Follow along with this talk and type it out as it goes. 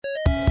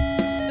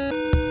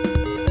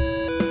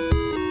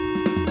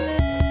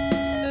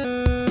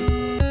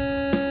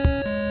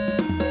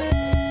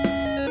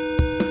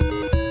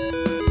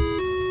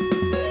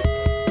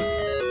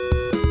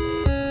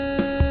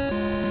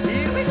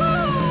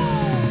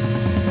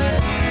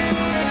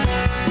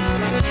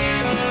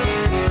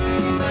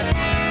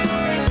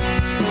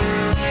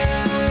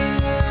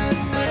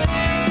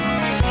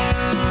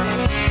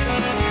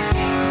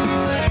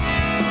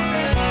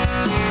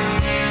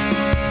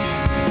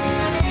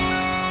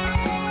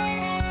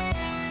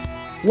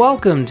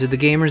Welcome to the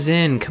Gamers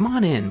Inn. Come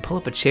on in, pull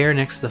up a chair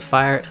next to the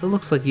fire. It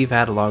looks like you've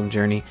had a long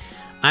journey.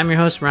 I'm your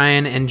host,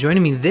 Ryan, and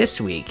joining me this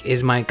week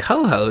is my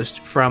co-host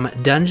from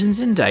Dungeons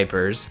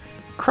Diapers,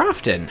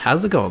 Crofton.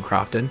 How's it going,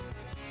 Crofton?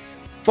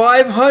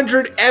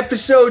 500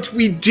 episodes.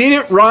 We did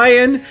it,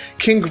 Ryan.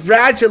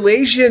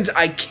 Congratulations.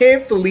 I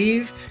can't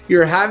believe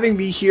you're having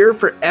me here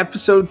for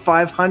episode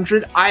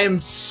 500. I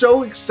am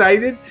so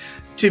excited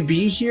to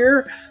be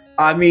here.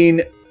 I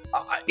mean,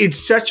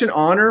 it's such an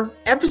honor.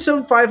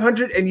 Episode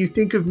 500, and you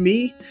think of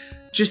me,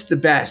 just the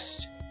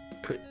best.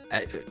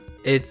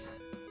 It's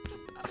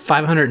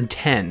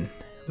 510.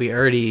 We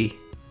already...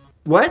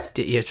 What?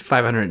 It's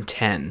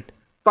 510.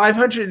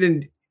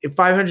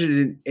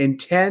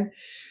 510.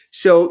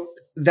 So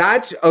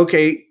that's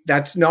okay.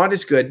 That's not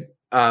as good.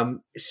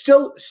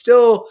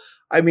 Still,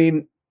 I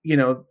mean, you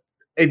know,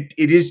 it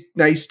is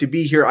nice to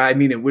be here. I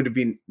mean, it would have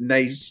been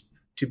nice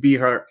to be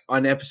here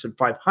on episode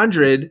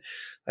 500.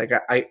 Like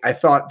I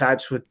thought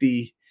that's what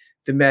the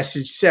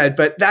message said,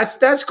 but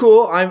that's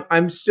cool.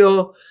 I'm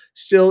still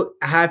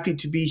happy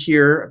to be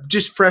here.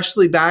 Just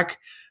freshly back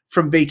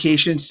from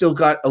vacation. Still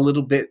got a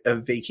little bit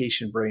of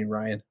vacation brain,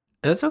 Ryan.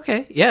 That's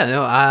okay. Yeah,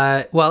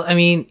 no, well, I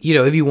mean, you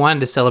know, if you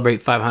wanted to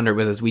celebrate 500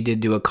 with us, we did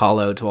do a call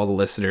out to all the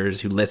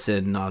listeners who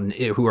listen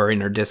who are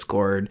in our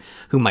Discord,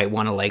 who might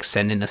want to like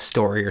send in a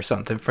story or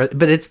something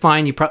but it's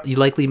fine. You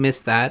likely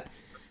missed that.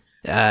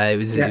 It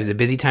was a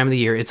busy time of the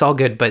year. It's all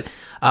good, but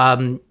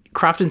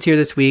Crofton's here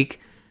this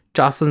week.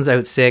 Jocelyn's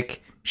out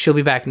sick. She'll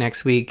be back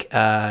next week.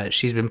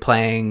 She's been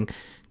playing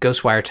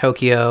Ghostwire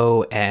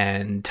Tokyo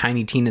and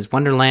Tiny Tina's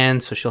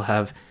Wonderland, so she'll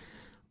have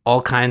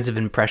all kinds of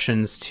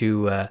impressions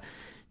to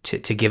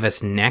give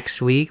us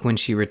next week when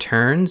she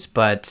returns.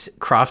 But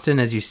Crofton,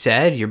 as you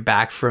said, you're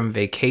back from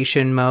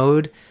vacation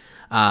mode.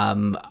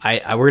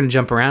 We're going to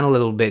jump around a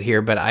little bit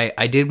here, but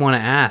I did want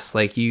to ask,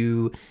 like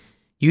you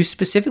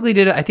specifically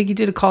did, I think you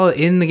did a call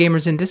in the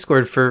Gamers in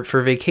Discord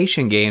for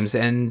vacation games.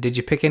 And did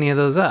you pick any of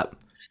those up?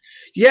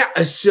 Yeah.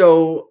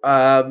 So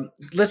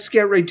let's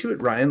get right to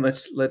it, Ryan.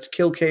 Let's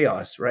kill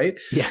chaos, right?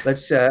 Yeah.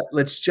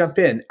 Let's jump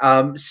in.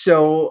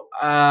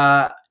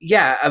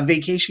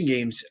 Vacation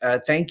games.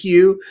 Thank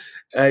you,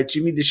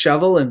 Jimmy the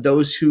Shovel, and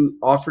those who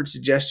offered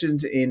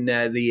suggestions in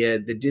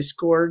the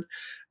Discord.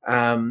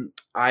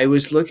 I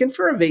was looking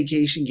for a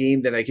vacation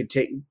game that I could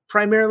take,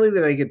 primarily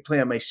that I could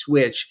play on my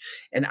Switch,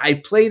 and I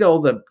played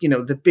all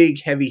the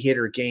big heavy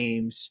hitter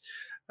games.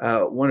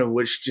 One of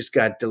which just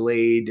got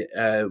delayed.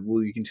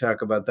 We can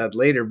talk about that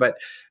later. But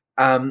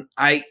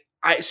I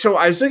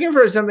was looking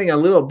for something a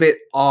little bit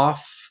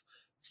off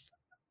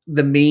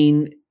the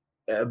main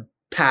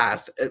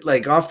path,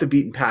 like off the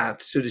beaten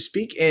path, so to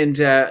speak. And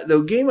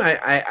the game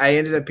I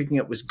ended up picking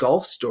up was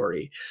Golf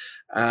Story.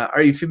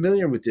 Are you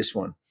familiar with this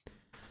one?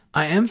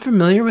 I am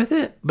familiar with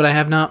it, but I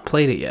have not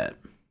played it yet.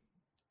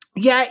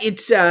 Yeah,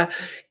 it's a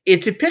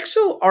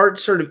pixel art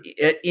sort of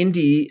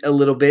indie a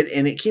little bit,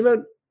 and it came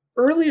out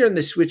earlier in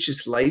the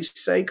Switch's life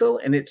cycle,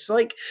 and it's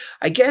like,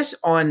 I guess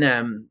on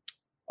I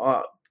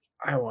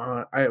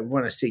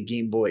want to say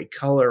Game Boy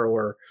Color,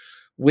 or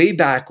way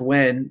back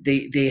when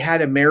they had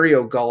a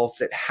Mario Golf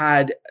that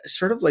had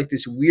sort of like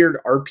this weird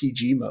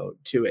RPG mode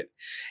to it.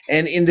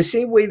 And in the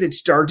same way that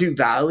Stardew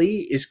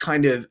Valley is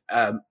kind of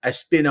a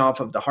spin-off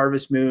of the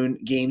Harvest Moon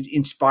games,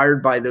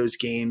 inspired by those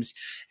games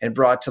and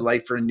brought to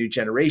life for a new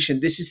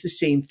generation, this is the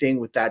same thing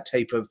with that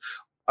type of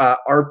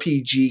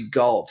RPG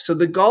golf. So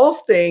the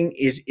golf thing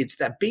it's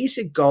that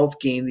basic golf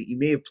game that you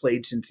may have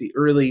played since the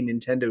early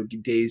Nintendo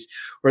days,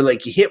 where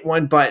like you hit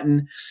one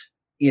button,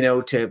 you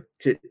know, to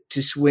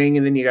swing,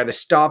 and then you got to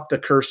stop the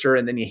cursor,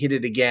 and then you hit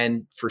it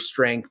again for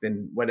strength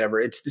and whatever.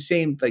 It's the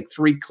same like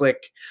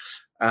 3-click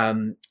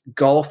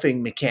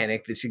golfing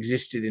mechanic that's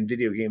existed in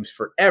video games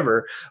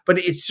forever, but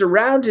it's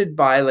surrounded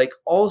by like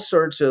all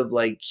sorts of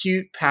like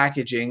cute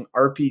packaging,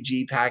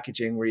 RPG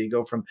packaging, where you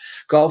go from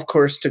golf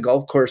course to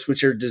golf course,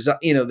 which are there's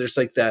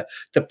like the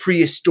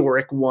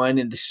prehistoric one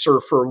and the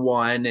surfer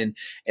one, and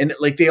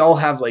like they all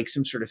have like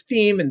some sort of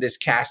theme and this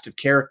cast of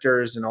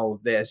characters and all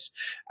of this,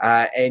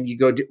 and you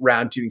go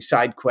around doing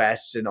side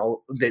quests and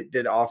all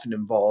that often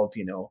involve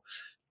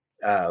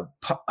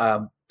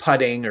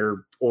putting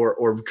or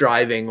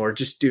driving, or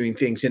just doing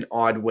things in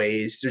odd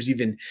ways. There's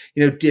even,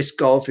 disc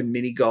golf and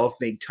mini golf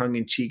make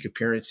tongue-in-cheek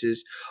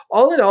appearances.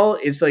 All in all,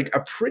 it's like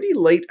a pretty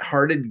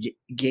light-hearted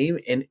game,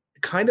 and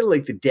kind of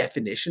like the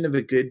definition of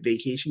a good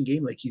vacation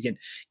game. Like you can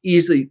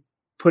easily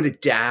put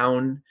it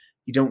down.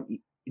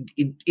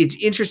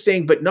 It's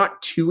interesting, but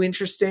not too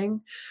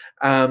interesting.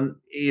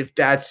 If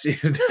that's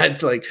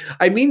like,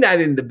 I mean that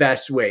in the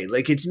best way.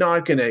 Like it's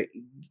not going to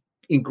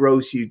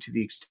engross you to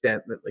the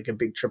extent that like a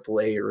big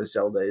AAA or a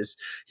Zelda is.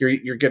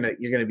 You're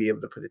gonna be able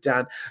to put it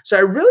down. So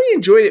I really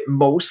enjoyed it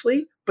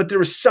mostly, but there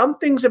were some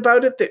things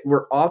about it that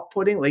were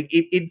off-putting. Like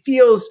it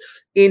feels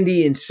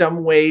indie in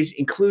some ways,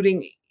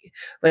 including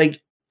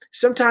like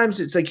sometimes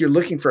it's like you're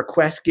looking for a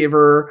quest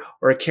giver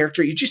or a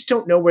character. You just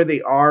don't know where they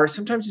are.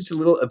 Sometimes it's a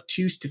little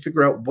obtuse to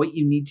figure out what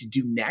you need to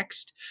do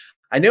next.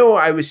 I know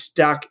I was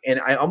stuck and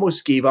I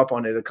almost gave up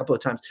on it a couple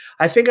of times.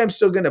 I think I'm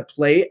still going to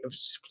play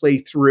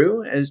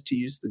through, as to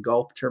use the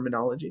golf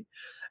terminology.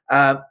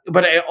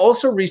 But I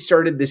also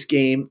restarted this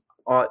game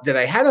that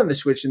I had on the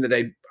Switch and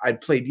that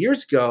I'd played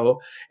years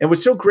ago. And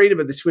what's so great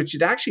about the Switch,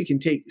 it actually can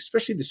take,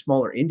 especially the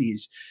smaller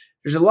indies.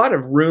 There's a lot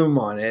of room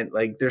on it.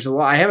 Like there's a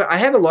lot. I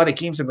had a lot of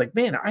games. I'm like,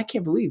 man, I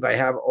can't believe I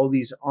have all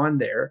these on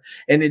there.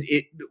 And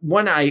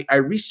one I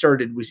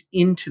restarted was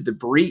Into the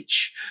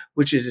Breach,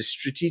 which is a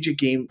strategic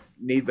game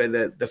made by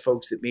the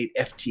folks that made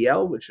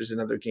FTL, which was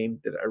another game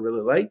that I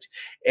really liked.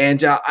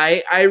 And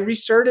I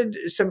restarted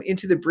some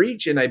Into the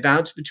Breach, and I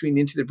bounced between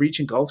Into the Breach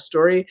and Golf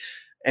Story.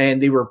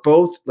 And they were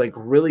both like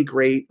really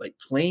great, like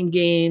playing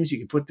games. You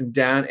can put them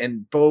down,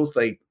 and both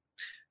like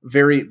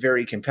very,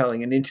 very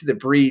compelling. And Into the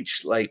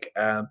Breach, like,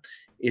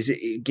 is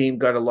a game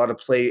got a lot of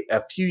play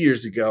a few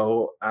years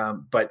ago.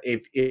 But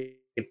if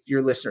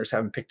your listeners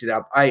haven't picked it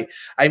up, I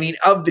mean,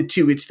 of the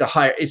two, it's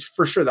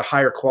for sure the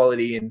higher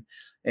quality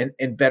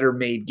and better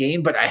made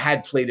game. But I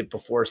had played it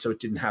before, so it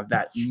didn't have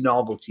that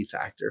novelty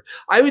factor.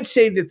 I would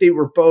say that they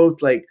were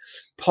both like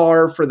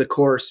par for the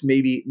course,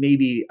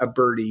 maybe a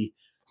birdie.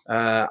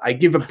 I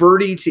give a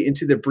birdie to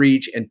Into the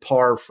Breach and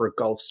par for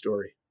Golf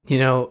Story. You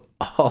know,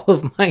 all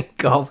of my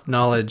golf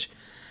knowledge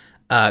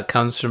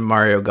comes from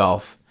Mario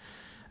Golf.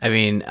 I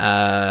mean,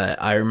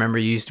 I remember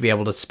you used to be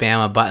able to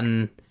spam a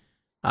button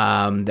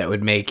that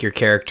would make your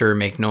character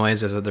make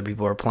noise as other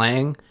people are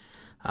playing.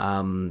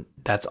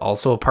 That's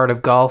also a part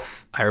of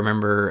golf. I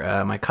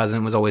remember my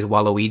cousin was always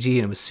Waluigi,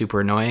 and it was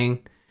super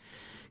annoying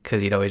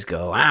because he'd always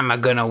go,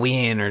 "I'm gonna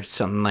win" or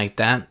something like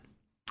that.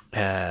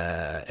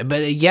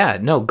 But yeah,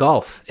 no,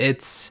 golf.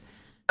 It's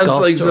sounds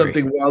like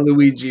something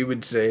Waluigi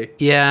would say.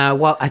 Yeah,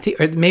 well, I think,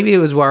 or maybe it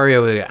was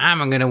Wario would go,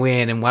 "I'm gonna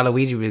win," and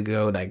Waluigi would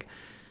go like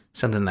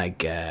something like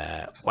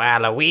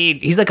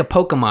Waluigi. He's like a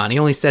Pokemon. He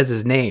only says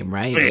his name,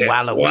 right? Yeah,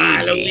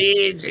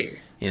 Waluigi.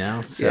 You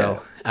know,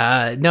 so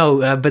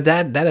but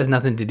that has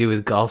nothing to do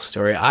with Golf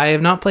Story. I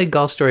have not played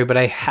Golf Story, but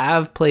I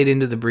have played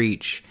Into the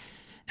Breach,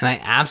 and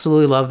I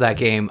absolutely love that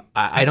game.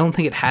 I don't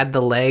think it had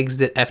the legs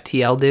that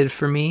FTL did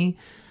for me,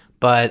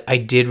 but I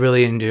did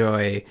really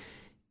enjoy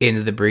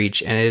Into the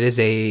Breach, and it is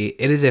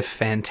a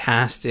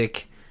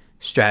fantastic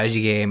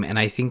strategy game. And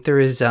I think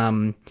there's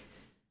a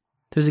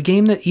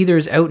game that either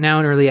is out now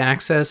in early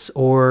access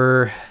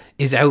or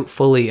is out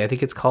fully. I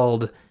think it's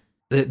called,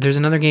 there's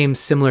another game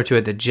similar to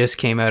it that just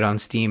came out on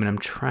Steam, and I'm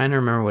trying to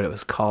remember what it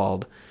was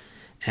called,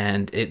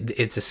 and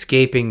it's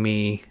escaping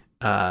me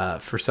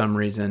for some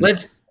reason.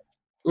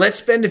 Let's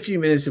spend a few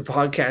minutes of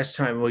podcast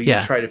time while you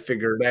try to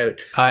figure it out.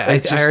 I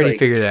already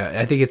figured it out.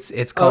 I think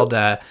it's called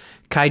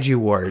Kaiju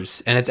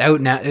Wars, and it's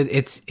out now.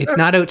 It's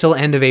not out till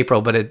end of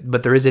April,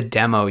 but there is a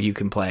demo you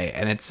can play,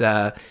 and it's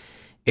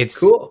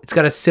cool. It's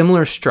got a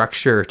similar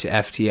structure to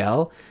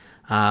FTL,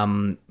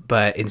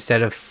 but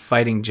instead of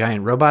fighting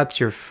giant robots,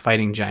 you're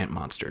fighting giant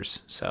monsters.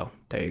 So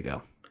there you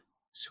go.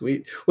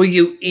 Sweet. Well, do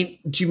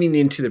you mean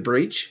Into the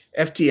Breach?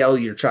 FTL,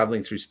 you're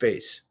traveling through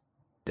space.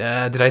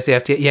 Did I say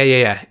FTL?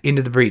 Yeah.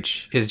 Into the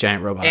Breach is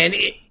giant robots, and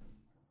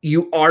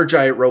you are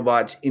giant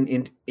robots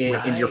and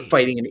you're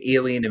fighting an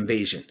alien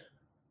invasion.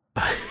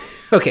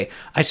 Okay,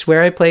 I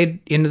swear I played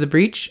Into the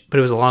Breach, but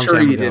it was a long time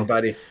ago. Sure you did,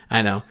 buddy.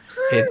 I know.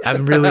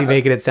 I'm really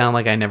making it sound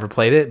like I never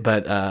played it,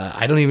 but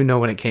I don't even know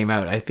when it came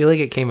out. I feel like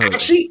it came out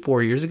actually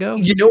 4 years ago.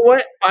 You know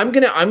what? I'm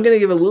gonna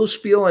give a little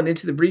spiel on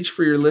Into the Breach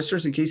for your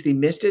listeners in case they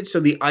missed it. So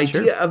the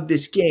idea of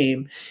this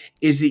game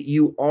is that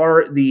you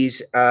are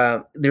these.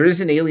 There is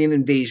an alien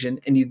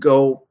invasion, and you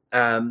go.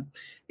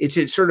 It's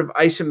a sort of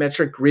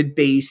isometric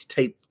grid-based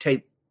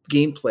type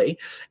gameplay,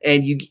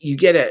 and you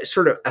get a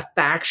sort of a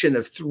faction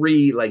of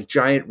 3 like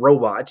giant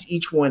robots.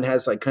 Each one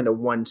has like kind of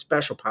one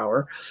special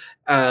power.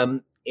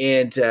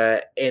 And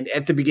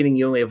at the beginning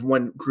you only have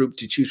one group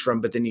to choose from,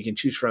 but then you can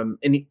choose from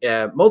any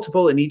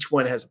multiple, and each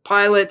one has a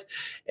pilot,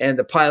 and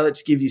the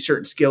pilots give you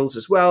certain skills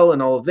as well,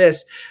 and all of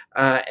this.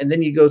 And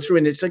then you go through,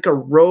 and it's like a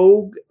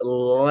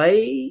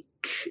rogue-like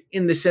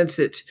in the sense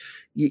that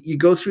you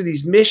go through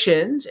these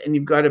missions, and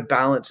you've got to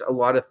balance a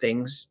lot of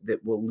things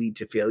that will lead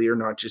to failure,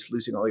 not just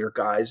losing all your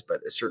guys,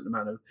 but a certain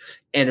amount of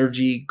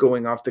energy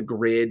going off the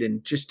grid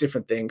and just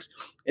different things.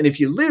 And if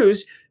you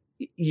lose,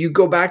 you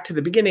go back to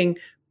the beginning,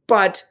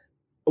 but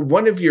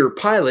one of your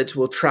pilots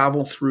will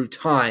travel through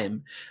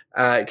time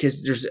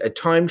because there's a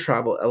time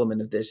travel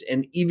element of this.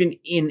 And even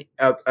in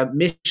a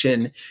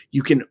mission,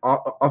 you can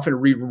often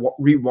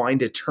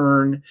rewind a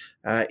turn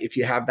if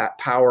you have that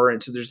power.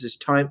 And so there's this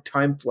time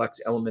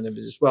flux element of it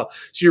as well.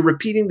 So you're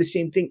repeating the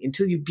same thing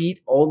until you beat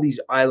all these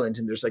islands.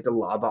 And there's like a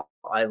lava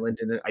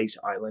island and an ice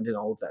island and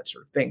all of that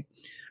sort of thing.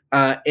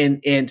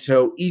 And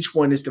so each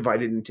one is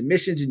divided into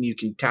missions, and you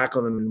can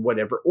tackle them in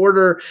whatever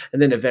order,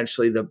 and then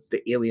eventually the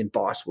alien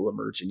boss will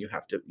emerge, and you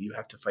have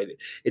to fight it.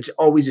 It's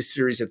always a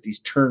series of these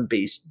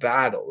turn-based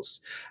battles,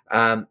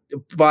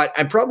 but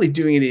I'm probably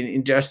doing it in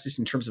injustice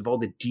in terms of all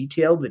the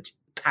detail that's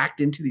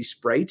packed into these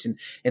sprites and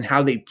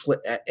how they play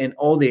and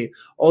all the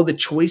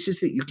choices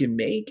that you can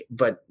make.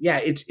 But yeah,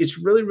 it's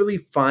really, really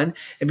fun.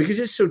 And because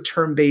it's so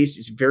turn-based,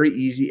 it's very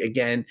easy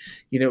again,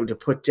 to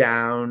put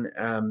down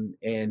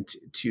and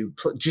to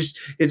just,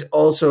 it's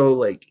also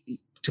like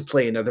to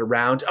play another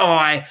round. Oh,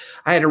 I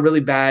had a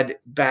really bad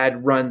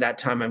run that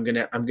time. I'm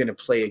gonna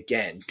play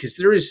again, because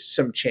there is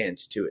some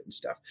chance to it and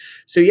stuff.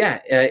 So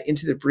yeah,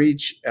 Into the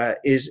Breach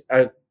is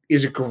a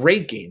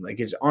great game. Like,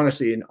 it's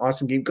honestly an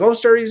awesome game. Golf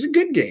Story is a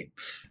good game.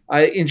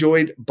 I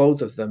enjoyed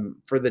both of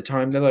them for the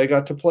time that I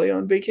got to play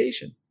on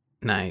vacation.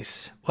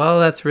 Nice. Well,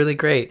 that's really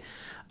great.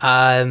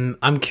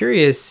 I'm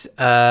curious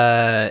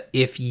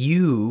if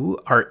you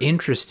are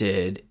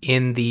interested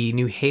in the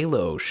new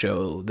Halo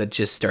show that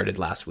just started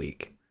last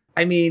week.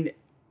 I mean,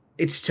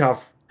 it's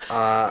tough.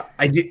 I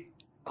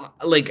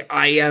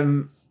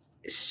am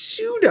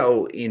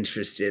pseudo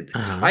interested.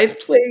 I've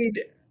played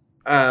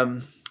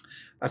a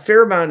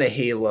fair amount of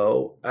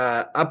Halo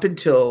up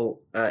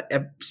until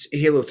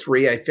Halo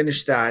 3. I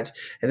finished that,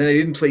 and then I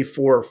didn't play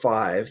 4 or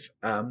 5,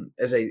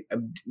 as I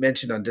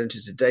mentioned on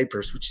Dungeons and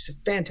Diapers, which is a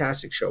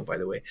fantastic show, by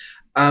the way.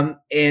 And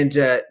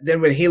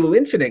then when Halo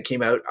Infinite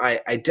came out,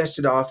 I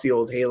dusted off the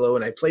old Halo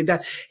and I played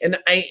that, and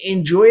I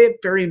enjoy it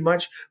very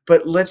much.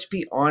 But let's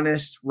be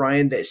honest,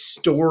 Ryan, the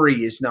story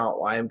is not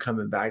why I'm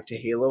coming back to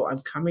Halo.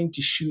 I'm coming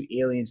to shoot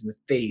aliens in the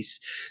face.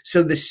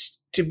 So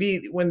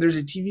when there's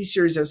a TV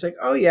series, I was like,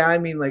 oh yeah, I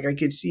mean, like, I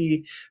could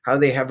see how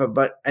they have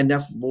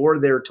enough lore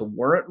there to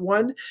warrant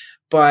one,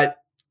 but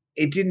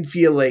it didn't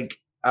feel like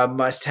a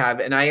must have.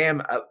 And I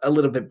am a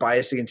little bit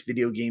biased against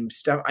video game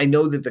stuff. I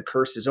know that the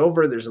curse is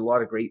over. There's a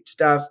lot of great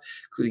stuff,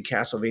 including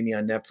Castlevania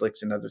on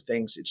Netflix and other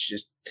things. It's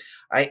just,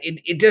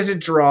 it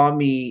doesn't draw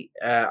me.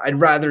 I'd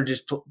rather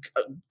just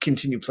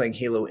continue playing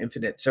Halo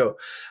Infinite. So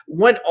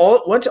once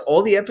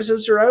all the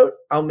episodes are out,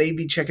 I'll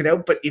maybe check it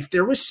out. But if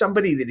there was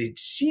somebody that had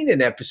seen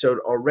an episode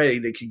already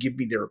that could give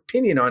me their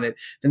opinion on it,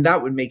 then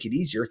that would make it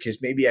easier,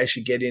 because maybe I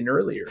should get in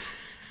earlier.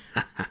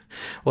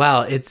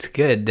 Well, it's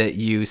good that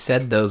you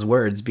said those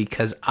words,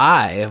 because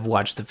I have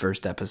watched the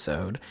first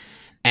episode.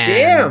 And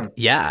damn.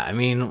 Yeah, I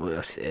mean,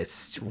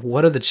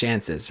 what are the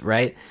chances,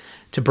 right,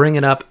 to bring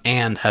it up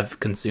and have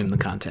consumed the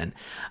content?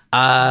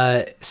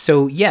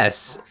 So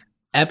yes,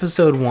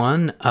 episode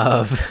 1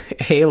 of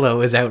Halo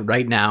is out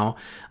right now.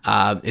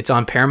 It's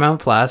on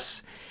Paramount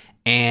Plus,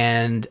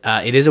 and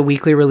it is a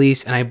weekly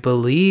release, and I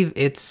believe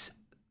it's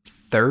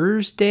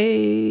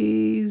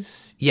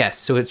Thursdays. Yes,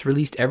 so it's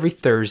released every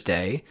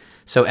Thursday.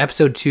 So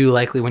episode 2,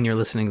 likely when you're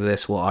listening to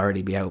this, will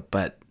already be out,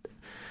 but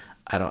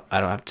I don't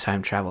have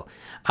time travel.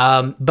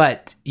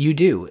 But you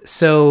do.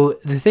 So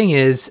the thing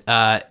is,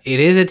 it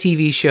is a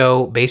TV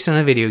show based on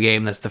a video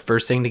game. That's the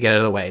first thing to get out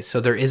of the way. So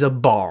there is a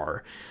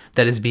bar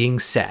that is being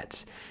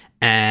set.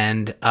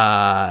 And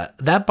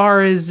that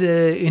bar is,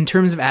 in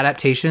terms of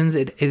adaptations,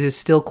 it is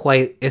still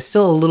it's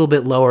still a little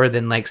bit lower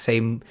than, like, say,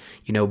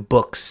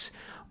 books,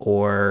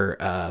 or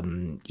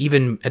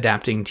even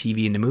adapting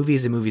TV into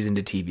movies and movies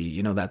into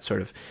TV, that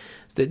sort of,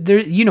 there,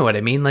 you know what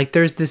I mean? Like,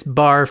 there's this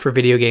bar for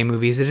video game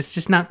movies that it's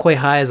just not quite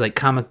high as, like,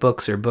 comic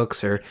books or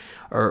books or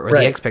right,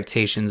 the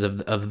expectations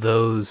of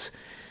those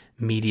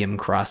medium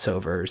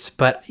crossovers.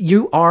 But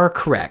you are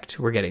correct.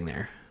 We're getting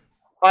there.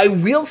 I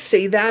will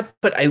say that,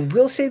 but I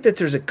will say that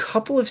there's a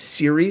couple of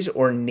series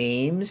or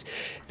names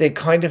that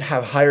kind of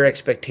have higher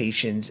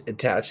expectations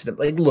attached to them.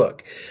 Like,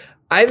 look,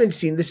 I haven't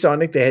seen the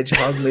Sonic the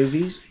Hedgehog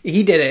movies.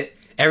 He did it.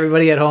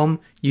 Everybody at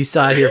home, you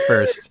saw it here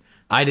first.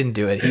 I didn't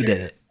do it. He did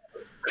it.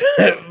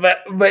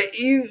 but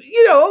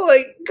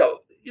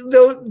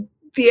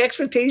the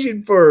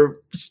expectation for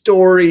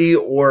story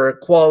or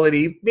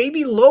quality may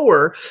be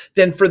lower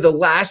than for the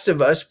Last of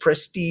Us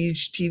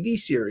prestige TV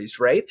series,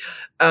 right?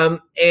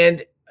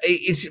 And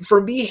it's,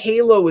 for me,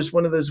 Halo is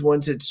one of those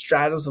ones that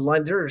straddles the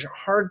line. There are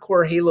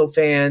hardcore Halo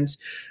fans.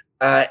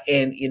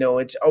 And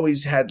it's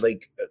always had,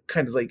 like,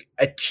 kind of like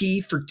a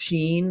T for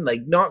teen,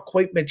 like, not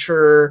quite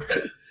mature,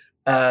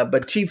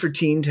 but T for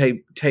teen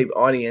type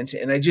audience.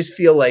 And I just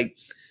feel like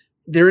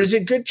there is a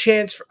good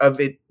chance of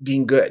it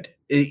being good,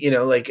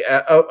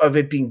 of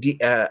it being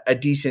a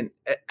decent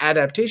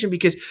adaptation,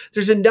 because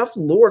there's enough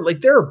lore.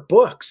 Like, there are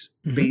books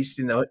based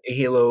in the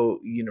Halo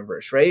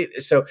universe, right?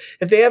 So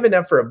if they have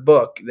enough for a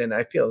book, then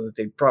I feel that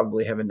they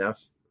probably have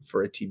enough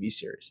for a TV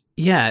series.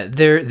 Yeah,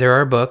 there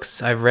are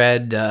books. I've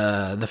read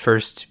the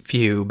first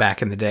few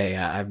back in the day.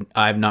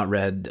 I've not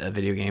read a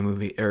video game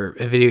movie or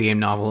a video game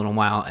novel in a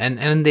while,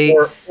 and they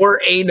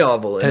or a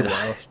novel in a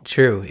while.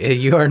 True,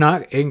 you are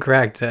not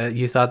incorrect.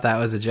 You thought that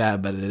was a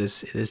jab, but it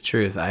is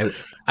truth.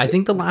 I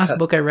think the last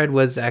book I read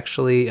was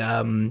actually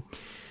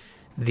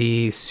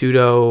the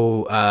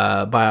pseudo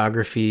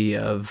biography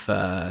of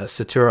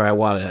Satoru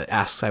Iwata,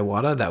 Asks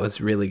Iwata. That was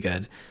really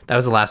good. That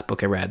was the last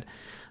book I read.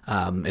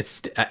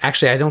 It's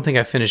actually, I don't think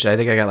I finished it. I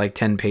think I got like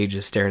 10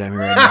 pages stared at me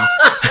right now.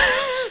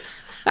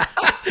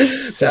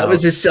 So, that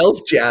was a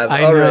self jab.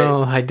 I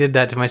know. Right. I did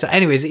that to myself.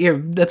 Anyways,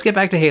 here, let's get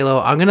back to Halo.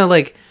 I'm going to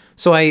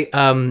So I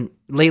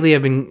lately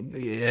I've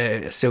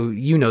been so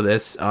you know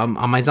this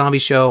on my zombie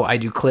show I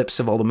do clips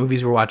of all the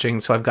movies we're watching.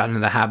 So I've gotten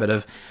into the habit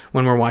of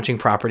when we're watching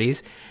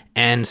properties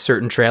and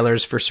certain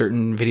trailers for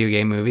certain video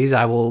game movies,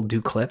 I will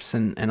do clips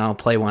and I'll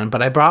play one.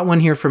 But I brought one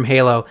here from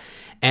Halo,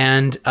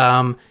 and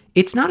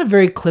it's not a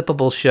very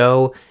clippable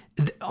show.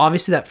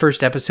 Obviously, that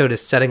first episode is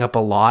setting up a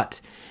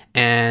lot,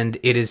 and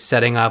it is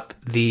setting up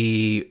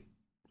the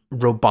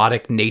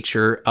robotic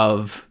nature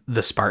of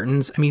the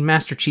Spartans. I mean,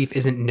 Master Chief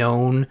isn't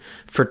known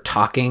for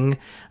talking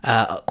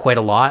quite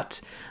a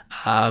lot.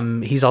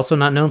 He's also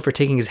not known for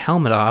taking his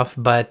helmet off,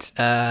 but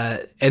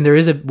and there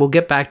is we'll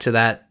get back to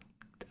that.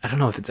 I don't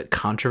know if it's a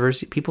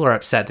controversy. People are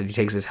upset that he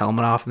takes his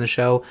helmet off in the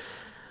show.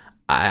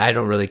 I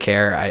don't really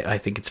care. I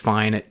think it's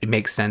fine. It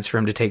makes sense for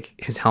him to take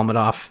his helmet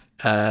off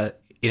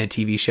in a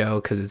TV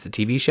show because it's a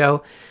TV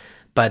show.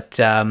 But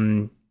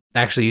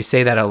actually, you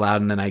say that out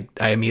loud, and then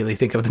I immediately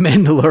think of The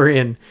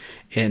Mandalorian.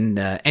 And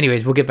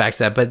anyways, we'll get back to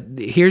that. But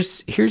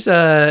here's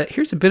a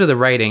bit of the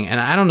writing, and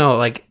I don't know,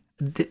 like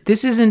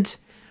this isn't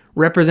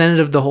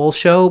representative of the whole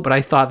show, but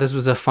I thought this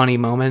was a funny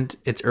moment.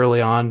 It's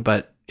early on,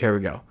 but here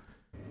we go.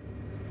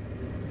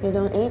 You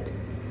don't eat?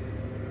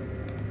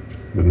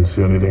 Didn't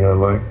see anything I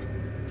liked.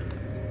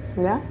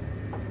 Yeah?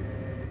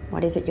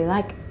 What is it you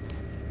like?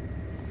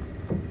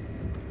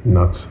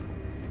 Nuts,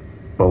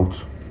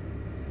 bolts,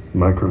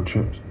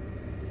 microchips.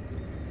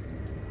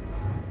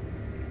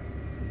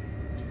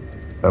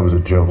 That was a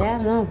joke.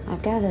 Yeah, no, I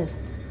gathered.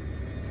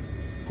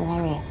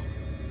 Hilarious.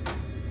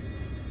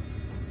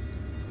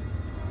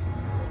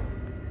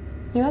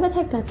 You ever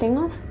take that thing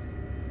off?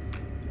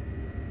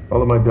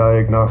 All of my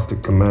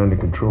diagnostic command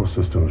and control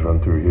systems run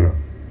through here.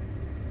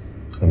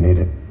 I need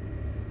it.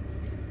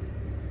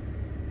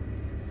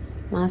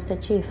 Master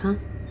Chief, huh?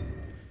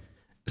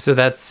 So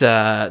that's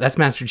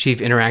Master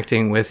Chief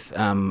interacting with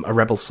a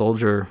rebel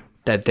soldier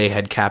that they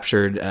had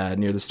captured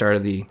near the start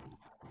of the...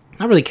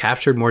 Not really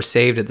captured, more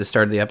saved at the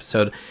start of the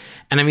episode.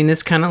 And I mean,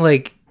 this kind of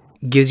like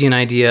gives you an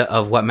idea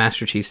of what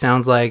Master Chief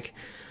sounds like.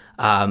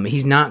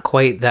 He's not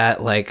quite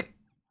that like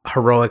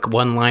heroic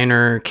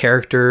one-liner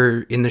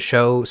character in the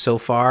show so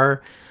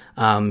far.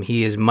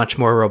 He is much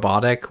more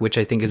robotic, which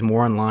I think is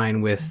more in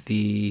line with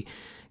the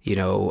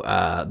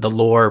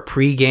lore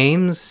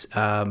pre-games.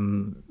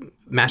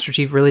 Master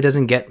Chief really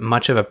doesn't get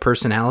much of a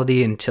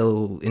personality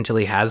until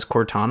he has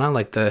Cortana.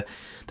 Like the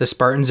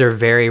Spartans are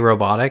very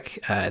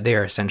robotic. They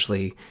are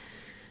essentially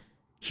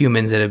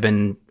humans that have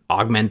been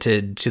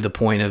augmented to the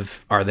point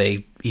of, are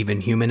they even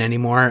human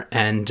anymore?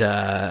 And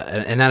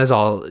that is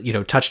all,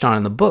 touched on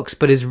in the books,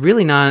 but is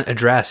really not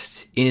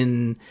addressed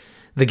in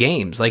the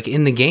games. Like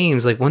in the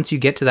games, like once you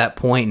get to that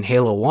point in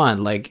Halo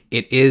 1, like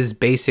it is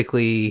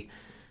basically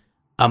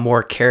a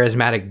more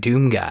charismatic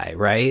Doom guy,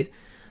 right?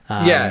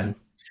 Yeah.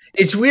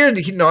 It's weird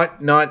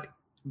not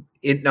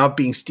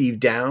being Steve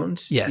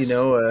Downes. Yes.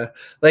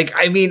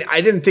 I mean,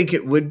 I didn't think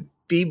it would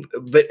be,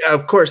 but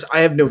of course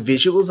I have no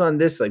visuals on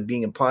this, like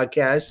being a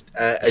podcast.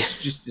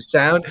 It's just the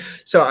sound.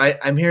 So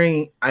I'm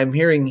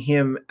hearing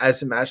him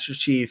as the Master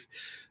Chief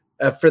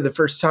for the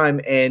first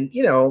time, and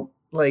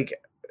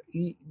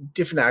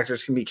different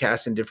actors can be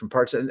cast in different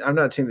parts. And I'm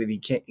not saying that he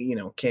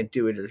can't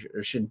do it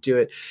or shouldn't do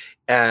it.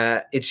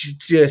 It's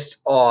just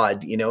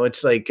odd,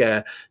 it's like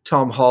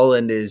Tom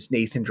Holland is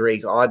Nathan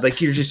Drake odd. Like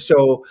you're just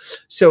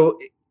so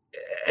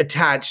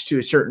attached to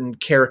a certain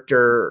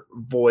character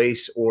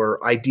voice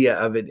or idea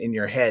of it in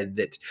your head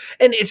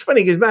and it's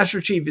funny because Master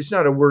Chief is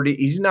not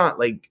he's not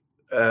like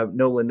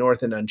Nolan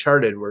North in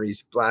Uncharted where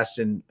he's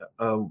blasting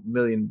a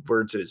million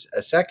words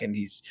a second.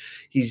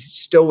 He's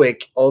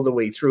stoic all the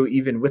way through,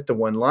 even with the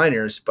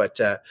one-liners. But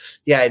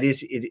it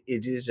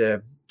is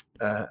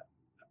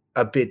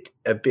a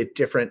bit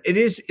different. It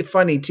is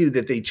funny too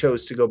that they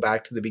chose to go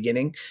back to the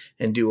beginning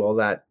and do all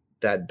that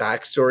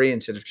backstory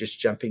instead of just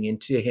jumping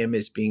into him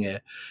as being a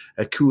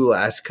cool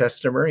ass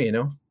customer,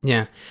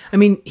 Yeah. I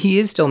mean, he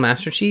is still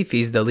Master Chief.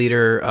 He's the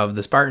leader of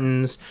the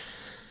Spartans.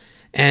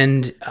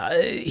 And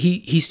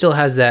he still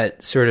has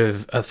that sort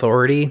of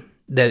authority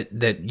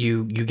that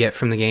you get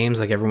from the games.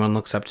 Like everyone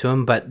looks up to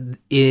him. But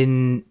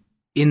in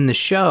the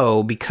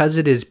show, because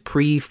it is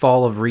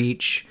pre-Fall of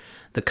Reach,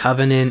 the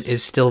Covenant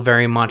is still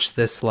very much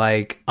this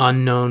like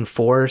unknown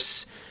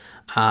force.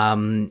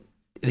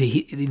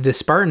 The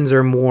Spartans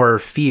are more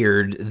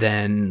feared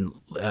than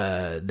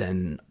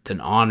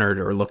honored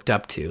or looked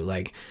up to.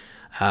 Like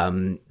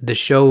the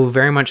show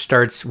very much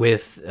starts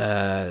with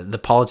the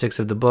politics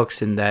of the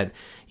books, in that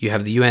you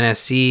have the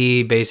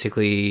UNSC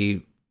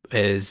basically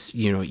as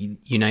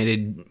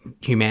united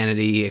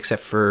humanity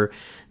except for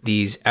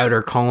these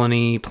outer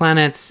colony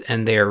planets,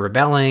 and they are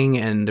rebelling.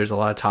 And there's a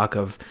lot of talk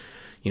of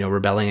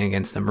rebelling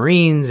against the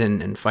Marines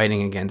and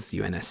fighting against the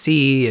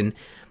UNSC, and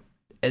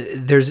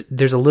there's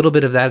a little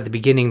bit of that at the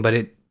beginning, but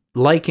it,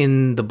 like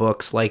in the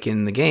books, like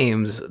in the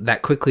games,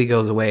 that quickly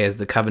goes away as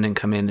the Covenant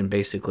come in and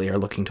basically are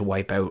looking to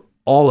wipe out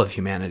all of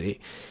humanity.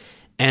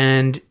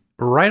 And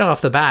right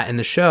off the bat in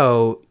the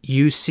show,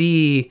 you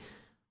see,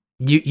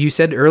 you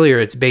said earlier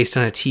it's based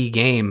on a T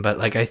game, but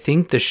like I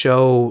think the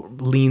show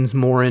leans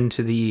more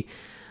into the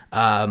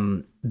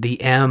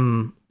the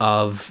M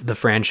of the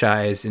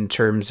franchise in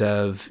terms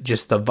of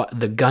just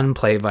the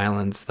gunplay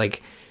violence.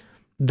 Like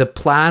the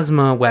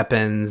plasma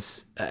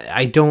weapons,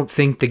 I don't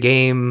think the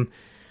game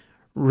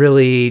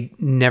really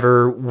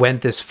never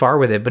went this far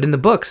with it, but in the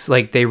books,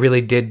 like they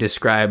really did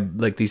describe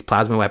like these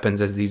plasma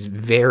weapons as these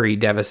very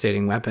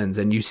devastating weapons,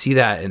 and you see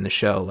that in the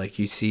show. Like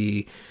you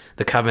see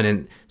the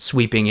Covenant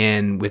sweeping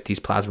in with these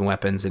plasma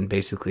weapons and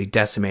basically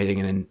decimating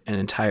an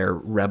entire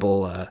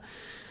rebel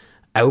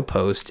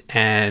outpost.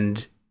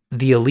 And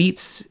the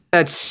elites,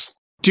 that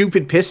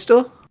stupid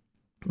pistol.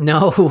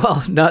 no,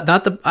 well, not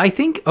the. I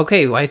think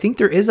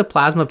there is a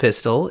plasma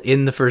pistol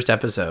in the first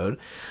episode,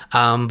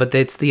 but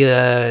it's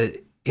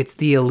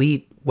the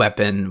elite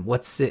weapon.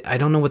 What's it? I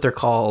don't know what they're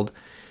called,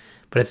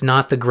 but it's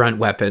not the grunt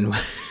weapon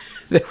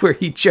where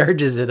he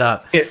charges it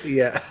up.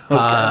 Yeah. Oh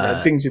God,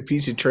 that thing's a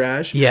piece of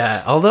trash.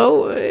 Yeah.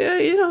 Although,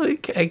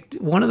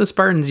 one of the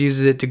Spartans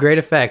uses it to great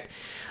effect.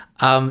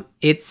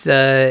 It's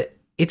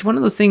one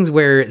of those things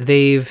where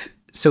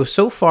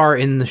so far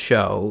in the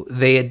show,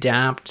 they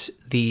adapt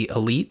the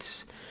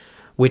elites,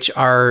 which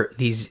are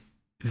these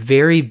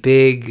very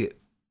big,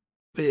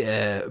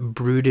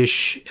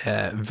 brutish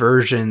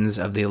versions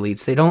of the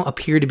elites. They don't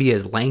appear to be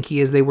as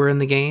lanky as they were in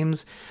the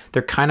games.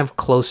 They're kind of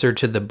closer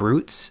to the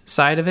brutes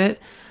side of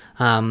it.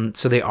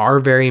 So they are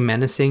very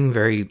menacing,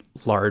 very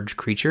large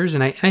creatures,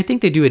 and I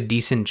think they do a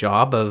decent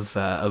job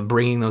of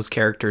bringing those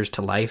characters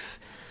to life,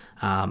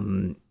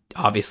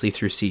 obviously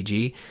through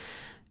CG.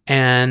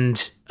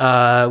 And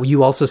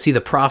you also see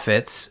the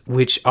prophets,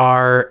 which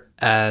are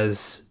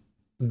as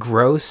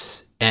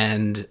gross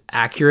and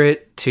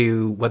accurate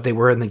to what they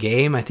were in the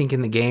game. I think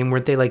in the game,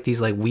 weren't they like these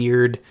like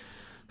weird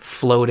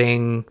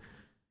floating,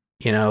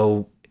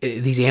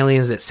 these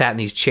aliens that sat in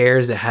these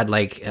chairs that had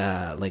like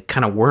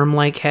kind of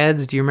worm-like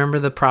heads? Do you remember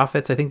the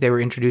prophets? I think they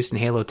were introduced in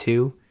Halo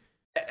 2.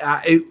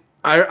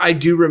 I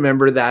do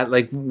remember that,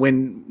 like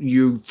when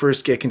you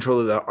first get control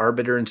of the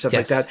Arbiter and stuff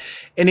like that.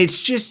 And it's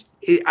just,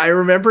 I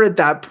remember at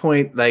that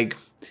point, like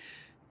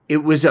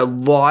it was a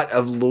lot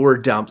of lore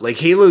dump. Like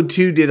Halo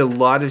 2 did a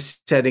lot of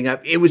setting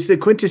up. It was the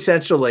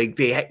quintessential, like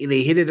they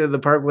hit it out of the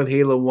park with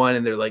Halo 1,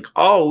 and they're like,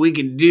 oh, we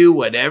can do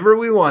whatever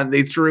we want.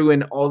 They threw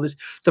in all this,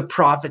 the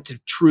prophets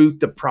of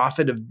truth, the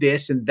prophet of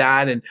this and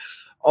that, and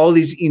all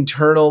these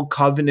internal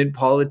Covenant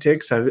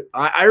politics.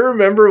 I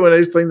remember when I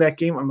was playing that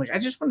game, I'm like, I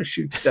just want to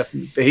shoot stuff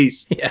in the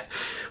face. Yeah.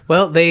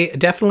 Well, they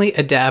definitely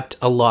adapt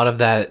a lot of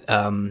that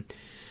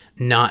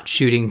not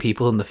shooting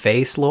people in the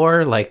face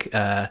lore. Like,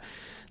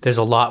 there's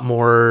a lot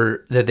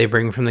more that they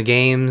bring from the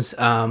games.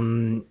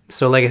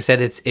 So like I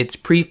said, it's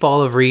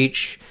pre-Fall of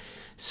Reach.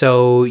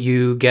 So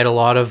you get a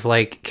lot of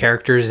like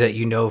characters that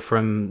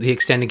from the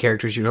extended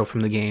characters from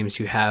the games.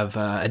 You have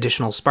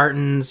additional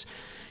Spartans.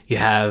 You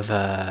have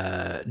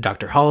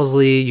Dr.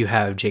 Halsey. You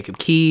have Jacob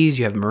Keyes.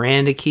 You have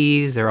Miranda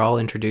Keyes. They're all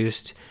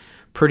introduced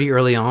pretty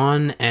early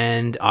on.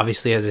 And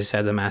obviously, as I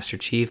said, the Master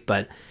Chief.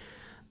 But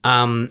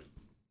I'll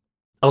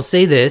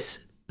say this.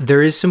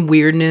 There is some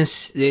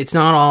weirdness. It's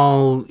not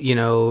all,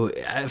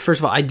 first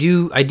of all, I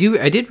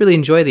did really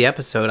enjoy the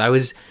episode. I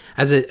was,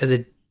 as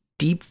a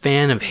deep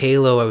fan of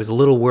Halo, I was a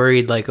little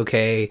worried, like,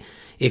 okay,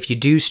 if you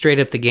do straight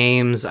up the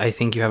games, I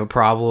think you have a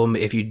problem.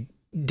 If you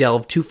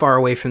delve too far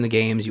away from the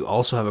games, you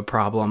also have a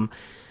problem.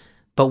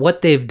 But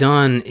what they've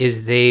done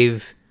is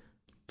they've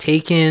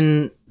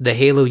taken the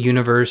Halo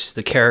universe,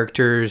 the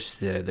characters,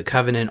 the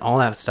Covenant, all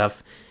that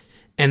stuff,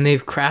 and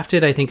they've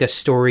crafted, I think, a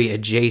story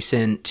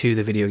adjacent to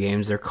the video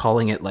games. They're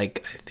calling it,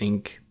 like, I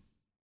think,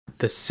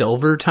 the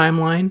Silver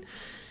Timeline.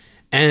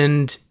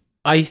 And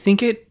I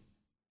think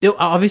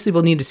obviously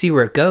we'll need to see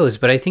where it goes,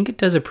 but I think it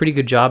does a pretty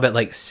good job at,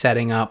 like,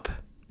 setting up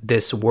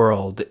this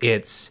world.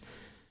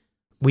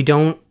 We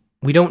don't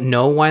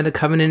know why the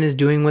Covenant is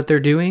doing what they're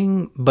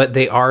doing, but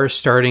they are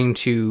starting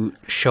to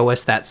show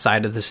us that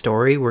side of the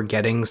story. We're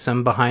getting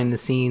some behind the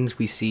scenes.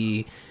 We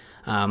see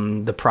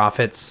the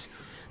prophets.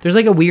 There's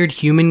like a weird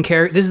human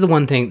character. This is the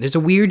one thing. There's a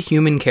weird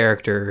human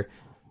character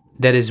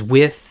that is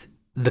with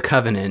the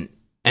Covenant,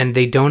 and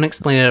they don't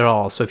explain it at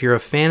all. So if you're a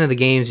fan of the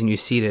games and you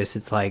see this,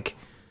 it's like,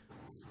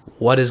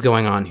 what is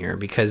going on here?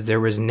 Because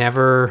there was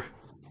never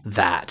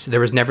that.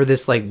 There was never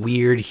this like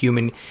weird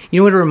human.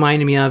 You know what it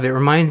reminded me of? It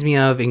reminds me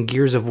of in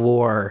Gears of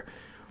War,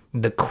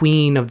 the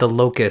Queen of the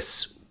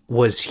Locusts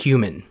was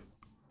human,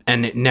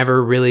 and it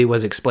never really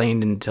was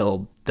explained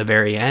until the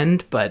very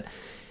end. But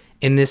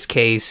in this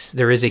case,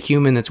 there is a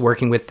human that's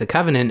working with the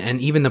Covenant, and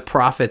even the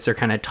prophets are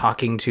kind of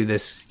talking to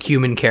this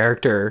human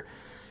character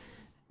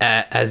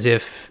as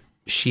if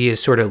she is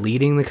sort of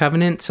leading the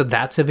Covenant. So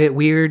that's a bit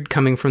weird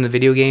coming from the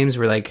video games,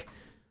 where like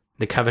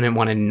the Covenant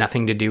wanted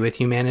nothing to do with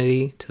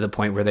humanity, to the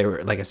point where they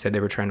were, like I said, they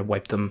were trying to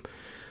wipe them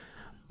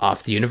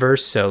off the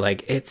universe. So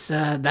like it's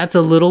that's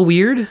a little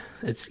weird.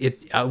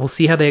 We'll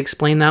see how they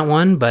explain that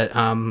one, but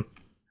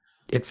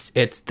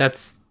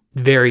that's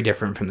very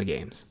different from the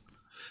games.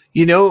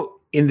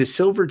 In the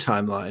Silver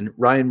Timeline,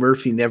 Ryan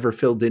Murphy never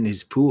filled in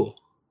his pool.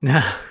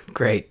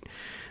 Great.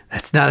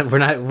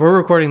 We're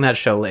recording that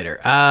show later.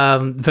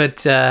 But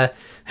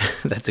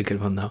that's a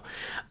good one though.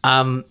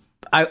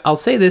 I'll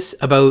say this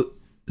about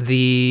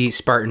the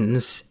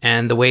Spartans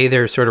and the way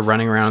they're sort of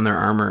running around in their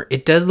armor.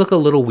 It does look a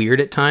little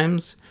weird at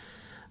times.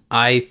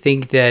 I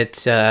think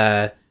that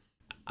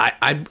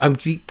I'm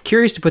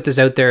curious to put this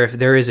out there. If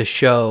there is a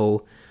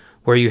show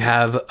where you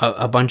have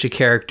a bunch of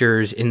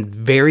characters in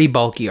very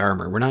bulky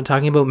armor, we're not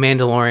talking about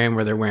Mandalorian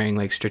where they're wearing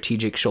like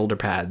strategic shoulder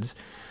pads.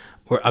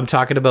 I'm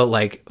talking about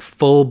like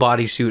full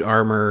bodysuit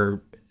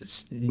armor,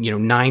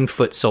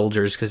 9-foot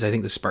soldiers, because I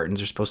think the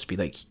Spartans are supposed to be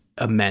like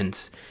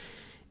immense.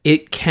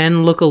 It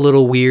can look a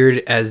little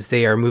weird as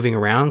they are moving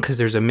around because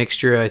there's a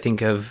mixture, I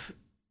think, of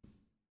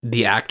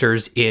the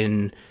actors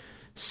in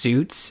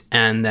suits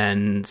and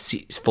then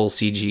full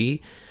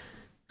CG.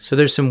 So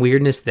there's some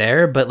weirdness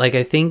there, but like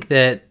I think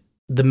that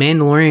The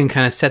Mandalorian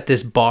kind of set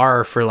this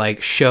bar for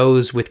like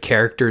shows with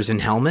characters in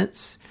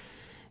helmets,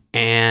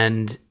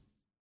 and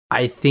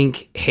I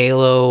think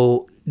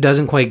Halo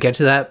doesn't quite get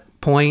to that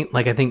point.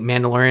 Like I think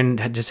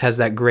Mandalorian just has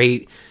that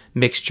great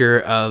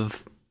mixture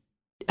of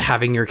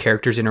having your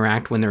characters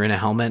interact when they're in a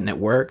helmet, and it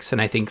works. And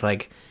I think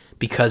like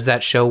because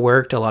that show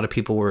worked, a lot of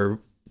people were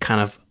kind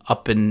of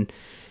up in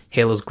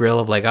Halo's grill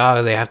of like,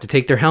 oh, they have to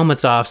take their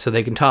helmets off so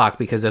they can talk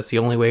because that's the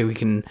only way we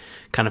can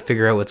kind of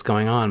figure out what's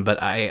going on.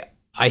 But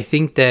I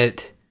think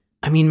that,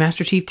 I mean,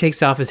 Master Chief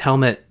takes off his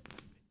helmet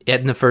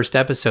in the first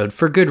episode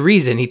for good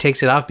reason. He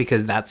takes it off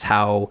because that's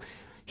how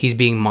he's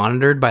being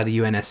monitored by the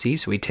UNSC,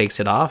 so he takes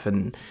it off.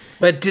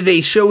 But do they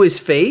show his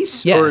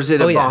face? Yeah. Or is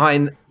it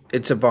Yeah.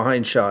 It's a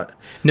behind shot?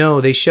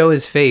 No, they show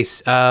his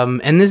face.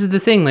 And this is the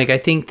thing, like I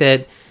think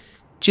that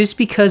just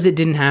because it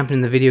didn't happen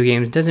in the video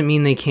games doesn't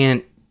mean they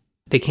can't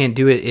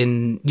do it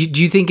in...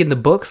 Do you think in the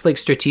books, like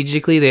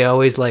strategically, they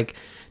always like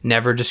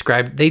never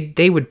described...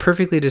 They would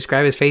perfectly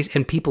describe his face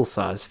and people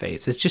saw his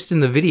face. It's just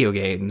in the video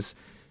games,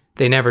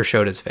 they never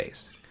showed his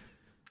face.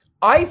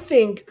 I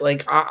think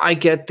like I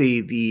get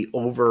the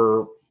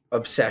over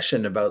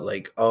obsession about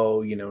like,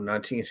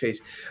 not seeing his face,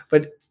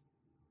 but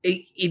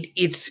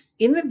it's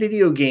in the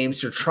video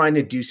games. They're trying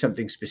to do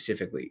something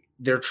specifically.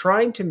 They're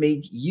trying to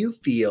make you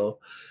feel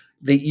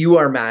that you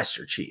are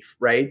Master Chief,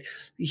 right?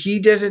 He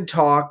doesn't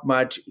talk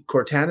much.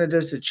 Cortana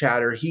does the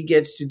chatter. He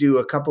gets to do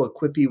a couple of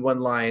quippy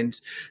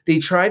one-lines. They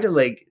try to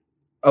like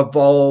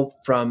evolve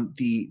from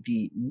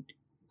the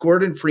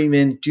Gordon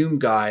Freeman Doom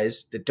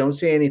guys that don't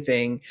say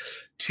anything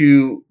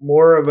to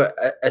more of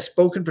a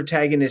spoken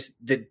protagonist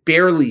that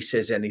barely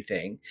says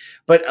anything,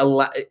 but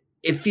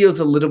it feels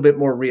a little bit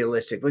more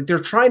realistic. Like they're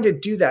trying to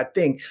do that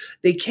thing.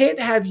 They can't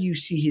have you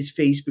see his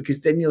face because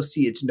then you'll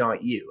see it's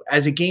not you.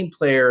 As a game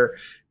player,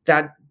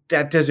 that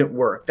doesn't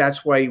work.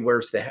 That's why he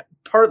wears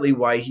partly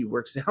why he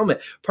works the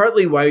helmet,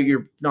 partly why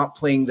you're not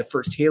playing the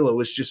first Halo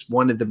is just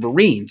one of the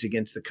Marines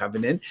against the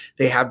Covenant.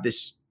 They have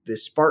this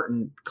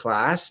Spartan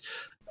class,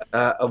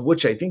 of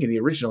which I think in the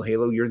original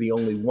Halo, you're the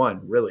only one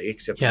really,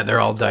 except they're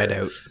all died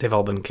out. They've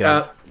all been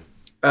killed.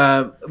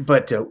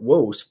 But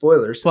whoa,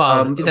 spoilers.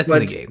 Well, that's in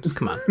the games.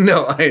 Come on.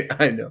 No,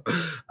 I know.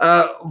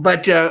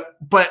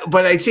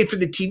 But I'd say for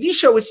the TV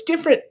show, it's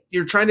different.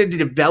 You're trying to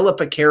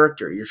develop a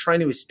character. You're trying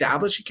to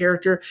establish a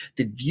character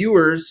that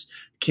viewers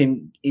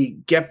can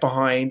get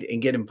behind and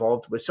get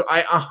involved with. So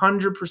I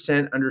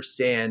 100%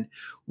 understand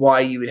why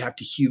you would have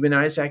to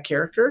humanize that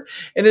character.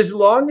 And as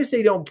long as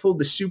they don't pull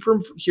the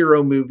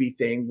superhero movie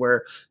thing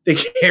where the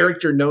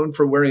character known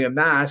for wearing a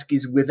mask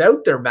is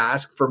without their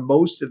mask for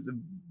most of the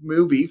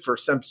movie for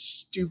some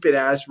stupid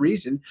ass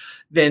reason,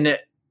 then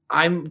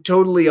I'm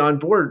totally on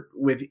board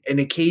with an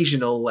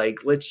occasional, like,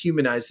 let's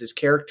humanize this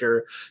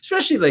character,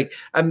 especially like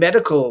a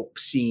medical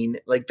scene.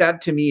 Like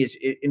that to me is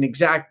an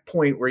exact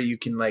point where you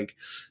can like,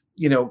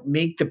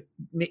 make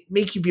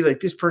you be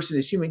like, this person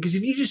is human. Because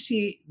if you just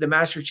see the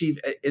Master Chief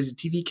as a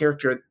TV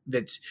character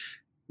that's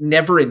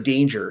never in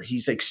danger,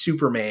 he's like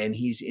Superman,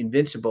 he's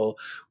invincible.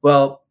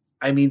 Well,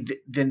 I mean,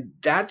 then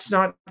that's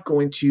not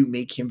going to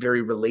make him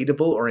very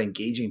relatable or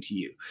engaging to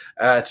you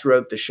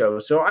throughout the show.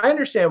 So I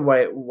understand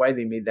why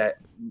they made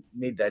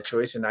that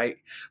choice,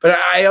 but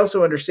I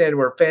also understand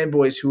where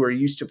fanboys who are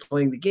used to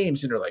playing the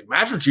games and are like,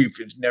 Master Chief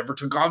never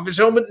took off his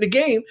helmet in the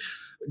game.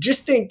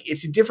 Just think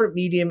it's a different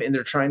medium and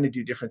they're trying to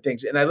do different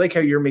things. And I like how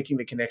you're making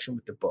the connection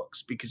with the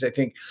books, because I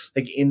think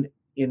like in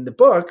the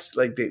books,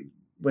 like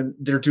when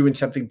they're doing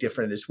something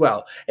different as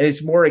well. And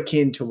it's more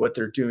akin to what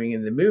they're doing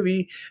in the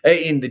movie,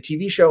 in the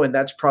TV show. And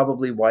that's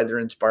probably why they're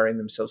inspiring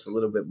themselves a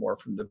little bit more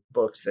from the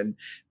books than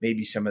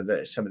maybe some of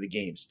the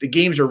games. The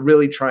games are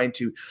really trying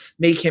to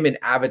make him an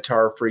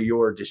avatar for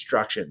your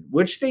destruction,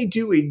 which they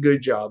do a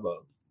good job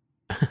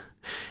of.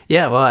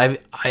 Yeah. Well,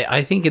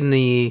 I think in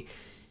the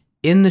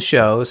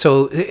show,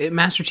 so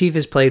Master Chief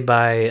is played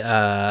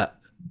by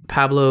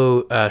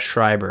Pablo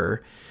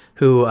Schreiber,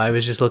 who I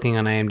was just looking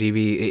on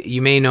IMDb.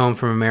 You may know him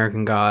from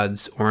American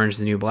Gods, Orange is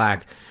the New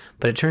Black,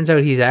 but it turns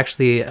out he's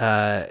actually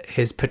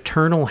his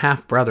paternal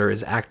half-brother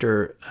is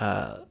actor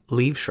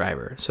Liev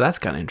Schreiber. So that's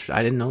kind of interesting.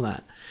 I didn't know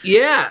that.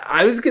 Yeah,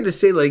 I was going to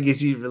say, like,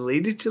 is he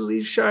related to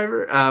Liev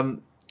Schreiber?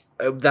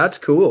 That's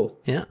cool.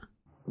 Yeah.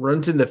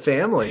 Runs in the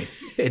family.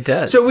 It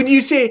does. So would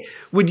you say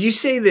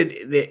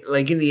that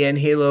like in the end,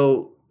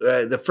 Halo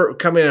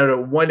coming out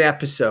of one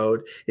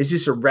episode, is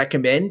this a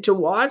recommend to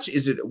watch?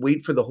 Is it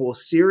wait for the whole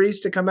series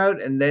to come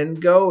out and then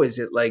go? Is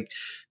it like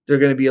there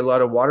going to be a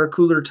lot of water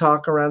cooler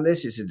talk around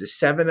this? Is it a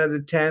 7 out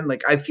of 10?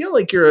 Like, I feel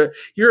like you're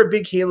a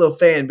big Halo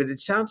fan, but it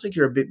sounds like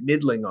you're a bit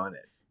middling on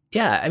it.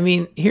 Yeah, I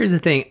mean, here's the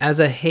thing. As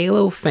a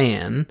Halo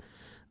fan,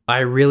 I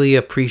really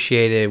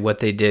appreciated what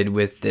they did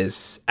with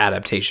this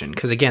adaptation.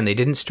 Because again, they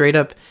didn't straight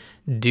up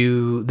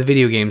do the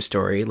video game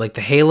story. Like,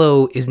 the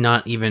Halo is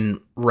not even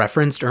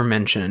referenced or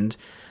mentioned.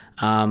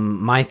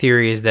 My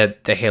theory is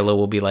that the Halo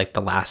will be like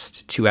the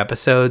last 2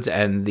 episodes,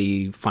 and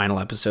the final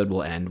episode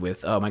will end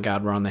with, oh my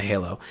God, we're on the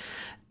Halo.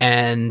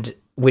 And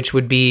which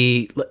would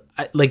be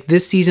like,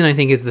 this season, I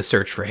think, is the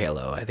search for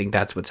Halo. I think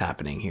that's what's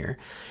happening here.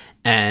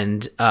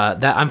 And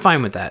that I'm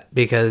fine with that,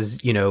 because,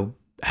 you know,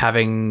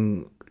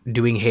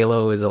 doing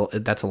Halo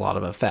that's a lot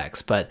of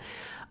effects. But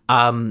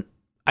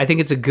I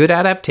think it's a good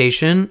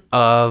adaptation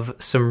of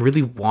some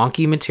really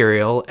wonky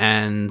material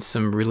and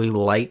some really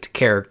light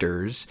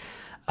characters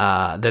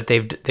that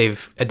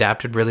they've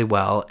adapted really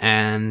well.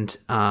 And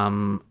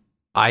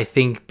I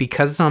think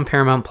because it's on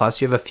Paramount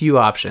Plus, you have a few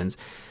options.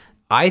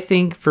 I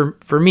think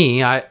for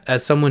me,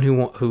 as someone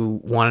who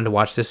wanted to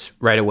watch this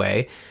right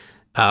away,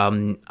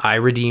 I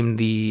redeemed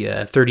the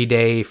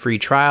 30-day free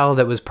trial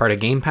that was part of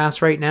Game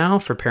Pass right now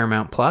for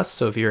Paramount Plus.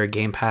 So if you're a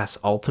Game Pass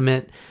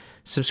Ultimate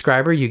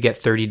subscriber, you get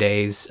 30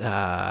 days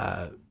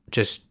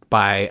just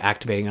by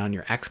activating on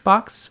your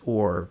Xbox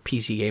or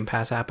PC Game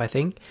Pass app, I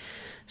think.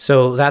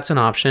 So that's an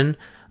option.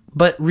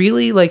 But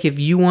really, like, if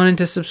you wanted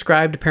to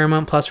subscribe to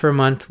Paramount Plus for a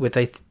month with,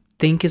 I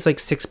think is like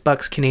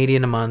 $6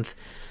 Canadian a month,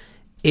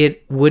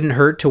 it wouldn't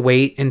hurt to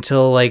wait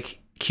until, like,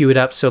 queue it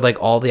up so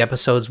like all the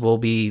episodes will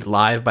be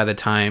live by the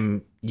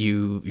time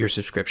your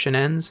subscription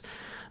ends.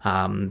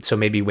 So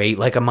maybe wait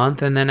like a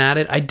month and then add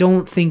it. I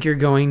don't think you're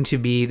going to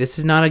be, this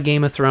is not a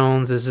Game of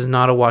Thrones. This is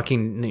not a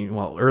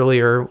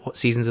earlier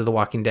seasons of The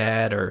Walking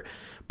Dead or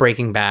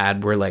Breaking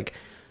Bad, where like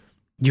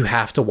you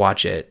have to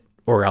watch it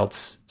or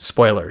else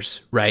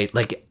spoilers, right?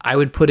 Like, I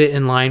would put it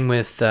in line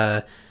with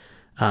like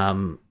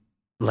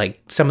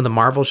some of the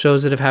Marvel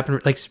shows that have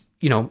happened. Like,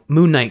 you know,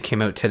 Moon Knight came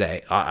out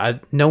today.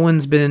 No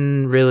one's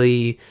been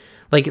really,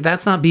 like,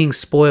 that's not being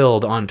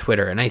spoiled on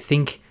Twitter. And I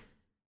think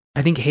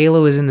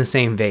Halo is in the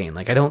same vein.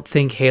 Like, I don't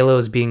think Halo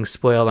is being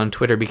spoiled on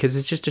Twitter because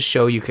it's just a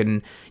show you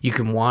can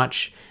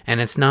watch,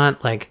 and it's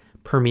not like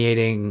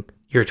permeating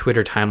your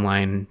Twitter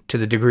timeline to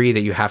the degree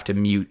that you have to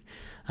mute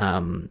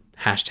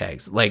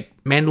hashtags. Like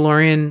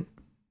Mandalorian,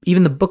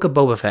 even the Book of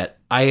Boba Fett,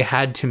 I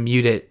had to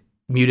mute it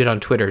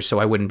on Twitter so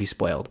I wouldn't be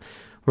spoiled.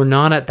 We're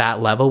not at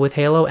that level with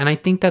Halo, and I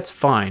think that's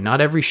fine.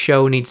 Not every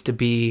show needs to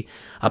be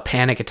a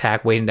panic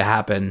attack waiting to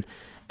happen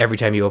every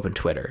time you open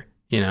Twitter,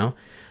 you know?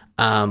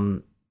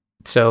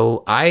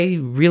 So I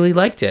really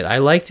liked it. I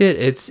liked it.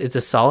 It's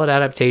a solid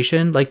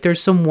adaptation. Like,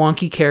 there's some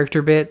wonky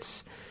character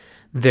bits.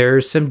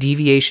 There's some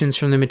deviations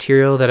from the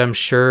material that I'm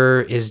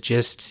sure is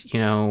just,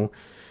 you know,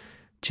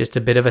 just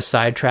a bit of a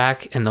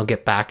sidetrack, and they'll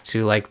get back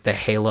to like the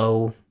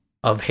Halo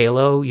of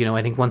Halo. You know,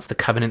 I think once the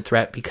Covenant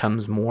threat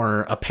becomes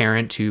more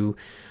apparent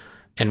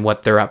and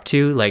what they're up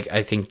to, like,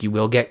 I think you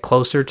will get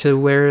closer to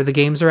where the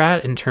games are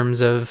at in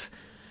terms of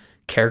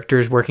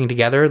characters working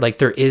together. Like,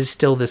 there is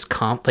still this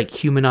like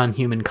human on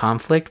human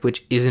conflict,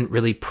 which isn't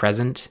really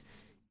present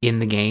in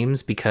the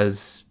games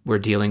because we're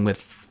dealing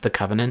with the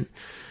Covenant.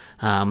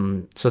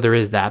 So there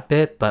is that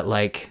bit, but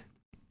like,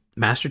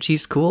 Master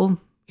Chief's cool.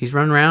 He's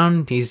running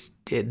around.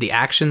 The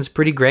action's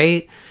pretty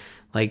great.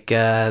 Like,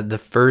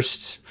 the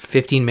first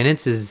 15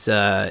 minutes is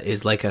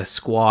like a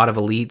squad of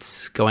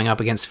elites going up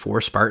against 4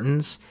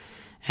 Spartans.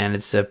 And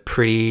it's a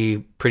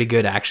pretty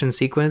good action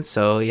sequence.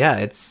 So yeah,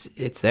 it's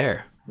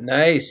there.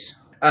 Nice.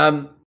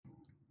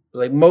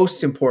 Like,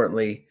 most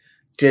importantly,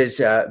 does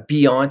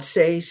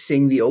Beyonce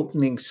sing the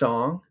opening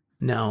song?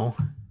 No,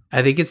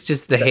 I think it's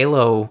just the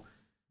Halo.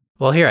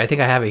 Well, here, I think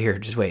I have it here.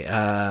 Just wait.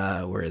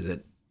 Where is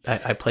it?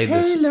 I played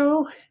this.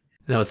 Hello.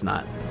 No, it's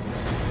not.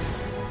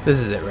 This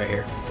is it right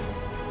here.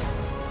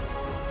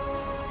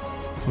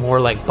 It's more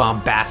like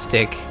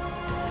bombastic,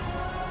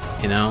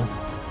 you know?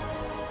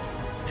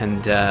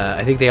 And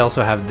I think they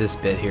also have this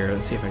bit here.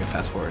 Let's see if I can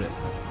fast forward it.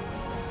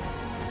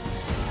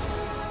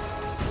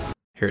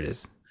 Here it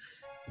is.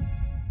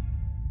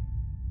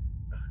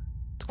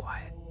 It's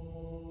quiet.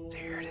 So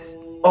here it is.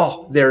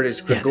 Oh, there it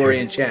is.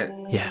 Gregorian chant.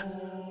 Yeah.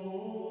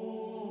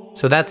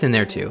 So that's in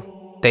there too.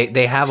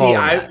 They have all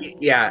of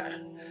that. Yeah.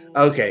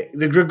 Okay.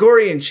 The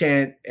Gregorian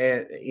chant,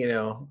 you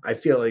know, I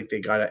feel like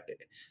they gotta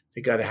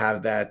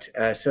have that.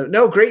 So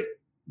no, great.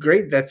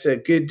 That's a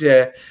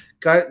good.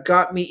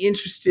 Got me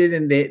interested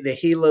in the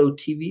Halo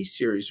TV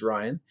series,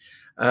 Ryan.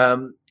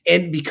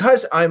 And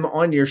because I'm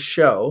on your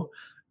show,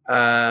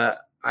 I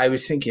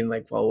was thinking,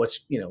 like, well,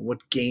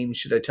 what game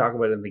should I talk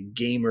about in the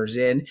Gamers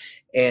In?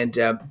 And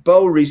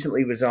Bo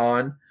recently was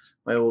on,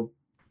 my old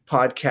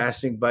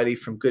podcasting buddy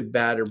from Good,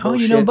 Bad, or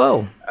Bullshit. Oh, you know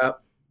Bo.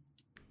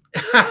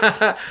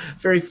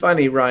 Very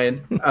funny,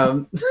 Ryan.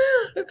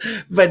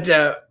 But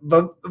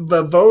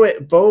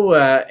Bo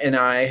and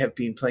I have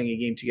been playing a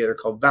game together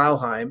called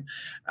Valheim,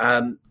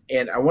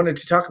 and I wanted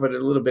to talk about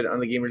it a little bit on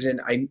the Gamers In.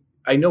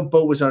 I know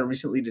Bo was on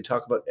recently to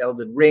talk about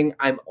Elden Ring.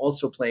 I'm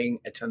also playing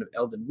a ton of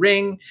Elden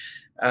Ring.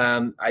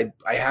 I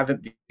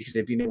haven't because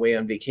I've been away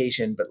on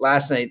vacation, but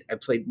last night I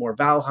played more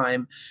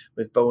Valheim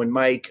with Bo and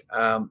Mike,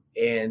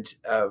 and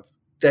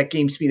that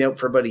game's been out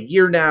for about a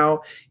year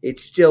now.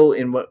 It's still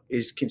in what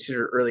is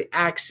considered early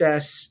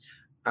access.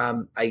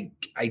 I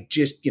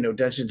just,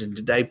 Dungeons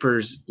and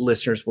Diapers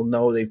listeners will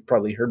know, they've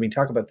probably heard me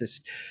talk about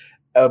this,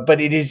 but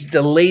it is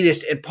the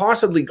latest and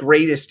possibly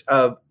greatest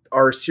of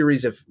our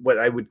series of what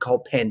I would call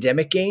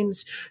pandemic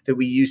games that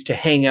we use to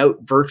hang out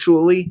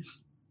virtually.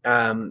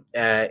 And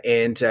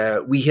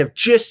we have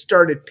just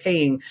started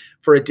paying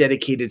for a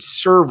dedicated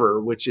server,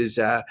 which is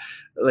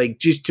like,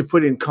 just to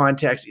put in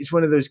context, it's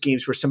one of those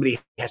games where somebody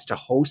has to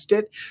host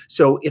it.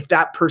 So if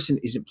that person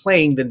isn't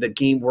playing, then the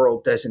game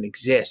world doesn't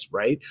exist,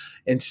 right?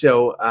 And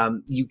so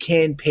you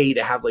can pay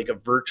to have like a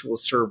virtual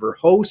server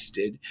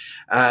hosted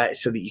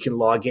so that you can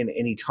log in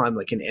anytime,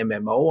 like an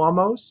MMO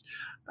almost.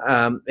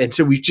 And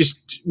so we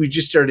just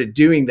started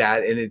doing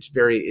that, and it's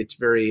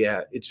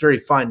very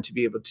fun to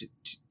be able to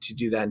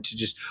do that and to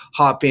just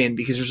hop in,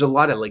 because there's a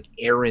lot of like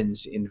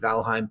errands in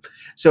Valheim.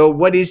 So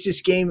what is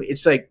this game?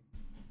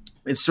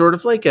 It's sort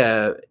of like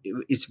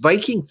it's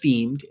Viking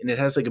themed, and it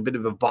has like a bit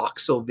of a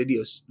voxel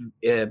video,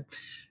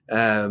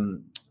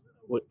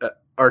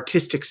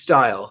 artistic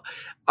style,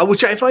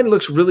 which I find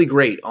looks really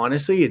great.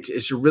 Honestly,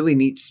 it's a really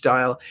neat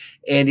style,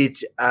 and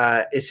it's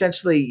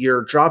essentially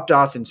you're dropped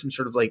off in some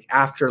sort of like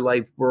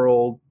afterlife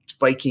world,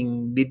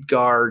 Viking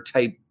Midgard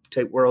type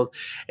world,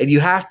 and you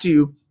have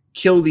to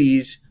kill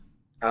these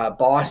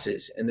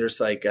bosses, and there's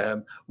like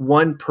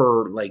one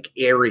per like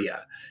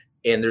area.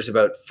 And there's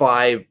about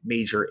 5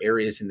 major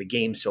areas in the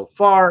game so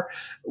far,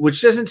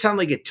 which doesn't sound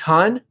like a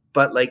ton,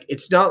 but like,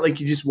 it's not like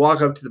you just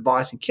walk up to the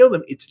boss and kill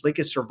them. It's like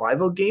a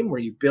survival game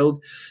where you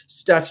build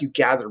stuff, you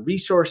gather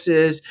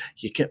resources,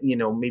 you can,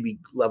 maybe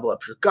level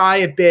up your guy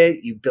a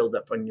bit, you build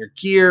up on your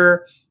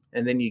gear,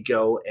 and then you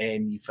go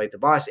and you fight the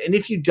boss. And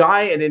if you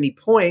die at any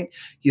point,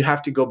 you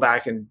have to go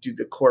back and do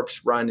the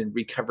corpse run and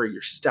recover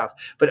your stuff.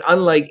 But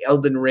unlike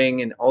Elden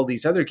Ring and all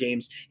these other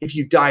games, if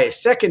you die a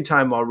second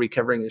time while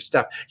recovering your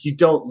stuff, you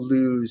don't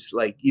lose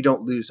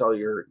all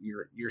your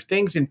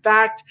things. In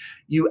fact,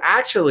 you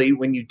actually,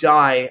 when you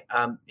die,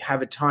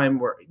 have a time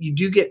where you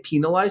do get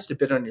penalized a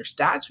bit on your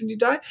stats when you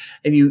die,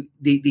 and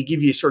they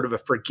give you sort of a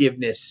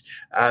forgiveness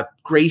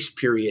grace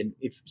period.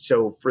 If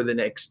so, for the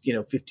next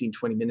 15,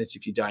 20 minutes,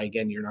 if you die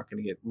again, you're not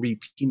going to get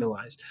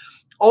re-penalized.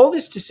 All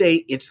this to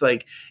say, it's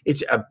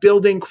a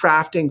building,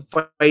 crafting,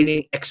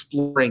 fighting,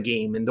 exploring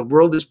game, and the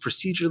world is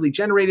procedurally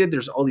generated.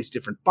 There's all these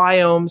different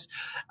biomes,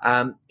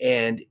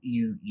 and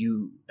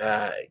you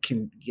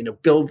can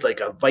build like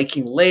a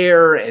Viking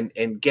lair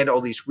and get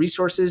all these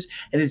resources.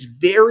 And it's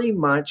very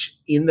much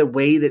in the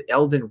way that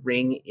Elden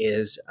Ring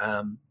is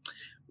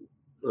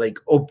like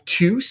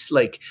obtuse,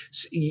 like.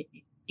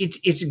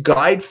 It's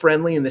guide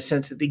friendly in the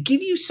sense that they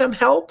give you some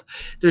help.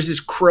 There's this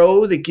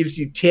crow that gives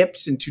you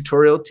tips and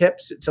tutorial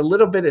tips. It's a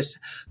little bit of,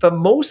 but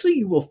mostly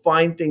you will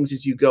find things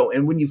as you go.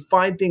 And when you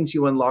find things,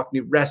 you unlock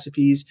new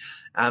recipes.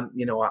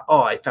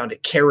 I found a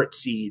carrot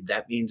seed.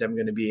 That means I'm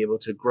going to be able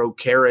to grow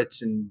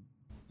carrots in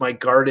my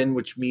garden,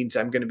 which means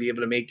I'm going to be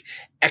able to make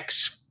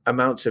X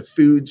amounts of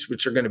foods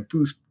which are going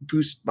to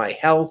boost my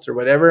health or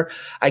whatever.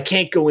 I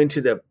can't go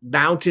into the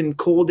mountain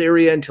cold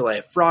area until I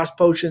have frost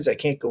potions. I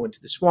can't go into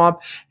the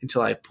swamp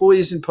until I have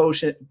poison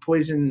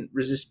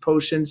resist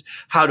potions.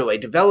 How do I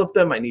develop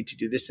them? I need to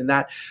do this and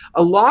that.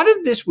 A lot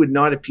of this would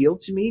not appeal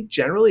to me.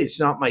 Generally, it's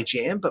not my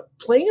jam, but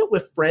playing it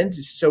with friends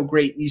is so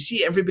great. You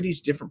see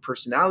everybody's different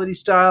personality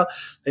style.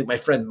 Like my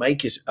friend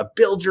Mike is a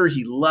builder.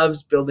 He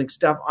loves building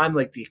stuff. I'm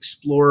like the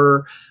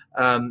explorer,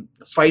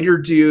 fighter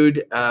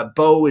dude.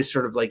 Bo is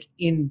sort of like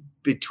in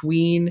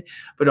between,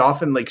 but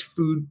often like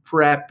food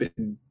prep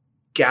and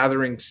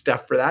gathering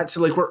stuff for that. So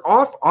like we're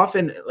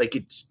often like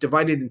it's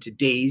divided into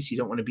days. You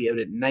don't want to be out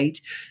at night,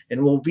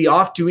 and we'll be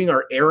off doing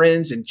our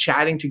errands and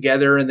chatting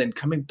together, and then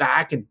coming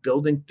back and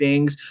building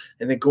things,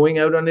 and then going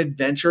out on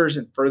adventures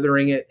and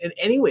furthering it. And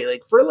anyway,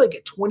 like for like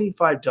a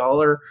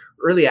 $25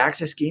 early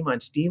access game on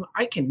Steam,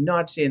 I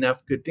cannot say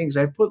enough good things.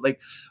 I've put like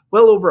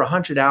well over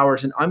 100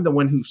 hours, and I'm the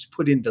one who's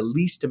put in the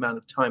least amount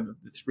of time of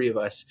the three of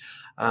us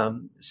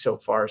so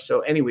far.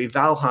 So anyway,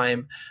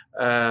 Valheim,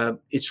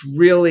 it's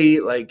really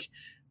like,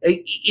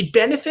 it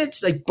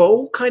benefits, like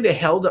Bo kind of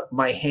held up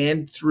my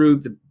hand through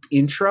the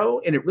intro,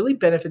 and it really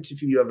benefits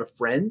if you have a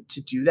friend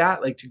to do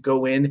that, like to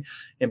go in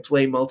and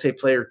play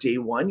multiplayer day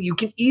one. You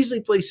can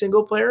easily play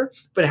single player,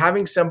 but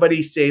having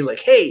somebody say like,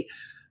 hey,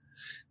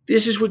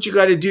 this is what you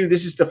got to do.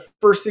 This is the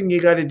first thing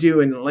you got to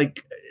do. And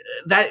like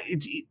that,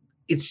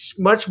 it's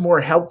much more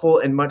helpful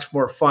and much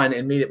more fun,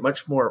 and made it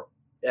much more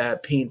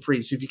pain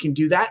free. So if you can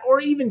do that, or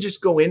even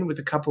just go in with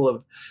a couple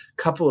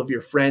of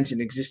your friends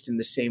and exist in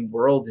the same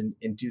world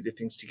and do the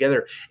things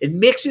together, it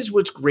mixes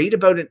what's great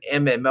about an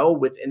MMO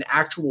with an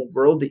actual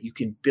world that you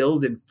can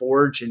build and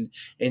forge and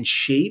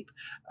shape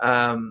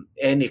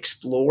and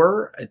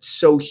explore. It's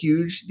so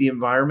huge, the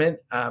environment,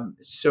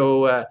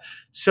 so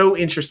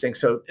interesting.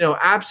 So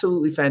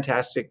absolutely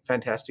fantastic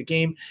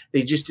game.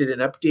 They just did an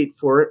update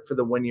for it for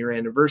the 1-year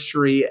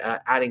anniversary,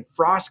 adding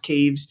frost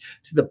caves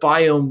to the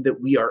biome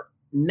that we are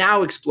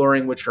now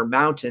exploring, which are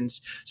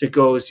mountains. So it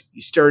goes,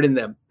 you start in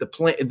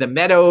the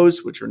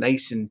meadows, which are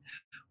nice and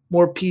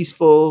more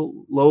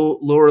peaceful,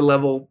 lower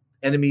level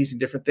enemies and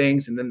different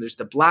things, and then there's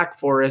the black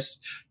forest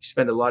you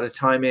spend a lot of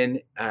time in,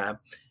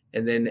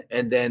 and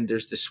then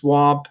there's the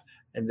swamp,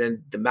 and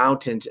then the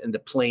mountains, and the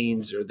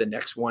plains are the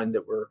next one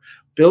that we're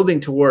building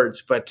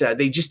towards. But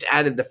they just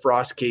added the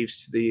frost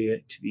caves to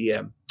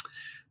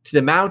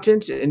the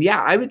mountains. And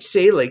yeah, I would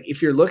say, like,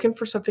 if you're looking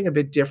for something a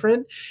bit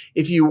different,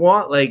 if you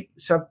want like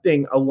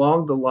something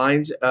along the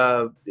lines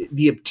of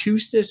the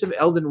obtuseness of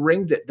Elden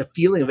Ring, the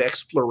feeling of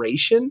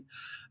exploration,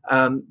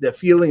 the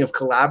feeling of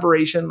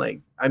collaboration,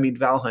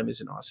 Valheim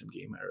is an awesome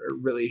game. I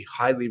really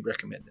highly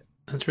recommend it.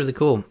 That's really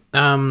cool.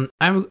 I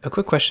have a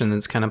quick question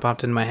that's kind of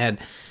popped in my head.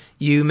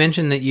 You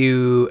mentioned that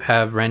you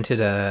have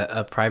rented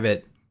a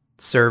private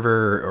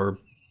server or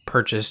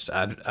purchased,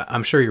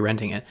 I'm sure you're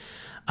renting it.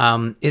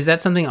 Is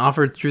that something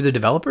offered through the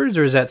developers,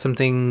 or is that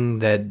something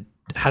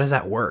how does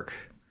that work?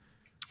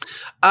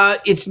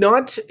 It's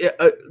not,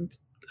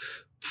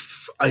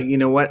 you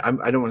know what?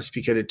 I don't want to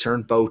speak out of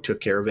turn. Bo took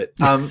care of it.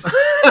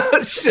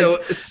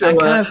 So I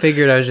kind of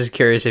figured. I was just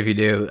curious if you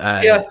do.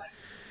 Yeah.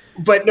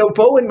 But no,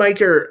 Bo and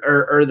Mike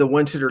are the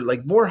ones that are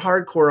like more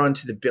hardcore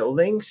onto the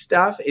building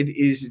stuff. It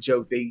is a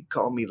joke. They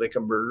call me like a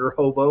murder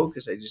hobo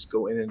because I just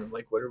go in and I'm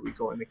like, what are we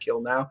going to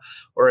kill now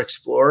or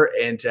explore?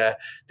 And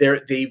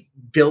they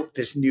built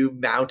this new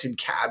mountain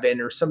cabin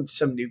or some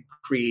new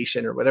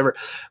creation or whatever.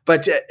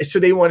 But so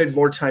they wanted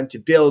more time to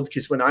build,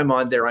 because when I'm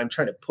on there, I'm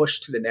trying to push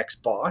to the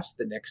next boss,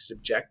 the next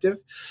objective,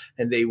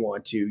 and they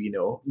want to,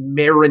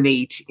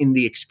 marinate in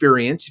the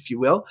experience, if you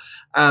will.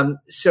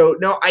 So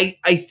no,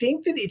 I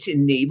think that it's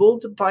enabled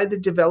by the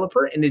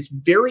developer, and it's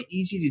very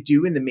easy to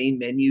do in the main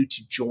menu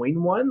to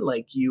join one.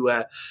 Like you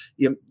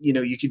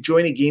could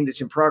join a game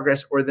that's in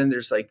progress, or then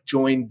there's like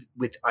join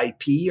with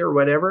IP or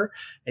whatever,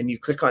 and you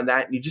click on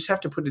that, and you just have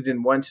to put it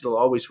in once. It'll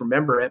always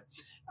remember it.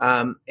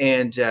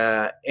 And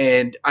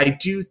I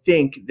do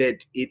think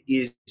that it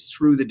is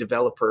through the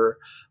developer.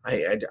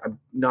 I'm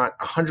not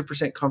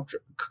 100%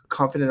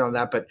 confident on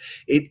that, but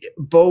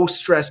Bo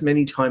stressed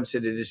many times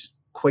that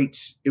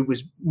it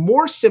was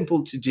more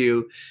simple to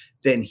do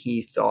than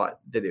he thought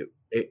that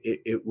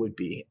it would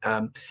be.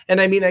 And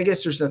I mean, I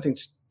guess there's nothing,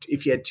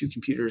 if you had two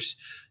computers,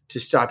 to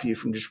stop you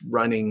from just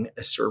running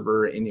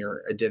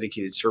a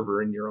dedicated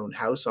server in your own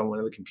house on one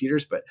of the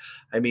computers. But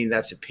I mean,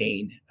 that's a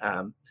pain.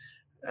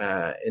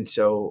 And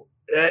so,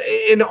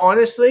 and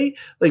honestly,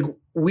 like,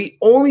 we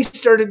only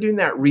started doing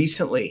that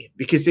recently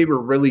because they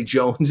were really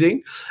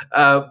jonesing.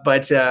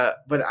 But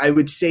I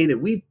would say that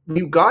we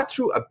got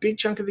through a big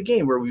chunk of the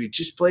game where we would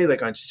just play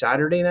like on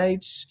Saturday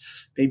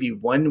nights, maybe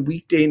one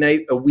weekday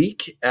night a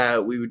week.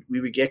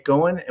 We would get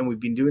going, and we've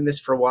been doing this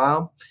for a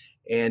while.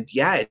 And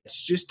yeah,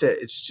 it's just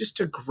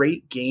a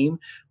great game.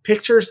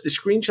 Pictures, the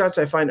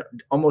screenshots, I find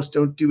almost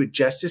don't do it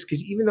justice,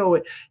 because even though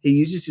it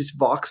uses this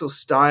voxel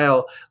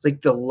style,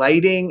 like the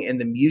lighting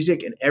and the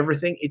music and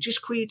everything, it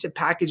just creates a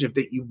package of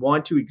that you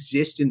want to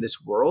exist in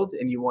this world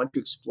and you want to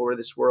explore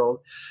this world.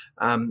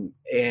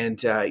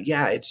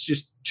 Yeah, it's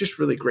just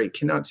really great.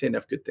 Cannot say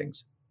enough good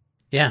things.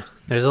 Yeah,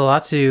 there's a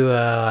lot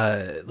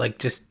to like,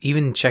 just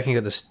even checking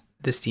out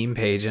the Steam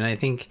page, and I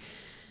think,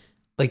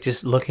 like,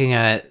 just looking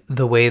at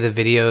the way the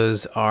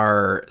videos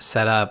are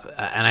set up,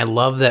 and I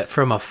love that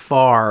from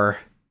afar,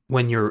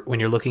 when you're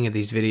looking at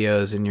these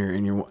videos and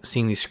you're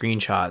seeing these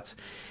screenshots,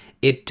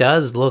 it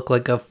does look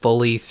like a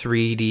fully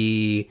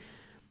 3D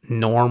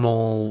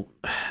normal.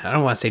 I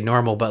don't want to say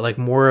normal, but like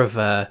more of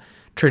a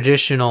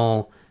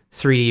traditional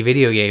 3D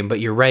video game.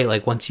 But you're right.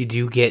 Like, once you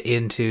do get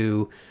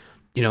into,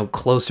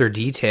 closer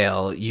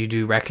detail, you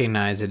do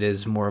recognize it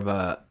is more of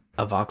a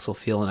voxel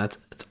feel, and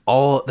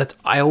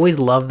I always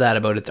love that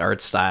about its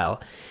art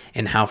style,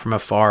 and how from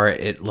afar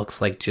it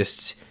looks like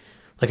just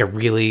like a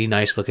really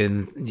nice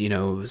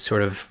looking,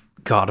 sort of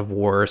God of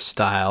War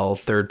style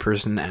third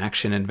person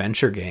action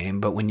adventure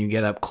game. But when you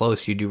get up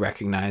close, you do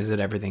recognize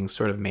that everything's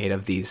sort of made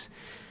of these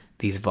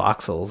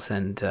voxels.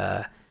 And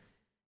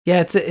yeah,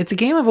 it's a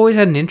game I've always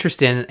had an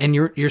interest in. And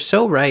you're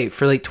so right.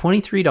 For like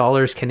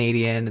 $23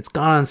 Canadian, it's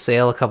gone on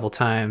sale a couple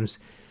times.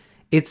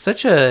 It's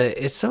such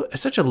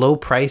a low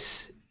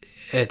price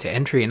to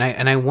entry, and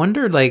I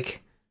wondered,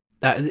 like,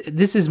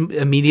 this is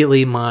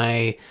immediately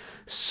my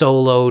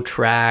solo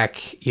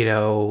track,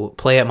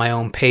 play at my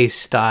own pace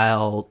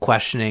style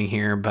questioning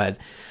here, but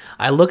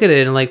I look at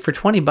it and, like, for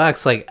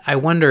 $20, like, I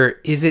wonder,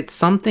 is it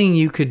something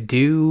you could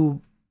do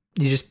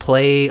you just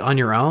play on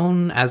your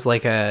own as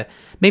like a,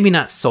 maybe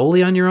not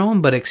solely on your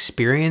own, but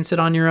experience it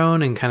on your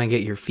own and kind of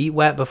get your feet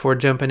wet before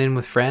jumping in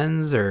with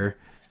friends? Or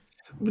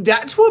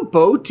That's what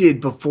Bo did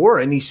before,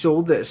 and he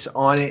sold this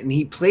on it, and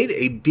he played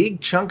a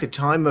big chunk of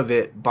time of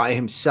it by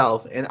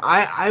himself. And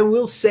I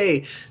will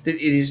say that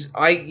it is,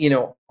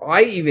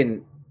 I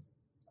even,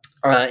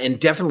 and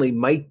definitely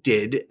Mike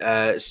did,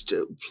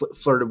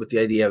 flirted with the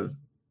idea of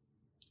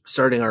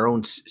starting our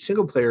own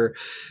single player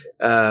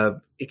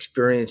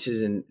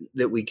experiences, and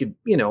that we could,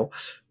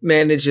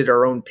 manage at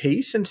our own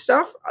pace and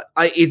stuff.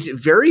 It's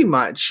very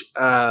much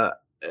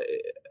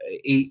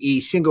a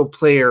single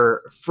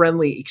player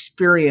friendly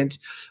experience,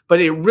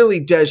 but it really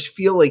does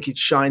feel like it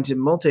shines in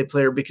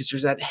multiplayer because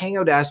there's that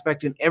hangout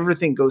aspect and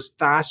everything goes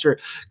faster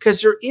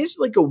because there is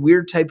like a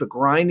weird type of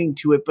grinding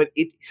to it, but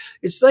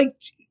it's like,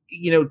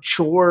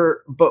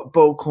 chore.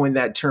 Bo coined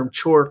that term,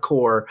 chore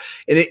core,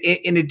 and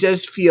it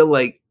does feel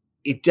like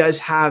it does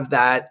have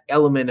that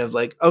element of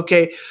like,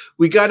 okay,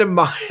 we got to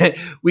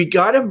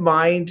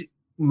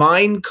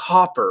mine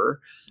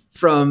copper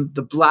from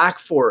the Black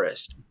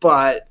Forest,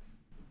 but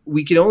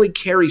we can only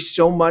carry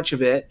so much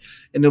of it,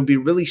 and it'll be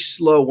really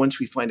slow once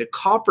we find a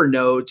copper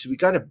node. So we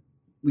got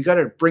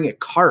to bring a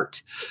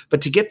cart,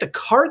 but to get the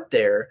cart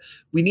there,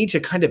 we need to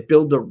kind of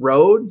build a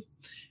road.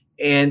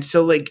 And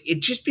so like,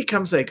 it just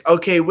becomes like,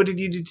 okay, what did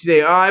you do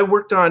today?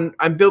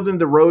 I'm building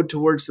the road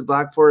towards the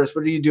Black Forest.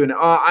 What are you doing?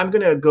 I'm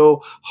going to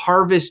go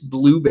harvest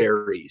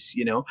blueberries,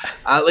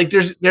 like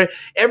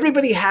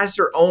everybody has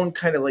their own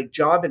kind of like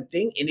job and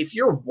thing. And if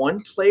you're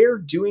one player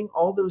doing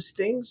all those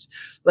things,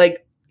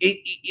 like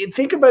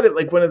think about it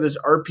like one of those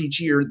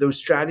RPG or those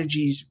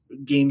strategies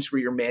games where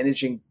you're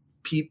managing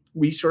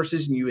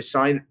resources and you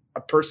assign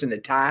a person a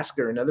task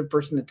or another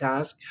person a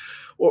task,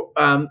 or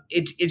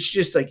it's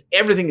just like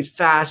everything is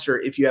faster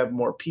if you have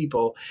more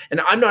people.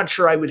 And I'm not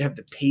sure I would have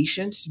the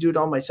patience to do it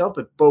all myself,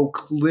 but Bo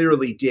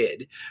clearly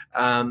did.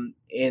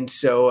 And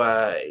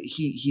so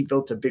he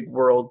built a big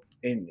world.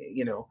 And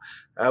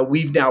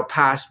we've now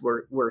passed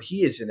where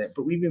he is in it,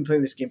 but we've been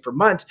playing this game for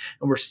months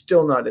and we're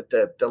still not at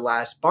the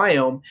last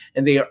biome,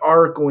 and they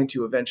are going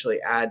to eventually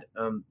add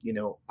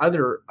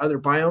other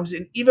biomes.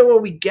 And even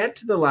when we get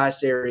to the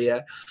last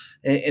area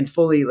and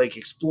fully like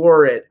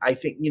explore it, I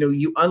think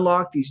you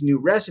unlock these new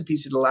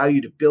recipes that allow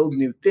you to build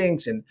new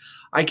things. And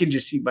I can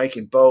just see Mike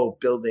and Bo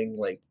building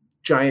like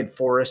giant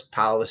forest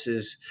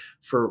palaces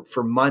for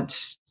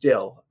months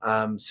still.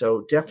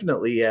 So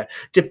definitely,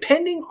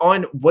 depending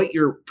on what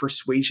your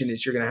persuasion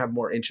is, you're going to have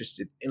more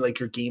interest in like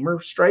your gamer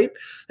stripe.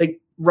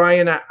 Like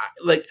Ryan,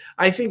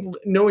 I think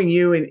knowing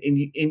you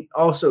and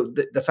also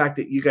the fact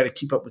that you got to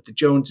keep up with the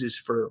Joneses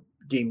for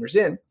Gamers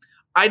In,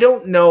 I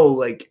don't know,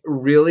 like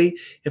really,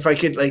 if I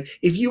could, like,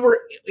 if you were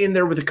in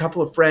there with a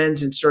couple of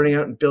friends and starting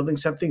out and building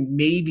something,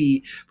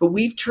 maybe, but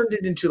we've turned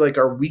it into like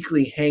our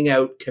weekly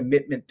hangout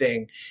commitment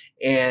thing.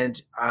 And,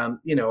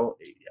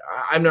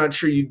 I'm not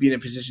sure you'd be in a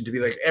position to be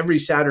like every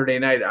Saturday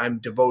night I'm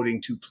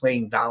devoting to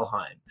playing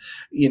Valheim,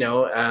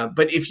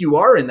 but if you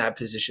are in that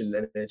position,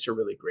 then it's a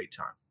really great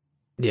time.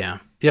 Yeah,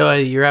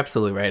 you're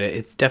absolutely right.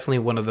 It's definitely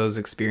one of those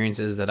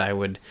experiences that I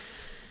would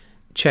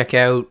check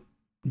out,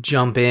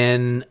 jump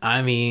in.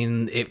 I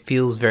mean, it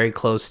feels very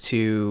close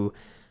to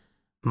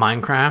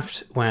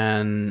Minecraft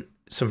when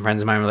some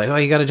friends of mine were like, oh,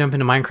 you got to jump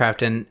into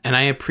Minecraft. And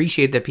I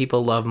appreciate that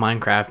people love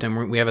Minecraft.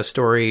 And we have a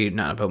story,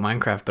 not about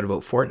Minecraft, but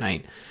about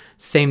Fortnite.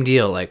 Same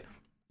deal. Like,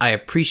 I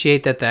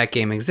appreciate that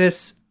game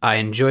exists. I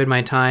enjoyed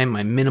my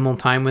minimal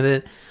time with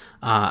it.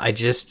 I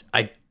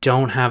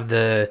don't have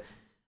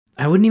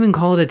I wouldn't even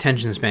call it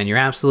attention span. You're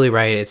absolutely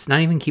right. It's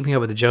not even keeping up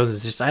with the Joneses.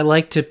 It's just, I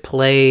like to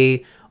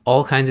play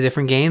all kinds of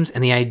different games.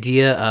 And the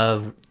idea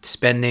of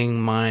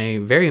spending my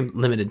very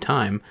limited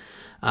time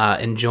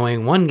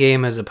enjoying one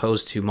game as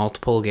opposed to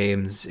multiple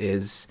games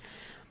it's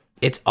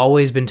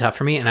always been tough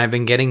for me, and I've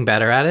been getting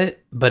better at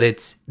it, but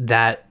it's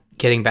that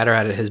getting better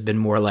at it has been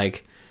more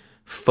like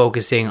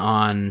focusing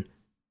on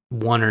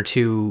one or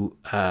two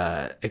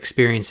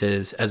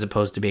experiences as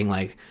opposed to being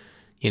like,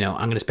 I'm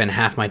going to spend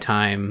half my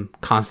time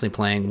constantly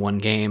playing one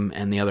game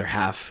and the other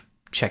half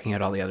checking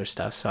out all the other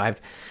stuff. So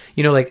I've,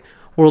 like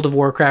World of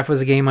Warcraft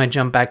was a game I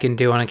jump back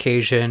into on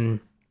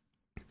occasion.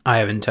 I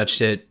haven't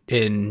touched it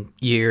in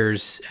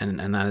years,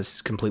 and that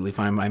is completely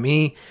fine by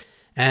me.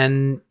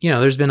 And,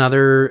 there's been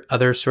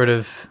other sort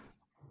of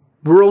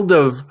World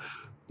of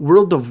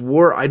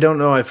War. I don't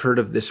know. I've heard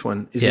of this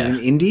one. Is it an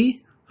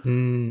indie?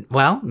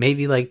 Well,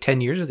 maybe like 10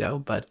 years ago,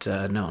 but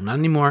no, not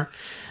anymore.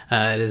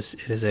 It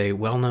is a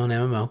well-known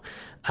MMO.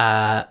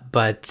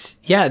 But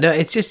yeah, no,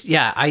 it's just,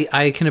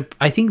 I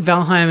think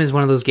Valheim is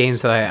one of those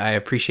games that I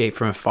appreciate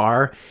from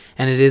afar.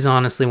 And it is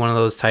honestly one of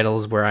those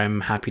titles where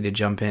I'm happy to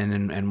jump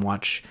in and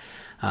watch,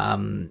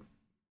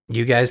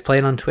 you guys play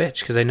it on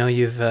Twitch. 'Cause I know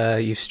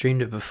you've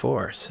streamed it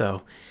before.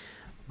 So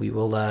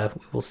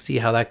we'll see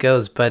how that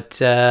goes. But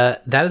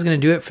that is going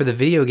to do it for the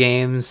video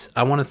games.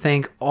 I want to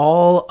thank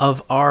all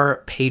of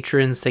our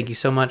patrons. Thank you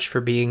so much for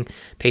being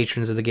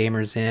patrons of The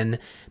Gamers Inn.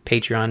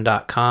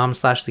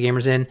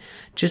 Patreon.com/TheGamersIn.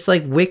 Just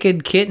like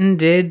Wicked Kitten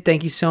did.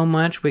 Thank you so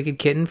much, Wicked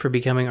Kitten, for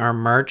becoming our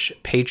March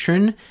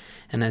patron.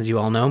 And as you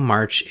all know,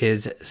 March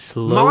is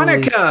slowly...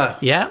 Monica!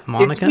 Yeah,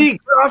 Monica. It's me,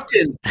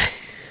 Crofton.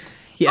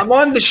 Yeah. I'm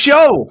on the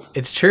show.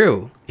 It's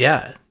true.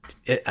 Yeah.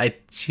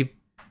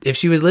 If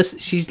she was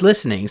she's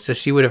listening, so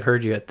she would have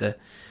heard you at the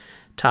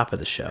top of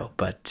the show.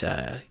 But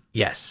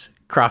yes,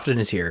 Crofton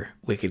is here,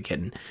 Wicked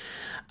Kitten.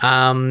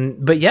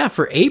 But yeah,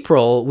 for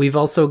April, we've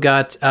also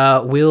got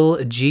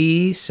Will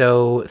G.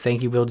 So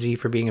thank you, Will G,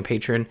 for being a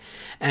patron.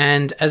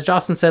 And as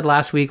Jocelyn said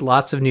last week,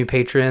 lots of new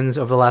patrons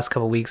over the last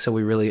couple of weeks. So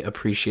we really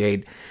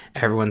appreciate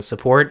everyone's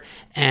support.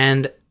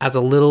 And as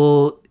a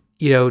little,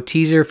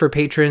 teaser for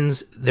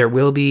patrons, there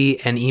will be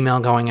an email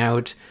going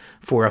out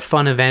for a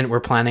fun event we're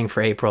planning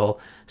for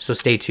April. So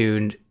stay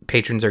tuned.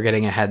 Patrons are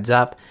getting a heads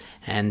up,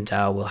 and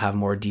we'll have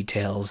more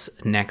details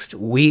next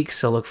week.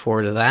 So look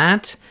forward to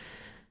that.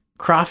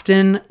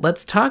 Crofton,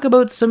 let's talk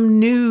about some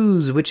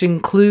news, which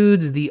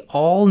includes the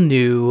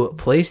all-new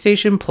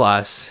PlayStation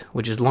Plus,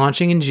 which is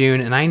launching in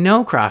June. And I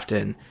know,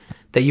 Crofton,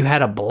 that you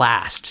had a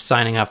blast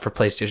signing up for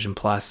PlayStation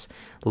Plus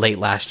late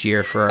last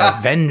year for our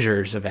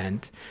Avengers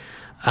event.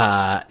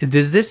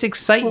 Does this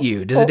excite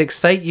you? Does it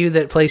excite you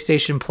that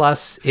PlayStation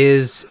Plus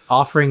is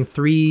offering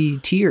 3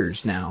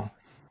 tiers now?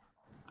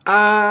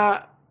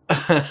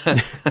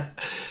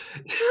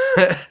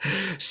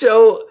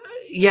 So,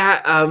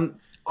 yeah,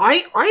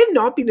 I have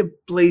not been a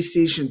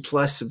PlayStation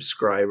Plus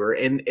subscriber,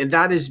 and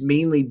that has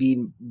mainly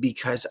been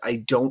because I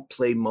don't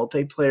play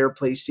multiplayer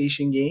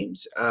PlayStation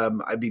games.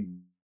 I'm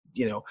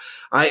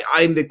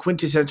the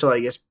quintessential, I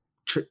guess,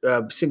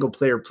 single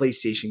player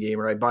PlayStation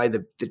gamer. I buy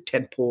the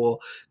tentpole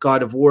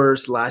God of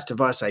War's, Last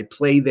of Us. I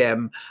play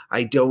them.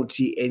 I don't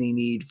see any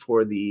need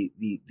for the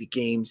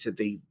games that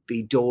they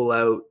dole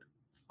out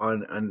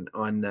on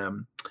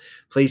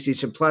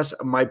PlayStation Plus.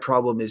 My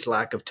problem is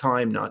lack of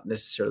time, not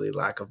necessarily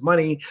lack of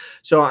money.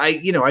 So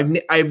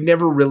I've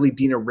never really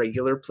been a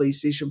regular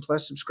PlayStation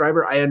Plus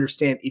subscriber. I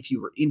understand if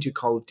you were into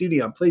Call of Duty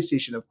on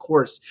PlayStation, of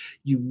course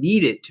you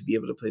need it to be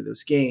able to play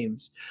those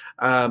games.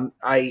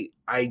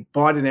 I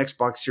bought an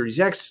Xbox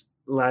Series X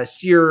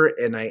last year,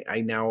 and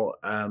I now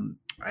I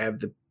have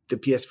the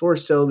PS4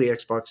 still, the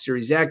Xbox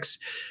Series X.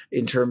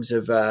 In terms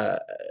of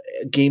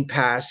Game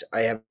Pass,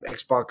 I have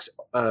Xbox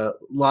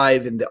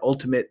Live in the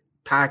Ultimate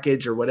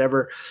package or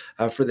whatever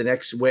for the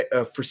next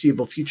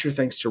foreseeable future,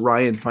 thanks to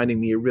Ryan finding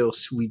me a real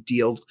sweet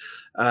deal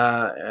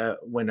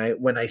when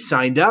I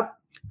signed up.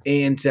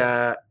 And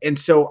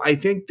so I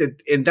think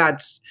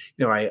that's,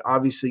 I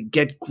obviously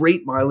get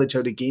great mileage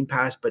out of Game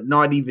Pass, but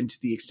not even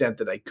to the extent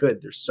that I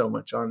could. There's so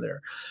much on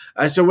there.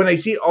 So when I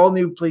see all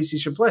new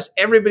PlayStation Plus,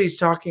 everybody's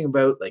talking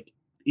about, like,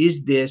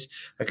 is this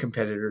a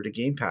competitor to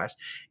Game Pass?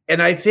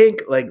 And I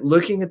think, like,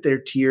 looking at their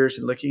tiers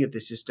and looking at the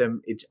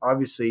system, it's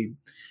obviously,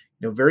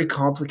 very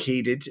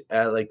complicated.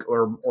 I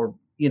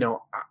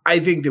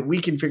think that we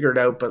can figure it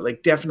out, but,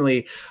 like,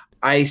 definitely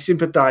I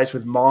sympathize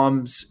with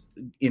moms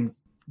in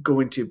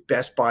going to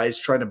Best Buys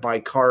trying to buy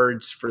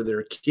cards for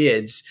their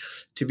kids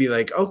to be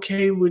like,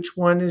 okay, which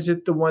one is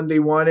it? The one they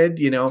wanted,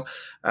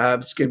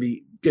 it's going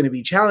to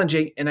be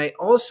challenging. And I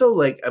also,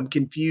 I'm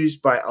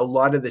confused by a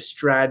lot of the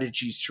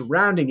strategies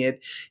surrounding it,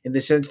 in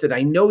the sense that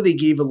I know they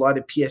gave a lot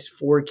of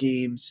PS4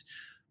 games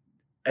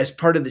as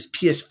part of this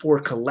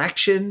PS4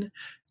 collection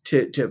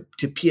to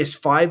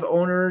PS5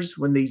 owners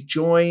when they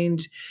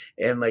joined.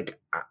 And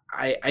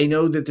I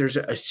know that there's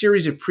a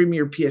series of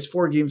premier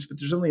PS4 games, but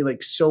there's only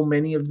so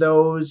many of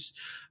those.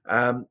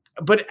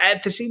 But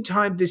at the same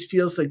time, this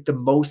feels like the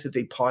most that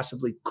they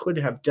possibly could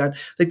have done.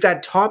 Like,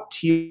 that top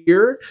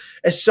tier,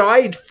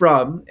 aside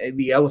from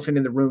the elephant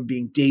in the room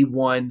being day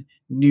one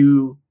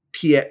new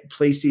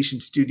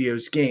PlayStation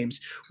Studios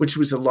games, which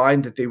was a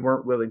line that they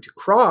weren't willing to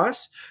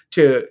cross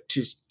to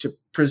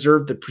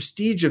preserve the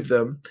prestige of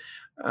them.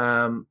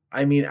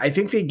 I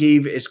think they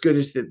gave as good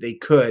as that they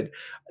could.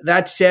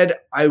 That said,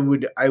 I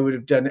would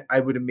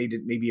have made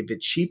it maybe a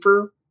bit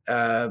cheaper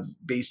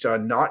based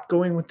on not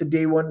going with the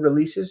day one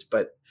releases,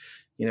 but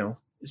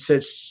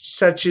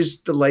such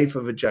is the life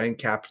of a giant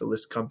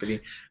capitalist company.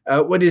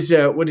 What is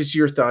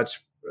your thoughts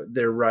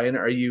there, Ryan?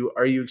 Are you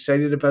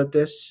excited about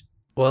this?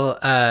 Well,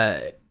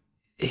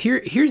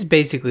 here's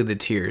basically the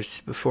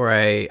tiers. Before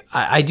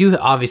I do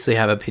obviously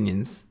have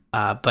opinions,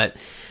 but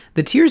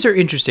the tiers are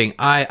interesting.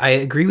 I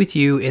agree with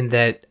you in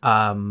that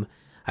I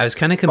was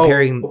kind of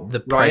comparing the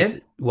price.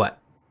 Ryan? What?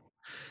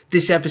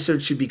 This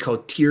episode should be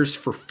called Tears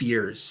for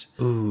Fears.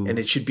 Ooh. And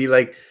it should be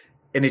like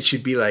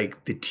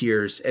the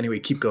tiers. Anyway,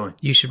 keep going.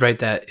 You should write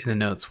that in the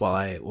notes while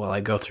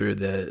I go through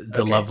the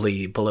okay.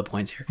 Lovely bullet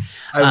points here.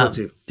 I will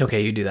too.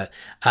 Okay, you do that.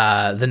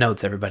 The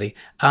notes, everybody.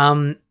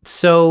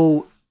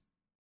 So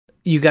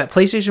you got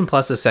PlayStation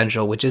Plus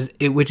Essential, which is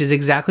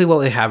exactly what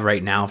they have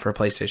right now for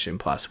PlayStation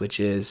Plus, which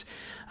is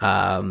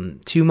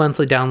 2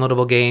 monthly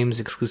downloadable games,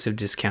 exclusive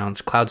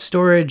discounts, cloud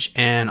storage,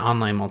 and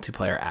online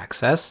multiplayer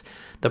access.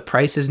 The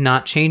price is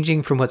not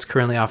changing from what's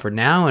currently offered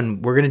now,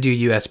 and we're going to do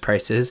US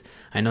prices.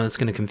 I know it's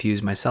going to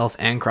confuse myself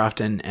and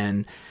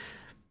Crofton,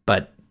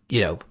 but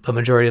a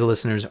majority of the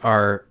listeners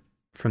are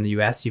from the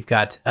US. You've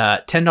got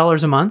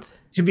 $10 a month.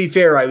 To be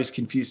fair, I was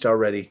confused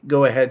already.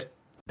 Go ahead.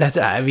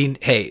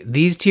 Hey,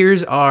 these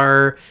tiers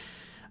are,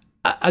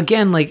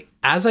 again, like,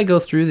 as I go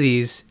through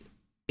these,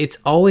 it's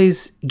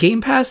always,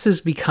 Game Pass has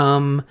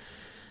become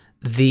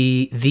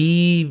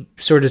the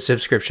sort of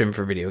subscription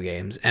for video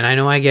games. And I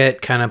know I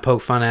get kind of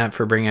poke fun at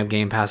for bringing up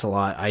Game Pass a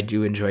lot. I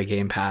do enjoy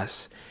Game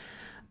Pass.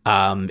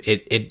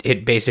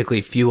 It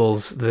basically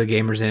fuels the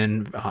gamers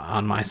in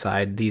on my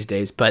side these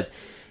days, but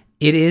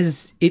it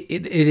is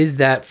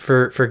that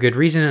for good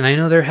reason. And I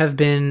know there have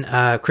been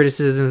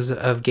criticisms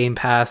of Game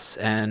Pass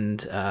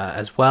and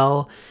as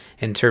well,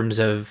 in terms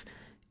of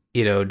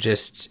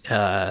just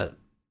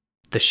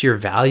the sheer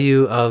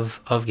value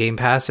of Game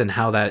Pass and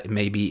how that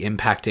may be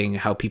impacting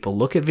how people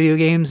look at video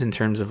games, in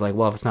terms of like,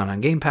 well, if it's not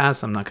on Game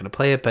Pass, I'm not going to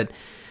play it. But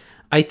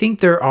I think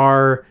there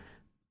are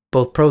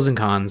both pros and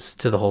cons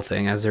to the whole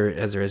thing, as there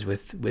is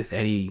with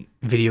any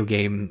video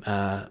game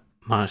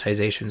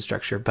monetization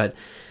structure. But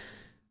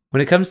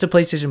when it comes to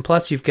PlayStation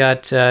Plus, you've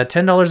got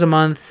 $10 a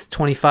month,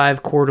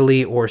 $25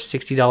 quarterly, or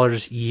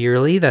 $60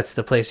 yearly. That's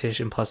the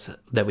PlayStation Plus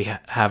that we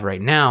have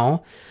right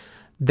now.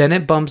 Then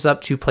it bumps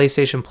up to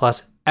PlayStation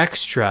Plus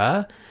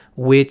Extra,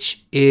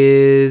 which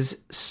is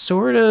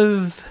sort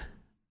of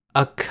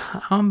a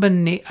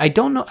combination. I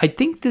don't know. I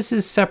think this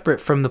is separate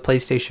from the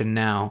PlayStation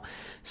Now.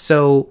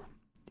 So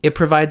it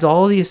provides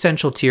all the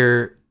essential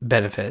tier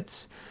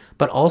benefits,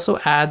 but also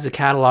adds a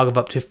catalog of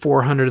up to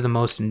 400 of the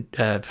most,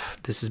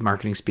 this is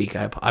marketing speak,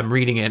 I'm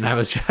reading it and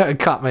I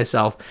caught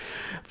myself,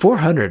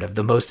 400 of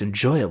the most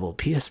enjoyable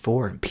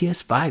PS4 and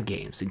PS5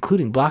 games,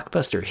 including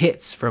blockbuster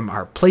hits from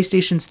our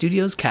PlayStation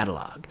Studios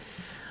catalog.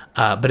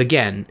 But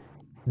again,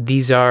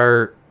 these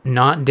are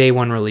not day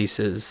one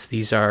releases.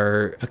 These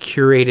are a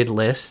curated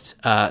list,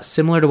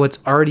 similar to what's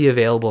already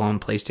available on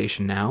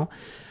PlayStation Now.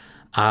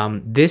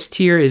 This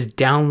tier is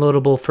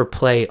downloadable for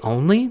play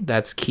only.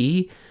 That's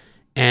key.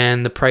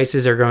 And the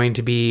prices are going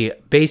to be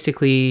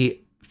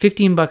basically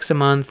 $15 a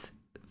month,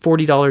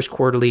 $40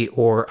 quarterly,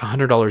 or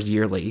 $100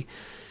 yearly.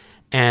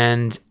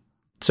 And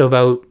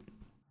so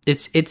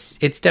it's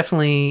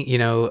definitely,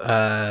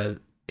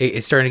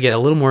 it's starting to get a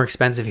little more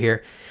expensive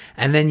here.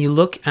 And then you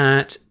look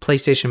at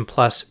PlayStation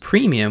Plus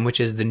Premium, which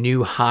is the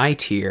new high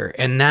tier,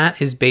 and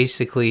that is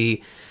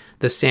basically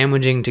the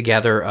sandwiching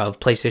together of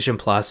PlayStation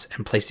Plus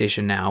and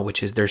PlayStation Now,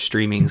 which is their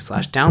streaming /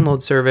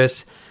 download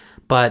service.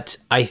 But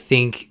I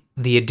think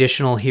the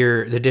additional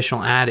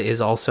ad is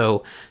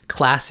also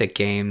classic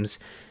games,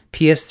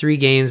 PS3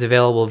 games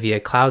available via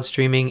cloud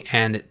streaming,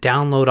 and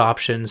download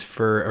options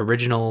for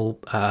original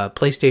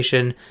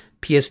PlayStation,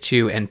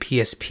 PS2, and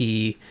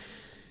PSP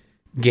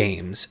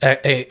games,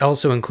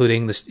 also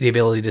including the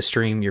ability to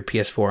stream your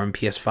PS4 and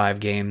PS5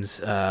 games,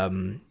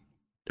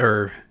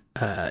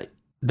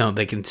 no,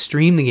 they can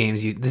stream the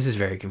games. This is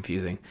very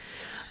confusing.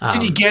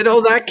 Did you get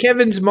all that,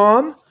 Kevin's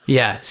mom?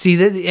 Yeah,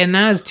 see, and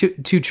that is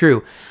too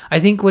true. I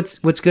think what's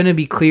going to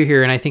be clear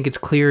here, and I think it's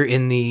clear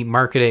in the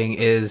marketing,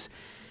 is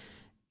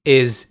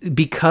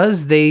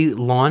because they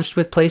launched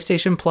with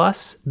PlayStation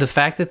Plus, the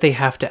fact that they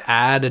have to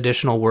add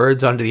additional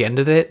words onto the end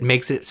of it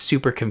makes it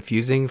super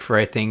confusing for,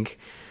 I think,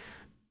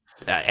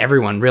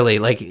 everyone, really.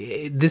 Like,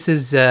 this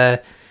is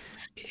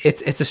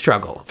it's a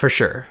struggle for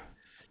sure.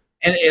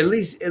 And at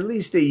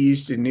least they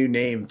used a new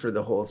name for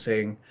the whole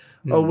thing.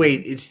 Oh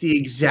wait, it's the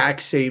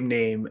exact same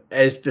name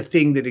as the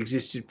thing that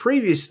existed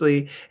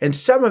previously, and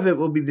some of it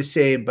will be the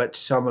same, but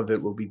some of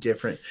it will be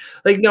different.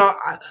 Like, no,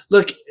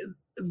 look,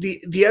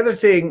 the other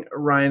thing,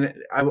 Ryan,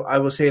 I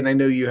will say, and I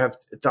know you have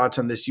thoughts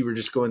on this. You were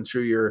just going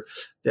through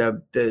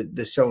the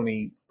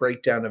Sony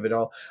breakdown of it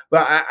all,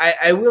 but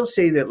I will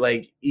say that,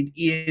 like, it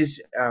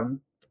is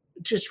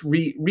just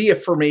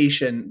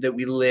reaffirmation that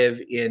we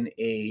live in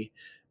a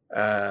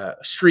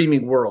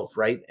streaming world,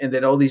 right? And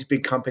that all these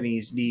big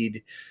companies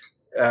need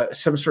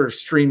some sort of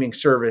streaming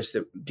service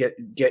that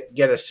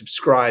get us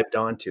subscribed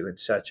onto and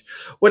such.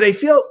 What I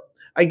feel,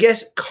 I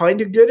guess, kind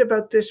of good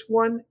about this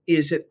one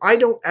is that I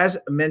don't, as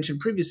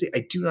mentioned previously,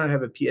 I do not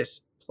have a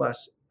PS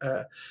Plus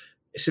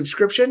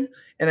subscription,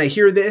 and I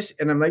hear this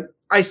and I'm like,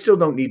 I still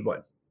don't need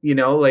one.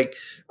 Like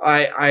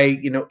I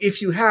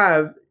if you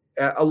have,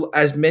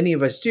 as many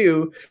of us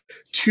do,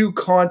 two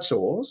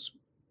consoles,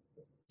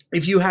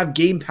 if you have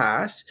Game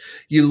Pass,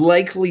 you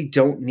likely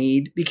don't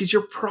need, because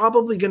you're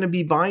probably going to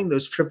be buying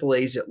those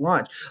AAAs at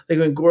launch. Like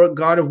when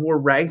God of War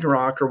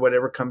Ragnarok or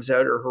whatever comes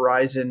out, or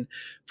Horizon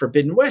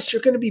Forbidden West,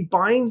 you're going to be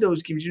buying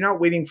those games. You're not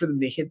waiting for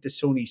them to hit the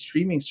Sony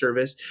streaming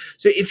service.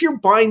 So if you're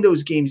buying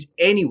those games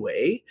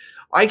anyway,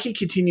 I can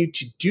continue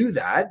to do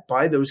that,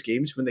 buy those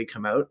games when they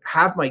come out,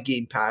 have my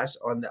Game Pass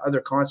on the other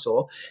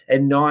console,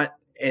 and not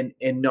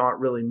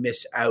really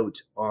miss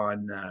out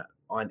on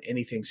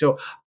anything. So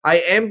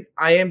I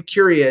am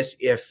curious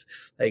if,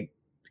 like,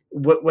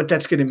 what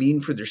that's going to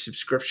mean for their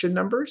subscription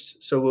numbers.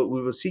 So what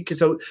we will see, because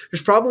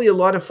there's probably a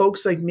lot of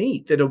folks like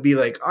me that'll be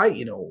like,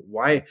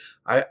 why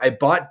I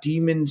bought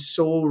Demon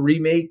Soul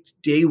Remake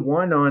day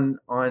one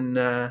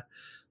on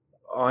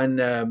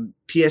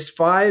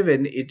PS5,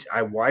 and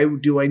why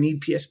do I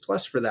need PS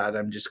Plus for that?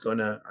 I'm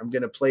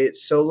gonna play it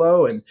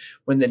solo, and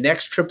when the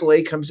next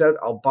AAA comes out,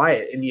 I'll buy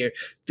it. And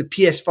the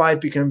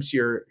PS5 becomes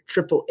your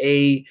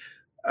AAA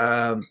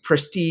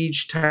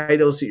prestige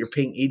titles that you're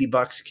paying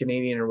 $80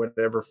 Canadian or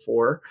whatever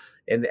for,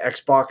 and the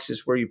Xbox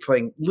is where you're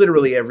playing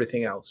literally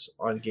everything else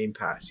on Game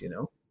Pass.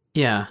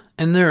 Yeah,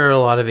 and there are a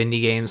lot of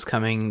indie games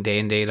coming day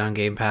and date on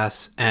Game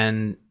Pass.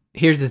 And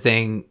here's the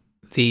thing.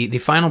 The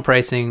final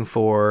pricing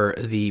for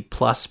the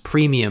Plus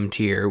Premium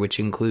tier, which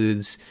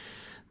includes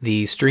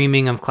the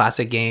streaming of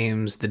classic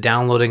games, the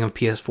downloading of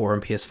PS4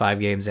 and PS5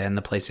 games, and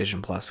the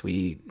PlayStation Plus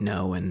we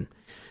know and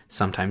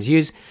sometimes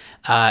use,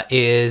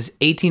 is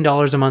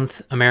 $18 a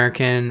month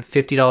American,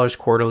 $50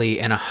 quarterly,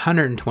 and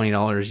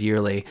 $120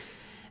 yearly.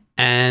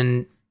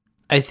 And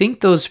I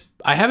think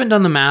I haven't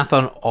done the math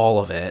on all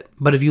of it,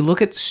 but if you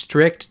look at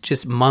strict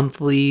just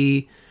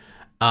monthly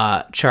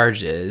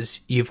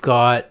charges, you've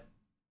got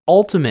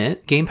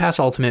Ultimate, Game Pass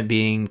Ultimate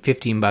being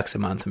 $15 a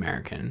month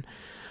American.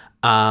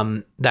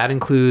 That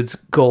includes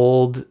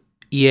Gold,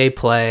 EA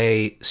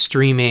Play,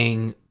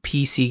 streaming,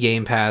 PC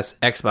Game Pass,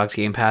 Xbox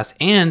Game Pass,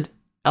 and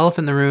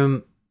elephant in the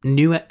room,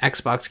 new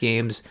Xbox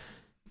games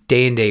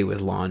day and date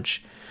with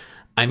launch.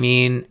 I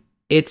mean,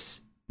 you're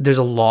going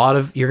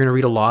to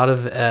read a lot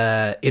of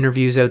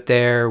interviews out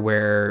there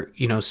where,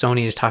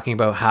 Sony is talking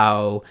about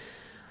how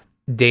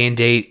day and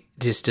date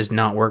just does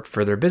not work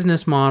for their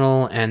business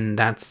model, and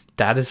that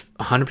is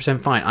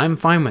 100% fine. I'm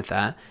fine with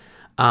that.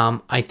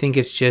 I think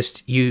it's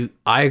just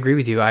I agree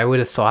with you. I would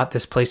have thought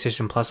this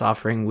PlayStation Plus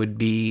offering would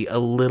be a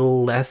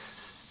little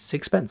less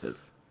expensive.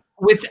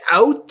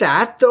 Without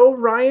that, though,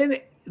 Ryan,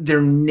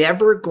 they're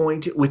never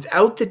going to.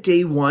 Without the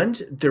day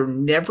ones, they're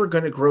never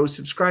going to grow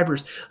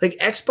subscribers. Like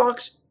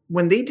Xbox,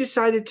 when they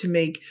decided to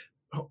make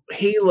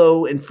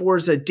Halo and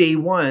Forza day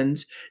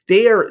ones,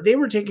 they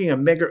were taking a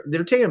mega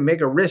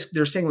risk.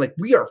 They're saying like,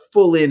 we are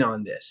full in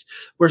on this,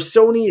 where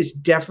Sony is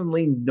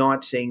definitely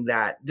not saying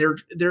that.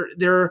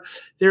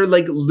 They're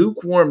like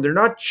lukewarm. They're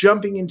not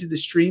jumping into the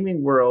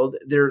streaming world.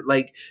 They're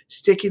like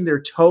sticking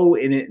their toe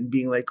in it and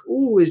being like,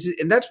 "Ooh, is it?"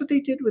 And that's what they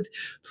did with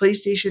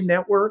PlayStation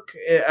Network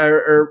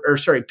or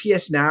sorry,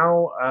 PS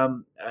Now,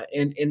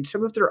 and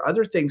some of their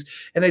other things.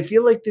 And I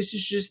feel like this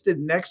is just the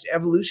next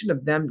evolution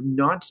of them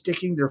not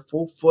sticking their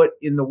full foot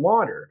in the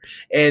water.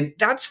 And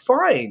that's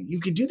fine. You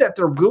can do that.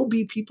 There will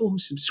be people who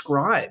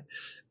subscribe,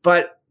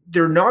 but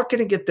they're not going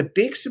to get the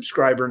big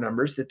subscriber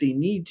numbers that they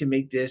need to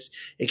make this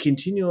a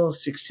continual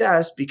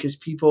success, because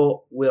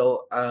people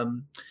will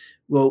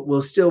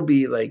still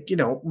be like,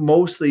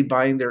 mostly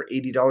buying their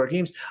 $80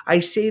 games.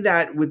 I say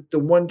that with the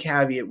one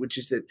caveat, which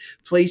is that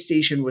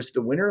PlayStation was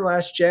the winner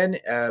last gen.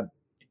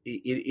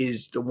 It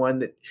is the one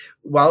that,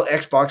 while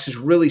Xbox has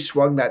really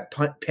swung that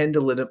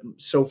pendulum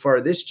so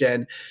far this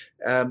gen,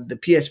 the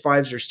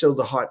PS5s are still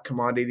the hot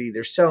commodity.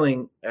 They're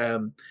selling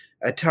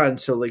a ton.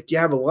 So like, you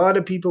have a lot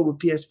of people with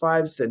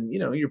PS5s, then,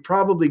 you're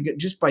probably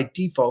just by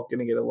default going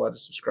to get a lot of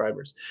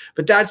subscribers.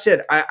 But that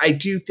said, I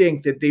do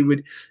think that they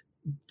would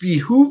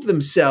behoove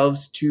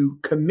themselves to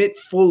commit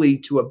fully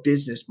to a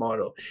business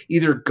model.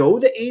 Either go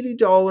the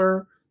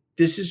 $80,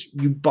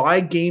 you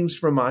buy games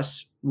from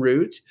us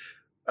route,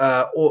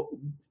 or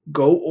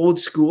go old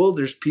school.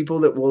 There's people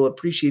that will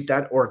appreciate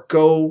that, or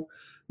go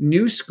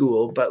new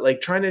school, but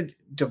like trying to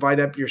divide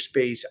up your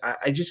space.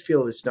 I just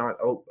feel it's not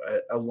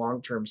a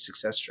long-term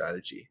success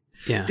strategy.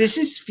 Yeah. This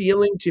is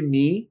feeling to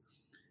me,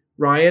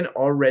 Ryan,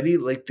 already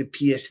like the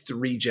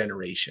PS3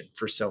 generation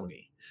for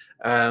Sony.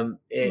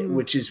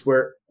 Which is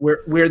where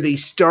they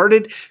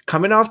started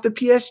coming off the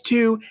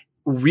PS2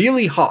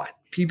 really hot.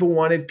 People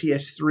wanted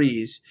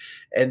PS3s,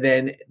 and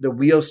then the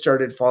wheels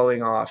started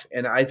falling off.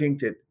 And I think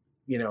that,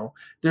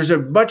 there's a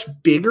much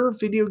bigger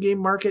video game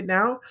market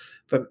now,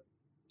 but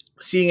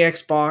seeing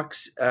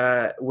Xbox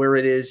where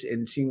it is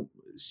and seeing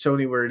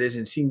Sony where it is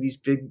and seeing these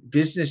big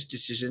business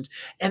decisions.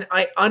 And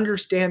I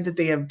understand that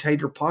they have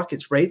tighter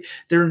pockets, right?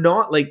 They're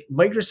not like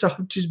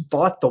Microsoft just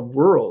bought the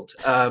world.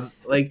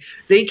 Like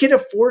they can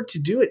afford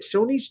to do it.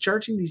 Sony's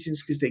charging these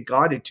things because they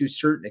got it to a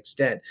certain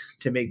extent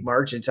to make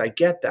margins. I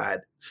get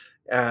that.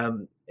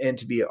 And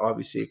to be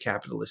obviously a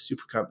capitalist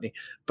super company.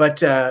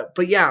 But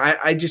yeah,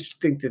 I just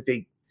think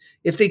that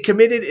if they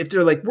committed, if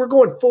they're like, we're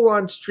going full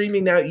on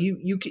streaming now, you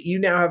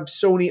now have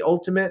Sony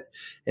Ultimate,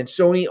 and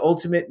Sony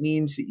Ultimate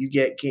means that you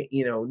get,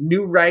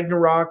 new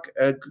Ragnarok,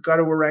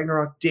 God of War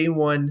Ragnarok day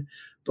one,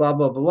 blah,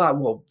 blah, blah.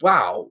 Well,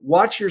 wow.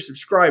 Watch your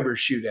subscribers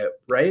shoot out,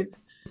 right?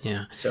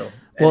 Yeah. So,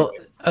 well,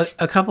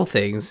 a couple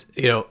things,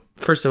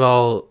 first of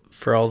all,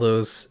 for all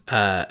those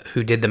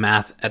who did the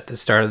math at the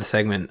start of the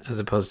segment, as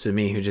opposed to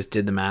me who just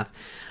did the math,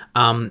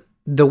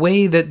 the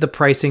way that the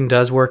pricing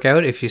does work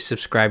out, if you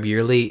subscribe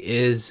yearly,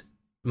 is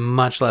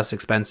much less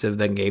expensive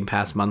than Game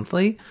Pass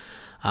monthly.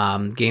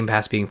 Game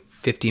Pass being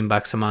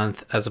 $15 a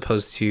month, as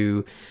opposed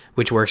to,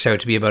 which works out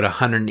to be about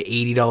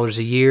 $180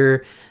 a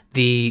year.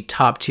 the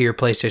top tier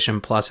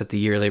PlayStation Plus at the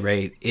yearly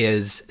rate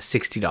is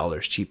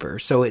 $60 cheaper.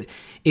 So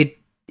it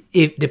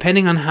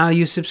depending on how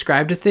you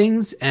subscribe to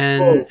things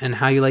and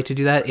how you like to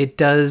do that, it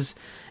does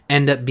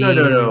end up being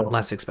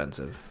less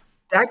expensive.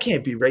 That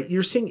can't be right.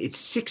 You're saying it's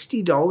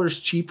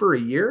 $60 cheaper a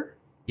year?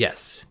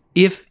 Yes.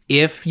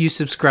 If you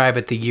subscribe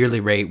at the yearly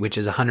rate, which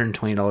is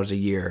 $120 a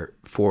year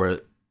for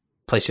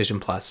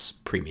PlayStation Plus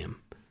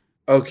Premium.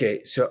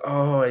 Okay, so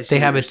I see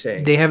what you're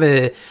saying. They have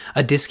a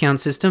discount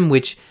system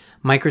which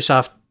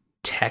Microsoft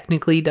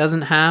technically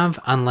doesn't have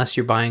unless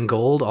you're buying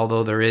gold,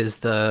 although there is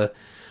the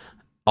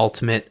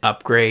ultimate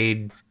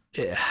upgrade.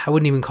 I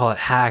wouldn't even call it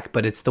hack,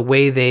 but it's the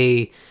way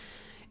they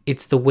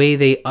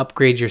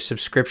upgrade your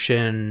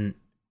subscription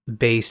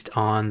based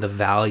on the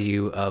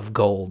value of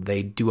gold.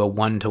 They do a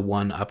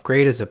 1-to-1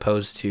 upgrade as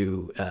opposed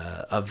to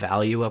a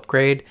value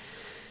upgrade.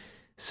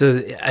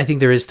 So I think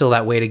there is still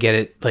that way to get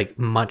it like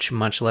much,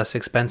 much less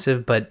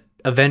expensive, but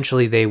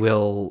eventually they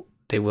will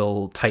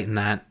tighten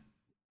that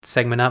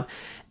segment up.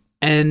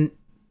 And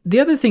the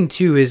other thing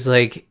too is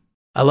like,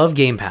 I love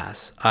Game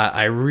Pass.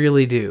 I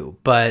really do,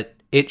 but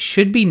it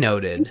should be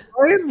noted.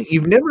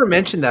 You've never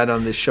mentioned that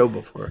on this show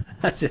before.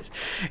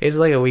 It's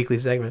like a weekly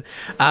segment.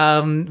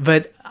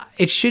 But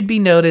it should be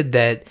noted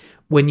that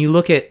when you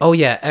look at,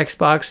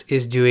 Xbox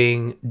is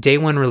doing day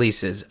one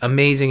releases,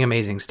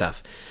 amazing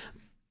stuff.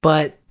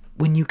 But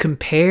when you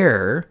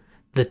compare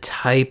the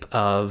type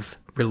of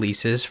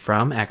releases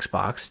from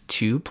Xbox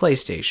to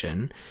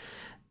PlayStation,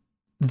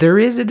 there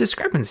is a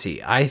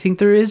discrepancy. I think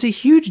there is a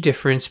huge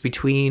difference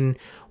between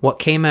what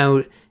came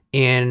out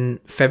in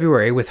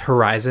February with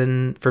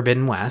Horizon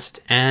Forbidden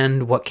West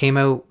and what came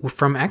out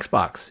from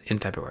Xbox in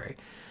February,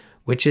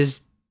 which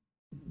is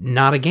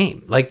not a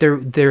game. Like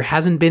there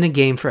hasn't been a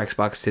game for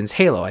Xbox since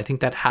Halo. I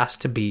think that has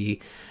to be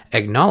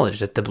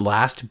acknowledged, that the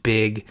last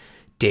big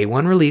day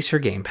one release for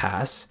Game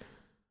Pass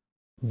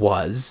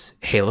was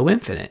Halo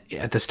Infinite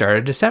at the start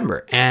of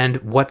December. And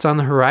what's on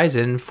the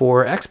horizon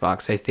for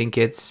Xbox? I think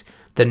it's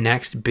the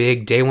next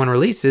big day one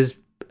release is,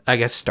 I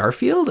guess,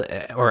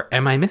 Starfield, or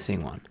am I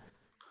missing one?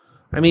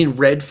 I mean,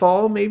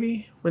 Redfall,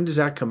 maybe? When does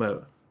that come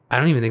out? I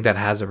don't even think that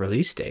has a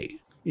release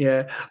date.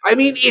 Yeah. I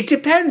mean, it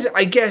depends.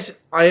 I guess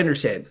I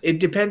understand. It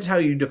depends how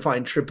you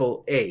define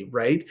triple A,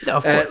 right? No,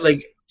 of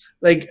course.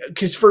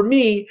 Because for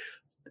me,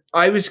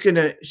 I was going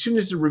to, as soon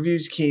as the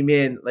reviews came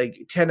in,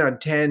 like 10 on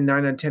 10,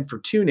 9 on 10 for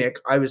Tunic,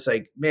 I was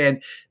like,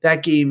 man,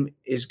 that game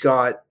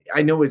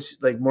I know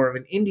it's like more of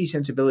an indie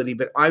sensibility,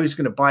 but I was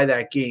going to buy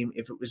that game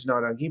if it was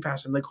not on Game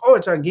Pass. I'm like, oh,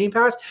 it's on Game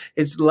Pass.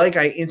 It's like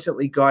I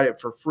instantly got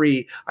it for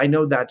free. I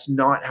know that's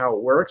not how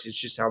it works. It's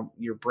just how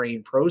your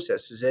brain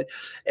processes it.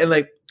 And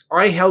like,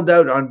 I held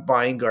out on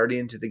buying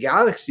Guardians of the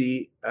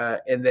Galaxy,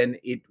 and then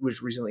it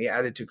was recently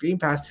added to Game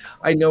Pass.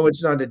 I know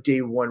it's not a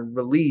day one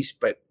release,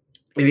 but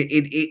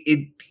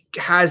it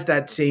has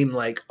that same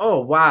like,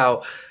 oh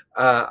wow,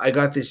 I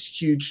got this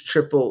huge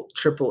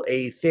triple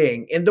A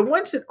thing. And the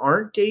ones that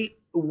aren't day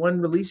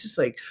one releases,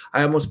 like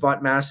I almost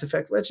bought Mass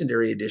Effect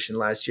Legendary Edition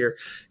last year.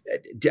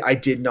 I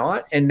did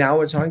not, and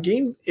now it's on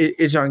Game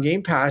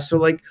Pass. So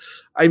like,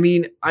 I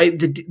mean,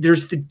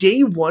 there's the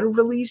day one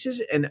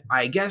releases, and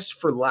I guess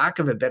for lack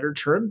of a better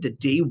term, the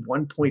day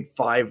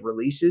 1.5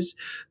 releases,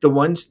 the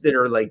ones that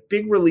are like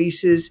big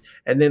releases,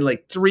 and then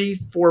like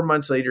 3-4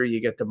 months later, you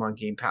get them on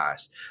Game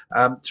Pass.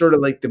 Sort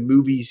of like the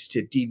movies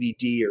to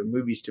DVD or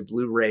movies to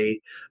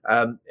Blu-ray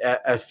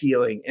a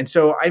feeling. And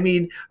so, I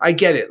mean, I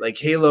get it. Like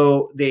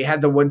Halo, they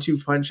had the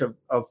 1-2 punch of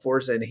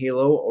Forza and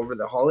Halo over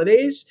the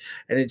holidays,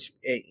 and it's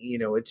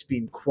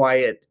been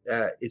quiet.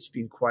 It's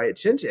been quiet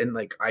since. And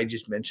like I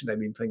just mentioned,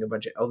 I've been playing a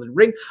bunch of Elden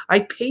Ring.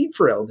 I paid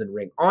for Elden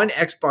Ring on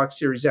Xbox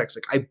Series X.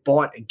 Like I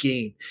bought a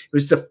game. It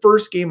was the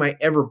first game I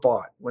ever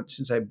bought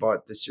since I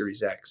bought the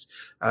Series X.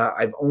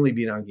 I've only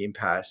been on Game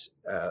Pass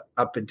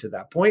up until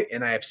that point,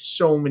 and I have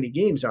so many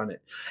games on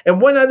it.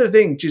 And one other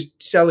thing,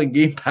 just selling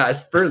Game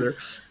Pass further,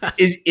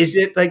 is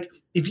it like,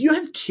 if you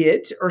have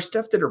kids or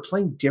stuff that are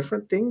playing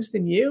different things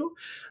than you,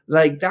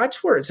 like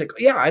that's where it's like,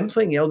 yeah, I'm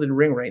playing Elden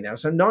Ring right now,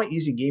 so I'm not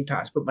using Game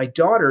Pass, but my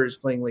daughter is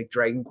playing like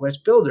Dragon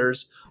Quest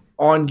Builders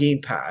on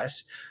Game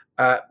Pass,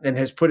 and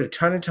has put a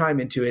ton of time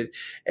into it.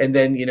 And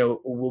then,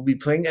 we'll be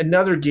playing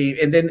another game.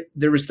 And then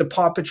there was the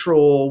Paw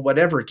Patrol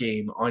whatever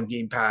game on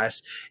Game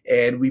Pass,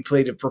 and we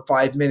played it for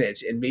 5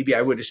 minutes, and maybe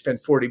I would have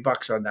spent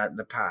 $40 on that in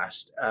the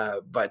past.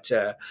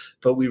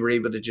 But we were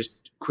able to just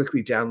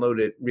quickly download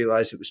it,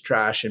 realize it was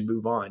trash, and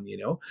move on,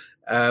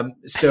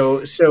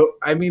 So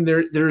I mean,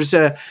 there's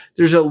a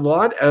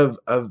lot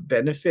of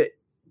benefit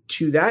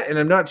to that. And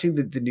I'm not saying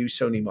that the new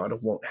Sony model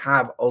won't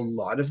have a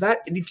lot of that.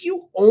 And if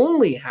you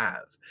only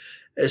have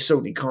a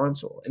Sony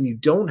console and you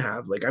don't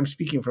have, like, I'm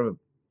speaking from a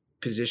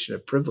position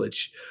of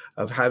privilege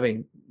of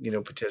having,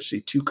 potentially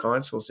two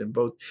consoles in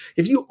both.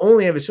 If you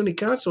only have a Sony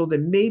console,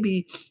 then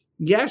maybe,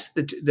 yes,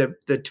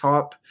 the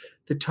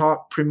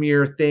top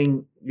premier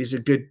thing is a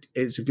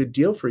good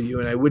deal for you,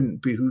 and I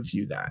wouldn't behoove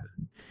you that.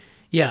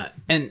 Yeah,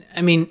 and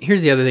I mean,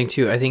 here's the other thing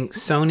too. I think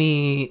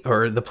Sony,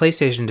 or the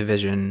PlayStation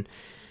division,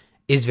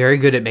 is very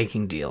good at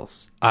making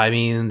deals. I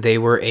mean, they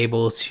were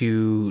able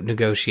to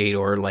negotiate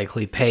or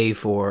likely pay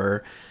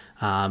for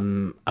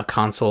a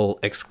console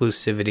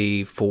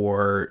exclusivity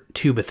for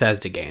 2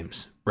 Bethesda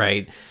games,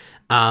 right?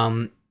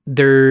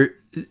 There,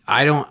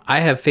 I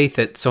have faith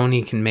that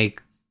Sony can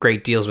make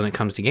great deals when it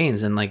comes to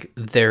games, and like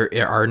there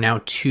are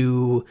now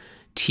 2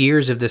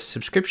 tiers of this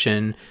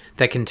subscription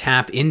that can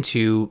tap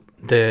into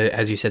the,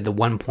 as you said, the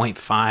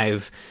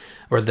 1.5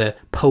 or the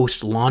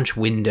post-launch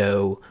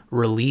window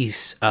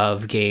release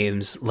of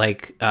games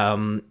like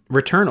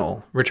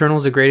Returnal. Returnal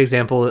is a great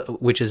example,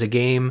 which is a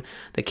game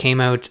that came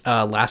out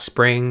last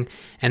spring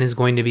and is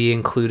going to be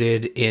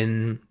included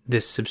in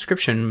this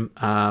subscription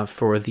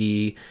for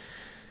the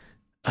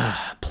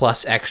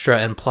Plus Extra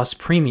and Plus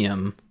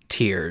Premium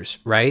tiers,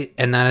 right?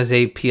 And that is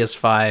a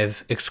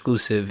PS5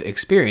 exclusive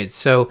experience.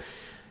 So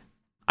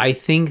I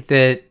think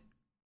that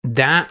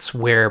that's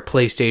where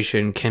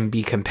PlayStation can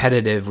be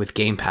competitive with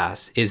Game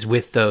Pass, is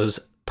with those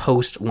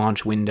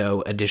post-launch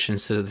window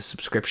additions to the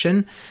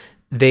subscription.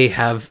 They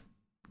have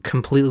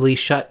completely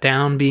shut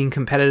down being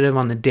competitive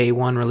on the day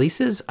one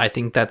releases. I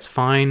think that's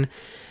fine.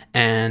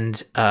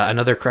 And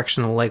another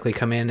correction that will likely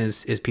come in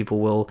is people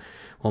will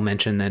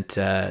mention that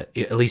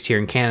at least here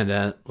in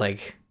Canada,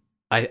 like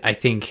I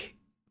think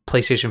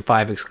PlayStation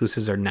 5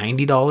 exclusives are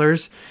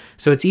 $90.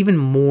 So it's even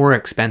more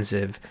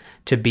expensive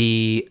to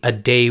be a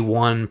day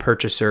one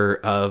purchaser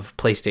of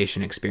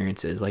PlayStation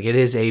experiences. Like it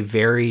is a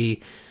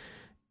very,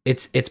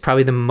 it's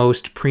probably the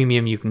most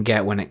premium you can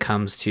get when it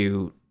comes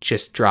to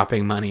just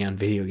dropping money on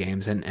video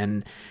games.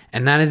 And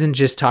that isn't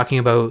just talking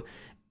about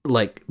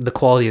like the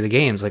quality of the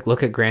games. Like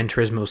look at Gran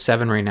Turismo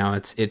 7 right now.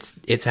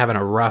 It's having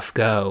a rough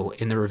go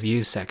in the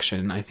reviews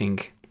section, I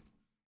think.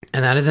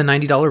 And that is a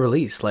 $90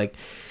 release. Like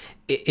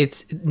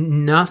it's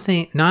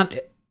nothing, not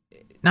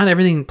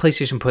everything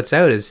PlayStation puts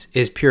out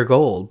is pure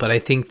gold, but I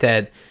think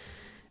that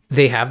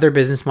they have their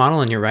business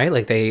model, and you're right,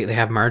 like they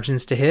have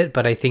margins to hit,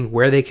 but I think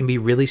where they can be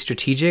really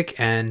strategic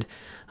and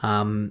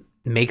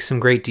make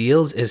some great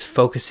deals is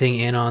focusing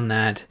in on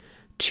that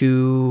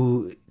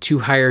two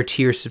higher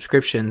tier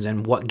subscriptions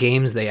and what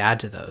games they add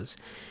to those.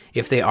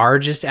 If they are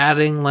just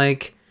adding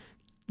like,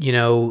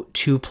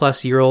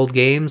 2+ year old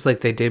games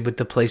like they did with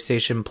the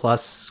PlayStation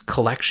Plus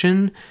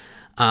collection,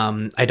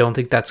 I don't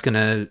think that's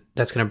gonna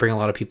bring a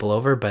lot of people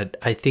over, but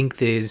I think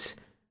these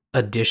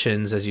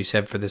additions, as you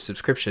said, for the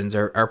subscriptions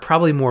are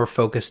probably more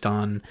focused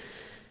on,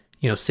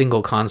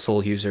 single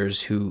console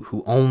users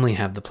who only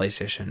have the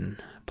PlayStation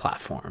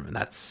platform, and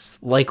that's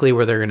likely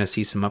where they're going to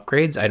see some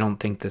upgrades. I don't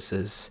think this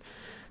is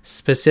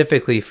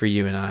specifically for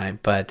you and I,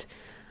 but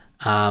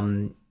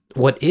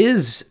what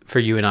is for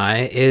you and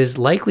I is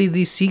likely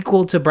the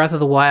sequel to Breath of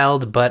the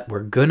Wild, but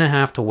we're gonna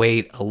have to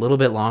wait a little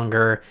bit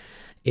longer.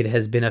 It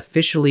has been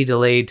officially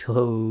delayed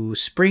to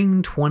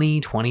spring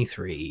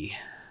 2023.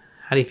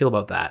 How do you feel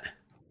about that?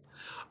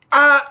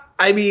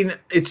 I mean,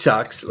 it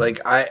sucks. Like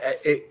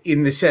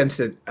in the sense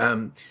that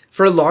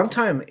for a long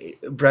time,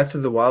 Breath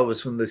of the Wild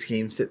was one of those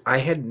games that I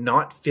had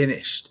not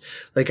finished.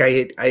 Like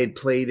I had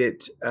played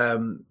it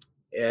on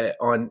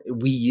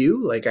Wii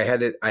U. Like I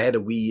had a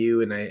Wii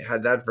U and I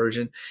had that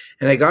version,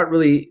 and I got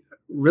really,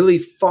 really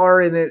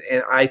far in it,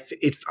 and I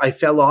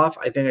fell off.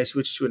 I think I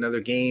switched to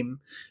another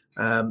game.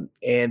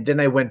 And then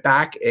I went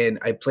back and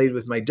I played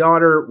with my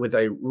daughter,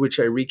 which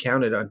I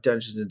recounted on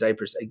Dungeons and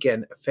Diapers.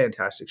 Again, a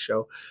fantastic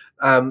show.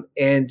 And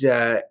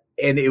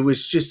it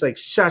was just like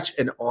such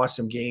an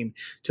awesome game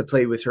to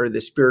play with her. The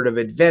spirit of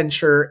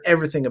adventure,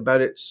 everything about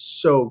it,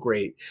 so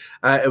great.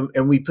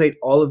 And we played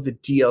all of the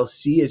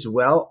DLC as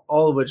well,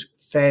 all of which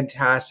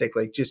fantastic.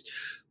 Like just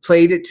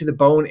played it to the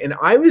bone. And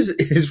it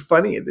was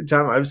funny at the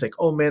time. I was like,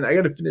 oh man, I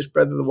got to finish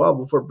Breath of the Wild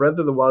before Breath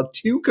of the Wild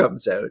 2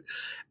 comes out.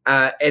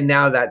 And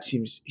now that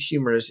seems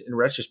humorous in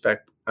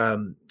retrospect,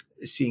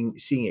 seeing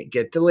it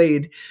get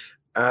delayed.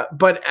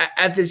 But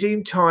at the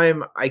same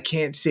time, I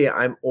can't say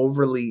I'm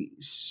overly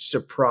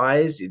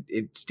surprised.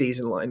 It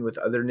stays in line with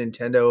other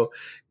Nintendo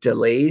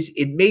delays.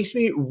 It makes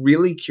me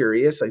really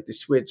curious, like the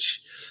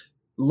Switch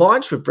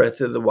launch with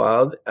Breath of the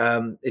Wild.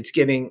 It's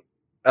getting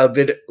a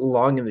bit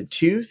long in the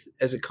tooth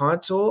as a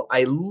console.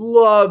 I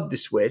love the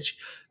Switch.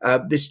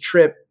 This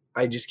trip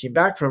I just came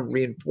back from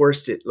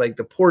reinforced it, like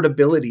the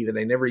portability that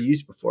I never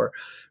used before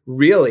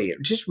really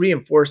just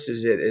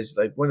reinforces it as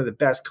like one of the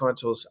best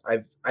consoles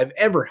I've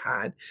ever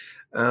had.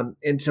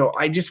 And so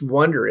I just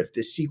wonder if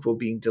the sequel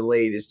being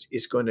delayed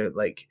is going to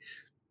like,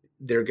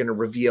 they're going to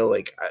reveal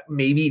like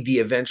maybe the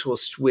eventual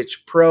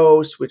Switch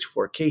Pro, Switch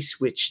 4K,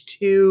 Switch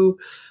 2.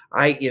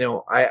 I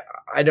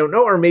don't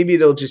know, or maybe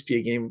it'll just be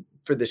a game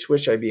for the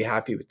Switch. I'd be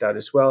happy with that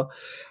as well.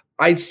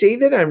 I'd say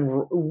that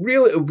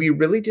would be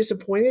really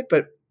disappointed,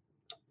 but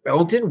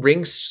Elden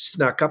Ring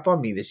snuck up on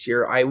me this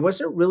year. I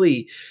wasn't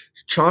really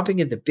chomping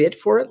at the bit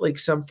for it like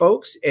some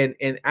folks. And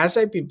as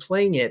I've been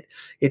playing it,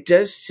 it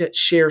does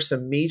share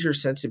some major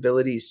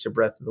sensibilities to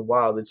Breath of the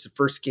Wild. It's the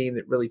first game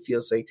that really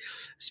feels like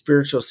a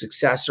spiritual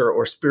successor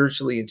or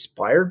spiritually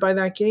inspired by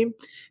that game.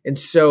 And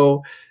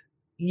so,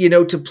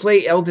 to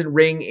play Elden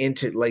Ring and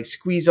to like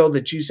squeeze all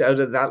the juice out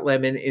of that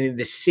lemon, and in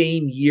the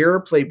same year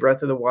play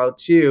Breath of the Wild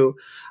 2,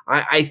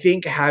 I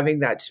think having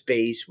that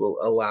space will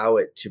allow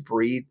it to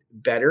breathe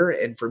better,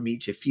 and for me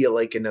to feel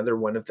like another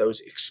one of those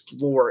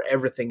explore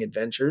everything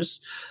adventures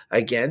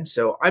again.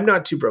 So I'm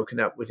not too broken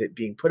up with it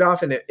being put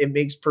off, and it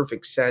makes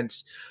perfect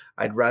sense.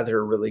 I'd rather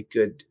a really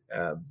good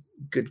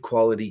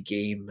quality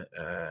game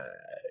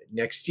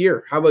next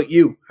year. How about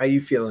you? How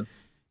you feeling?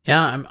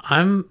 Yeah,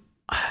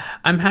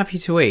 I'm happy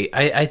to wait.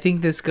 I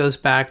think this goes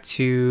back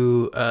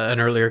to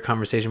an earlier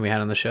conversation we had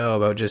on the show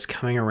about just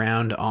coming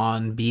around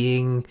on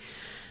being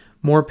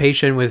more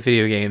patient with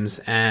video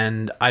games.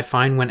 And I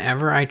find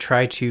whenever I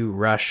try to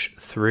rush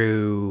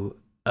through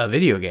a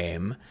video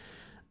game,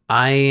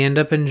 I end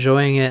up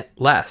enjoying it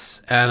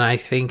less. And I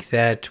think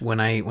that when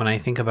I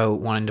think about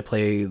wanting to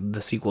play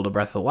the sequel to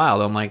Breath of the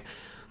Wild, I'm like,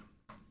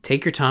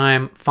 take your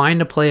time, find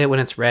to play it when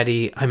it's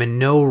ready. I'm in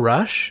no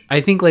rush.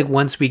 I think like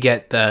once we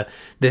get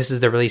this is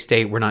the release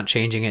date, we're not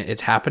changing it,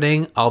 it's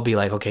happening, I'll be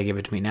like, okay, give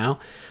it to me now.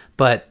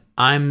 But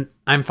I'm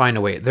fine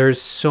to wait. There's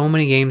so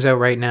many games out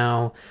right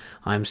now.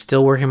 I'm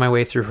still working my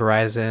way through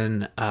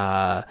Horizon.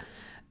 I've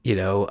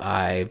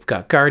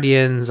got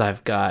Guardians.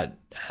 I've got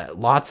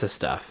lots of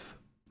stuff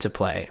to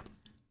play.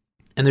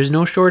 And there's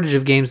no shortage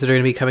of games that are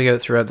going to be coming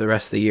out throughout the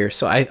rest of the year.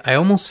 So I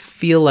almost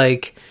feel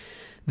like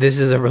this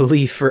is a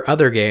relief for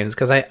other games,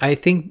 because I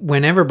think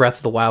whenever Breath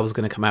of the Wild was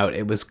going to come out,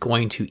 it was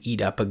going to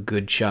eat up a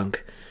good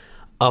chunk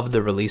of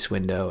the release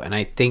window. And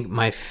I think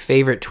my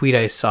favorite tweet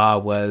I saw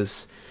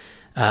was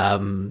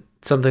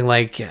something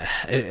like,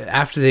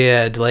 after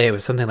the delay, it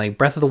was something like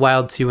Breath of the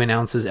Wild 2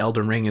 announces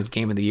Elden Ring as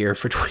Game of the Year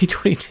for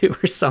 2022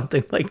 or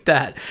something like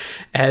that.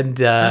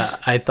 And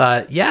I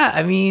thought, yeah,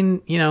 I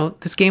mean,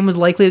 this game was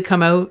likely to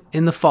come out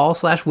in the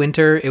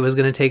fall/winter. It was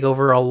going to take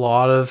over a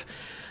lot of,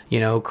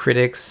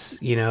 critics,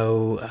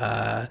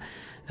 game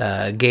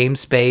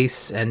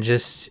space, and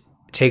just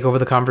take over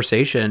the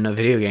conversation of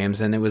video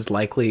games. And it was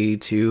likely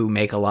to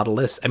make a lot of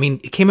lists. I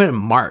mean, it came out in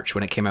March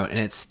when it came out, and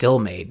it still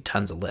made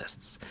tons of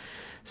lists.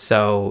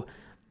 So,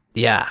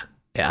 yeah,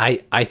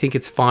 I think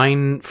it's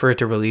fine for it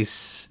to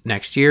release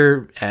next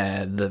year.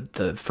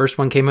 The first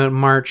one came out in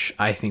March.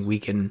 I think we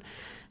can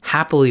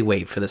happily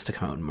wait for this to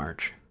come out in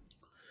March.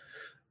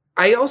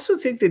 I also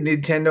think that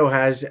Nintendo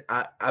has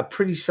a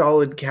pretty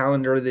solid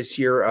calendar this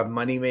year of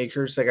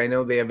moneymakers. Like, I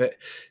know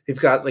they've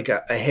got like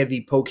a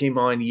heavy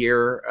Pokemon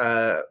year,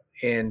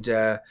 and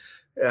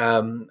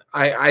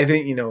I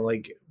think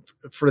like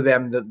for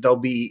them that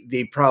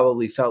they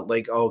probably felt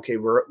like, oh, okay,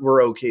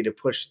 we're okay to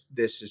push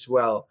this as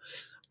well.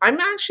 I'm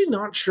actually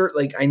not sure.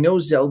 Like, I know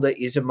Zelda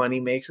is a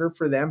moneymaker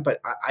for them, but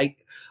I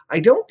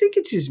don't think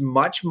it's as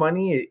much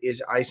money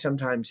as I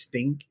sometimes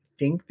think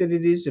that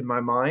it is in my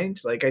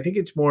mind. Like, I think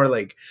it's more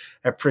like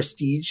a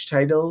prestige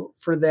title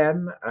for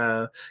them.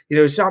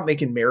 It's not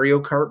making Mario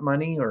Kart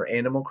money or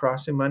Animal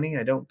Crossing money,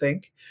 I don't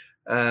think.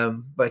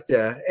 But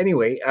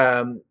anyway,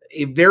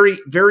 very,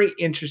 very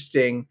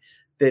interesting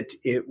that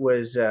it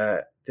was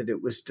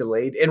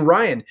delayed. And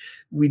Ryan,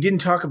 we didn't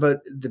talk about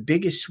the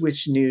biggest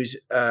Switch news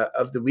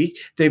of the week.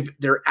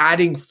 They're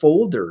adding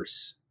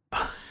folders.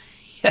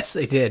 Yes,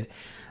 they did.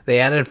 They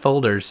added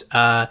folders.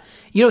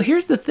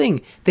 Here's the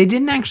thing. They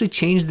didn't actually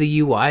change the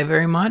UI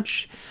very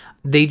much.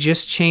 They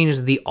just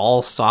changed the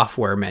all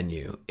software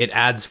menu. It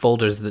adds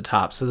folders at the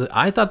top. So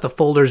I thought the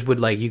folders would,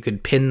 like, you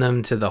could pin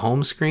them to the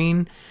home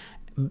screen.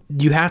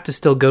 You have to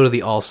still go to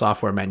the all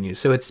software menu.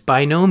 So it's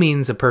by no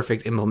means a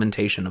perfect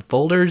implementation of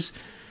folders.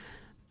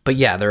 But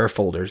yeah, there are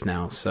folders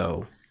now.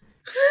 So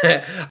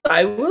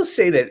I will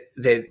say that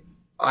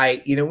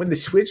when the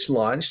Switch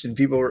launched and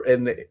people were,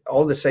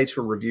 all the sites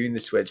were reviewing the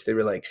Switch, they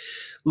were like,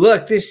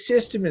 look, this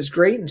system is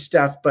great and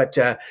stuff, but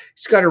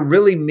it's got a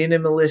really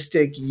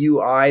minimalistic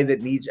UI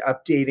that needs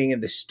updating,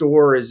 and the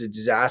store is a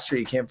disaster.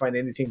 You can't find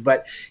anything,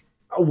 but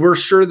we're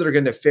sure they're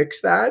going to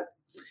fix that.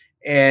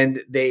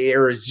 And they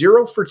are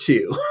 0 for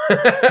 2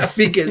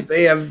 because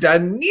they have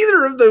done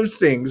neither of those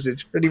things.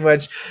 It's pretty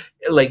much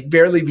like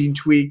barely being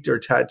tweaked or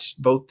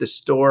touched. Both the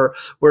store,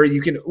 where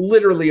you can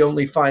literally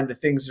only find the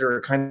things that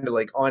are kind of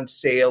like on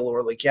sale,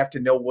 or like you have to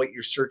know what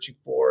you're searching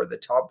for, the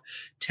top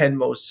 10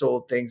 most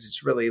sold things.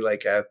 It's really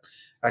like a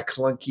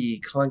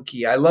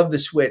clunky. I love the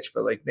Switch,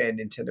 but like, man,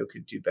 Nintendo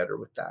could do better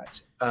with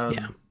that.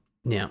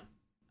 Yeah.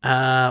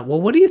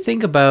 Well, what do you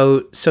think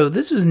about, so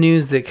this was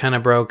news that kind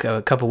of broke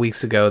a couple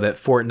weeks ago that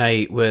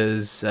Fortnite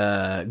was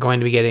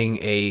going to be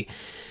getting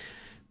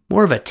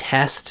more of a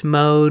test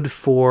mode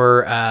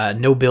for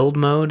no build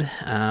mode,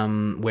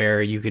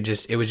 where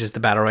it was just the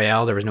battle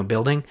royale, there was no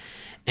building.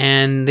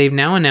 And they've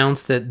now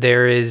announced that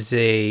there is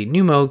a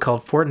new mode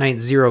called Fortnite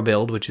Zero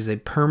Build, which is a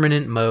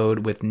permanent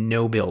mode with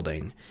no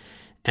building.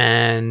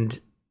 And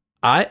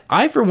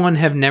I for one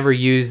have never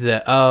used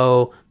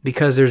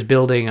because there's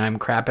building, I'm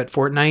crap at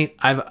Fortnite.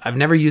 I've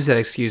never used that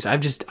excuse.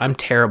 I'm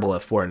terrible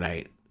at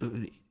Fortnite.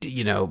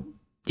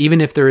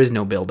 Even if there is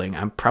no building,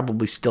 I'm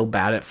probably still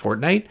bad at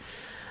Fortnite.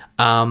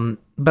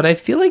 But I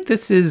feel like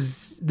this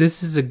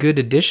is a good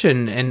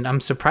addition, and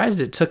I'm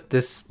surprised it took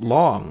this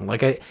long.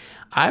 Like I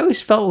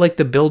always felt like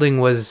the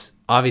building was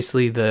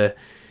obviously the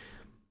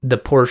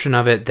portion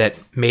of it that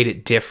made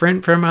it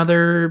different from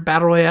other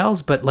battle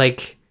royales, but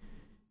like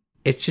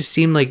it just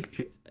seemed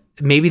like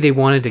maybe they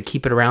wanted to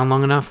keep it around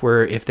long enough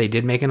where if they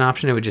did make an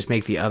option, it would just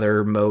make the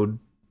other mode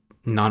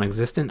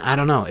non-existent. I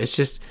don't know.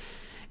 It's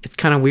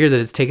kind of weird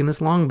that it's taken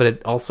this long, but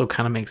it also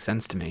kind of makes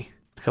sense to me.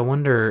 Like, I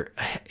wonder,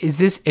 is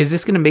this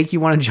going to make you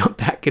want to jump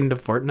back into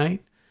Fortnite?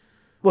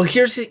 Well,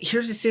 here's the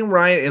thing,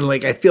 Ryan, and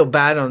like I feel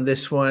bad on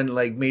this one.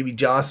 Like maybe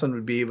Jocelyn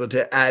would be able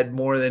to add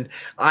more than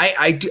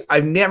I do.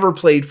 I've never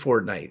played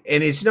Fortnite,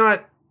 and it's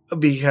not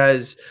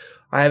because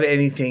I have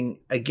anything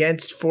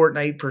against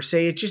Fortnite per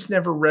se. It just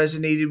never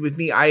resonated with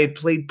me. I had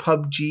played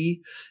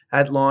PUBG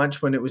at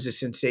launch when it was a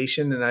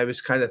sensation, and I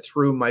was kind of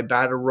through my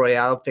battle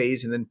royale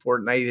phase, and then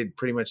Fortnite had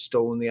pretty much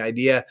stolen the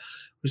idea,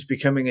 was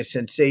becoming a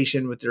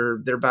sensation with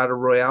their battle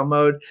royale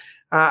mode.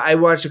 I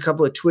watched a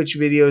couple of Twitch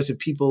videos of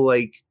people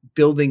like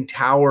building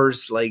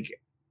towers like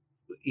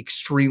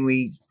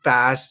extremely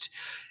fast,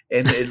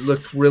 and it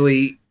looked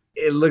really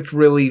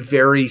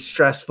very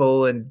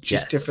stressful and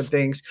just different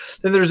things.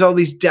 Then there's all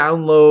these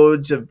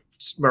downloads of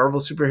Marvel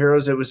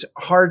superheroes. It was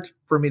hard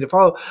for me to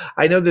follow.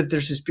 I know that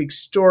there's this big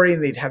story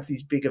and they'd have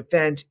these big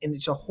events, and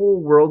it's a whole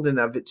world in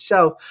of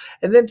itself.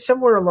 And then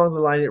somewhere along the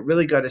line, it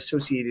really got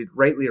associated,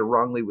 rightly or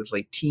wrongly, with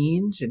like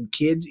teens and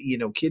kids,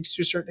 kids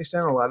to a certain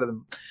extent, a lot of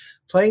them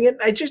playing it.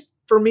 It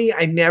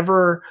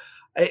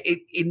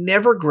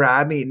never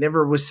grabbed me. It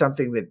never was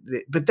something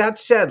but that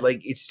said,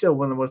 like it's still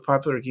one of the most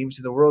popular games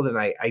in the world. And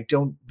I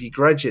don't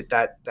begrudge it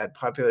that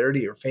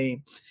popularity or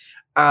fame.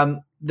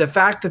 The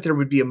fact that there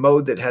would be a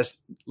mode that has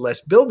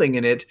less building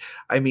in it,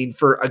 I mean,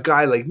 for a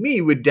guy like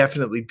me would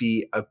definitely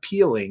be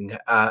appealing,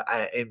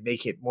 and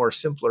make it more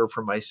simpler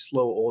for my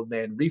slow old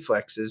man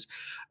reflexes.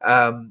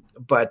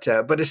 But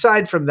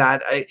aside from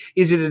that,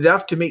 is it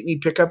enough to make me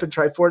pick up and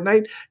try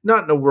Fortnite?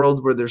 Not in a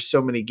world where there's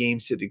so many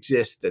games that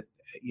exist that,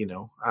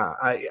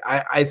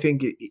 I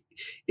think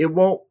it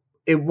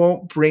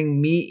won't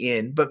bring me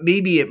in, but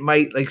maybe it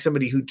might, like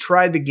somebody who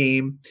tried the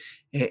game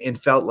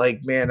and felt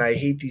like, man, I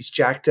hate these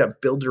jacked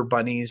up builder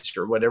bunnies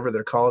or whatever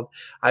they're called.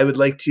 I would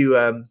like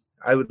a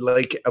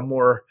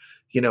more,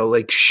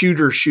 like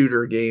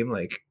shooter game.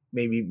 Like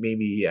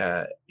maybe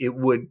it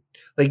would,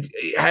 like,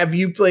 have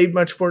you played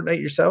much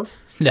Fortnite yourself?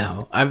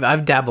 No,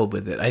 I've dabbled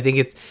with it. I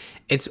think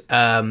it's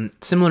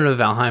similar to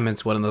Valheim.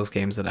 It's one of those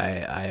games that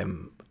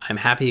I'm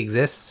happy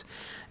exists.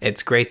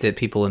 It's great that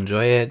people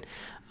enjoy it.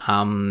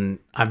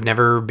 I've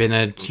never been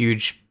a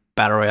huge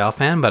Battle Royale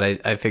fan,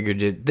 but I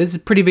figured this is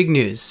pretty big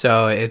news,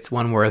 so it's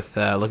one worth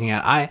looking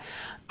at.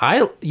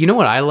 You know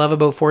what I love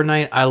about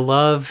Fortnite? I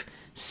love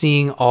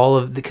seeing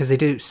because they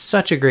do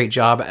such a great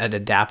job at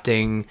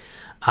adapting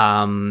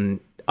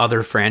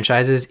other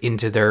franchises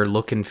into their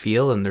look and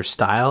feel and their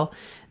style.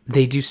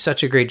 They do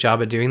such a great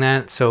job at doing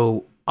that.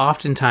 So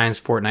oftentimes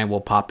Fortnite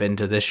will pop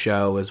into this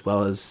show as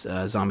well as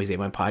Zombies Ate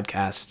My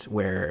Podcast,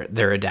 where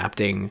they're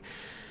adapting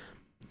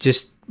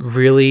just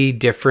really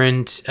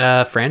different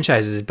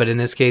franchises, but in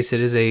this case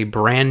it is a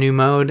brand new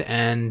mode.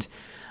 And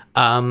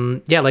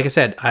like I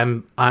said,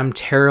 I'm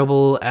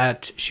terrible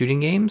at shooting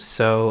games,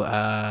 so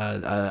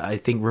I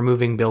think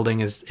removing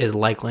building is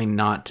likely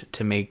not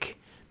to make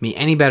me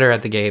any better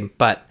at the game,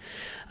 but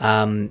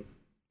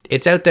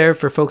it's out there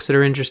for folks that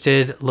are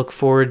interested. Look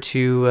forward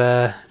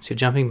to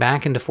jumping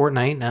back into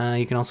Fortnite.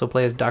 You can also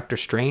play as Doctor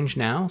Strange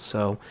now,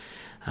 so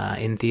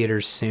in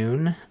theaters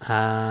soon,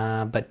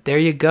 but there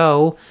you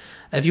go.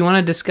 If you want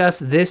to discuss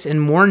this and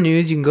more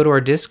news, you can go to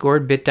our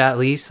Discord,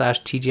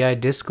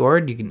 bit.ly/TGI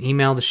Discord. You can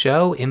email the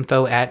show,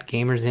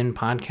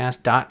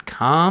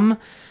 info@gamersinpodcast.com.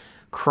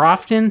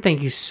 Crofton,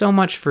 thank you so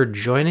much for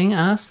joining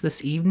us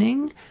this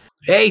evening.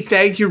 Hey,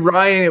 thank you,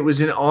 Ryan. It was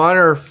an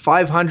honor.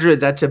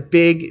 500, that's a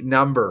big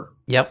number.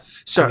 Yep.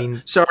 Sorry,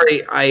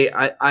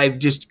 I'm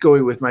just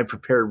going with my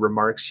prepared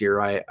remarks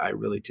here. I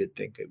really did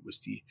think it was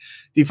the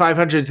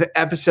 500th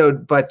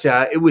episode, but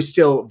it was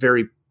still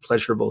very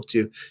pleasurable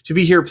to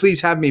be here. Please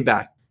have me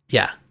back.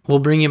 Yeah, we'll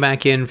bring you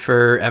back in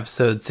for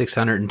episode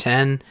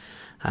 610.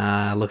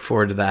 Look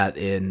forward to that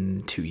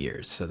in 2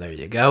 years. So there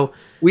you go.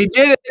 We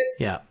did it.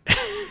 Yeah.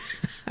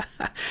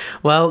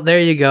 Well, there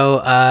you go.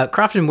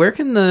 Crofton, where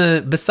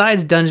can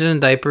besides Dungeons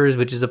Diapers,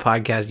 which is a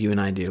podcast you and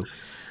I do,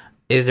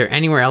 is there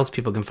anywhere else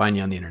people can find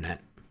you on the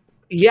internet?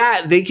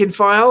 Yeah, they can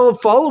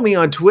follow me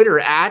on Twitter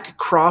at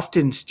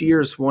Crofton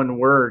Steers, one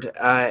word.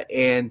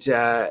 And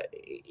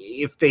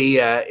if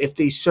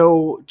they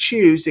so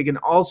choose, they can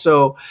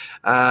also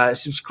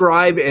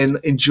subscribe and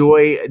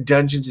enjoy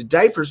Dungeons and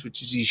Diapers,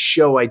 which is the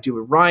show I do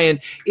with Ryan.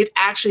 It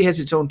actually has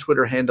its own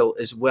Twitter handle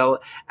as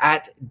well,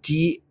 at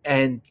DNDcast.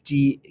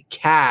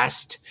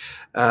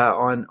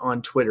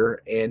 On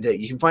Twitter, and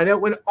you can find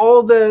out when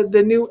all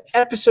the new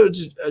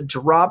episodes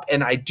drop.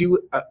 And I do,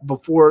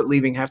 before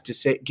leaving, have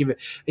to give a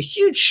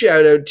huge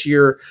shout out to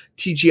your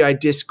TGI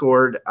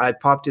Discord. I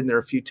popped in there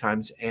a few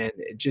times, and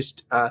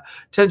just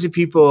tons of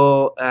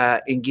people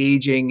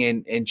engaging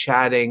and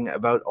chatting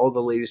about all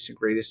the latest and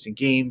greatest in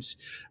games.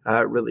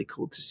 Really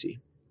cool to see.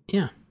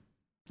 Yeah,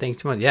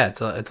 thanks so much. Yeah, it's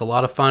a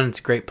lot of fun. It's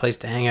a great place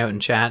to hang out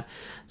and chat,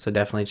 so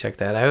definitely check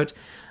that out.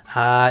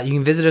 You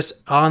can visit us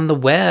on the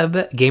web,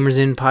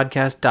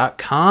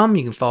 gamersinpodcast.com.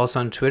 You can follow us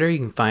on Twitter. You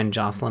can find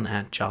Jocelyn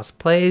at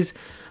JossPlays,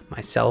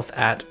 myself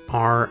at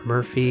R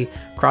Murphy,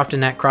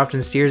 Crofton at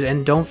Crofton Steers,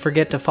 and don't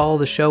forget to follow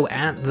the show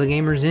at The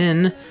Gamers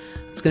Inn.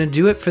 That's going to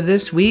do it for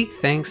this week.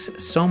 Thanks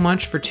so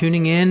much for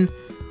tuning in.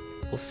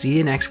 We'll see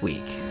you next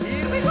week.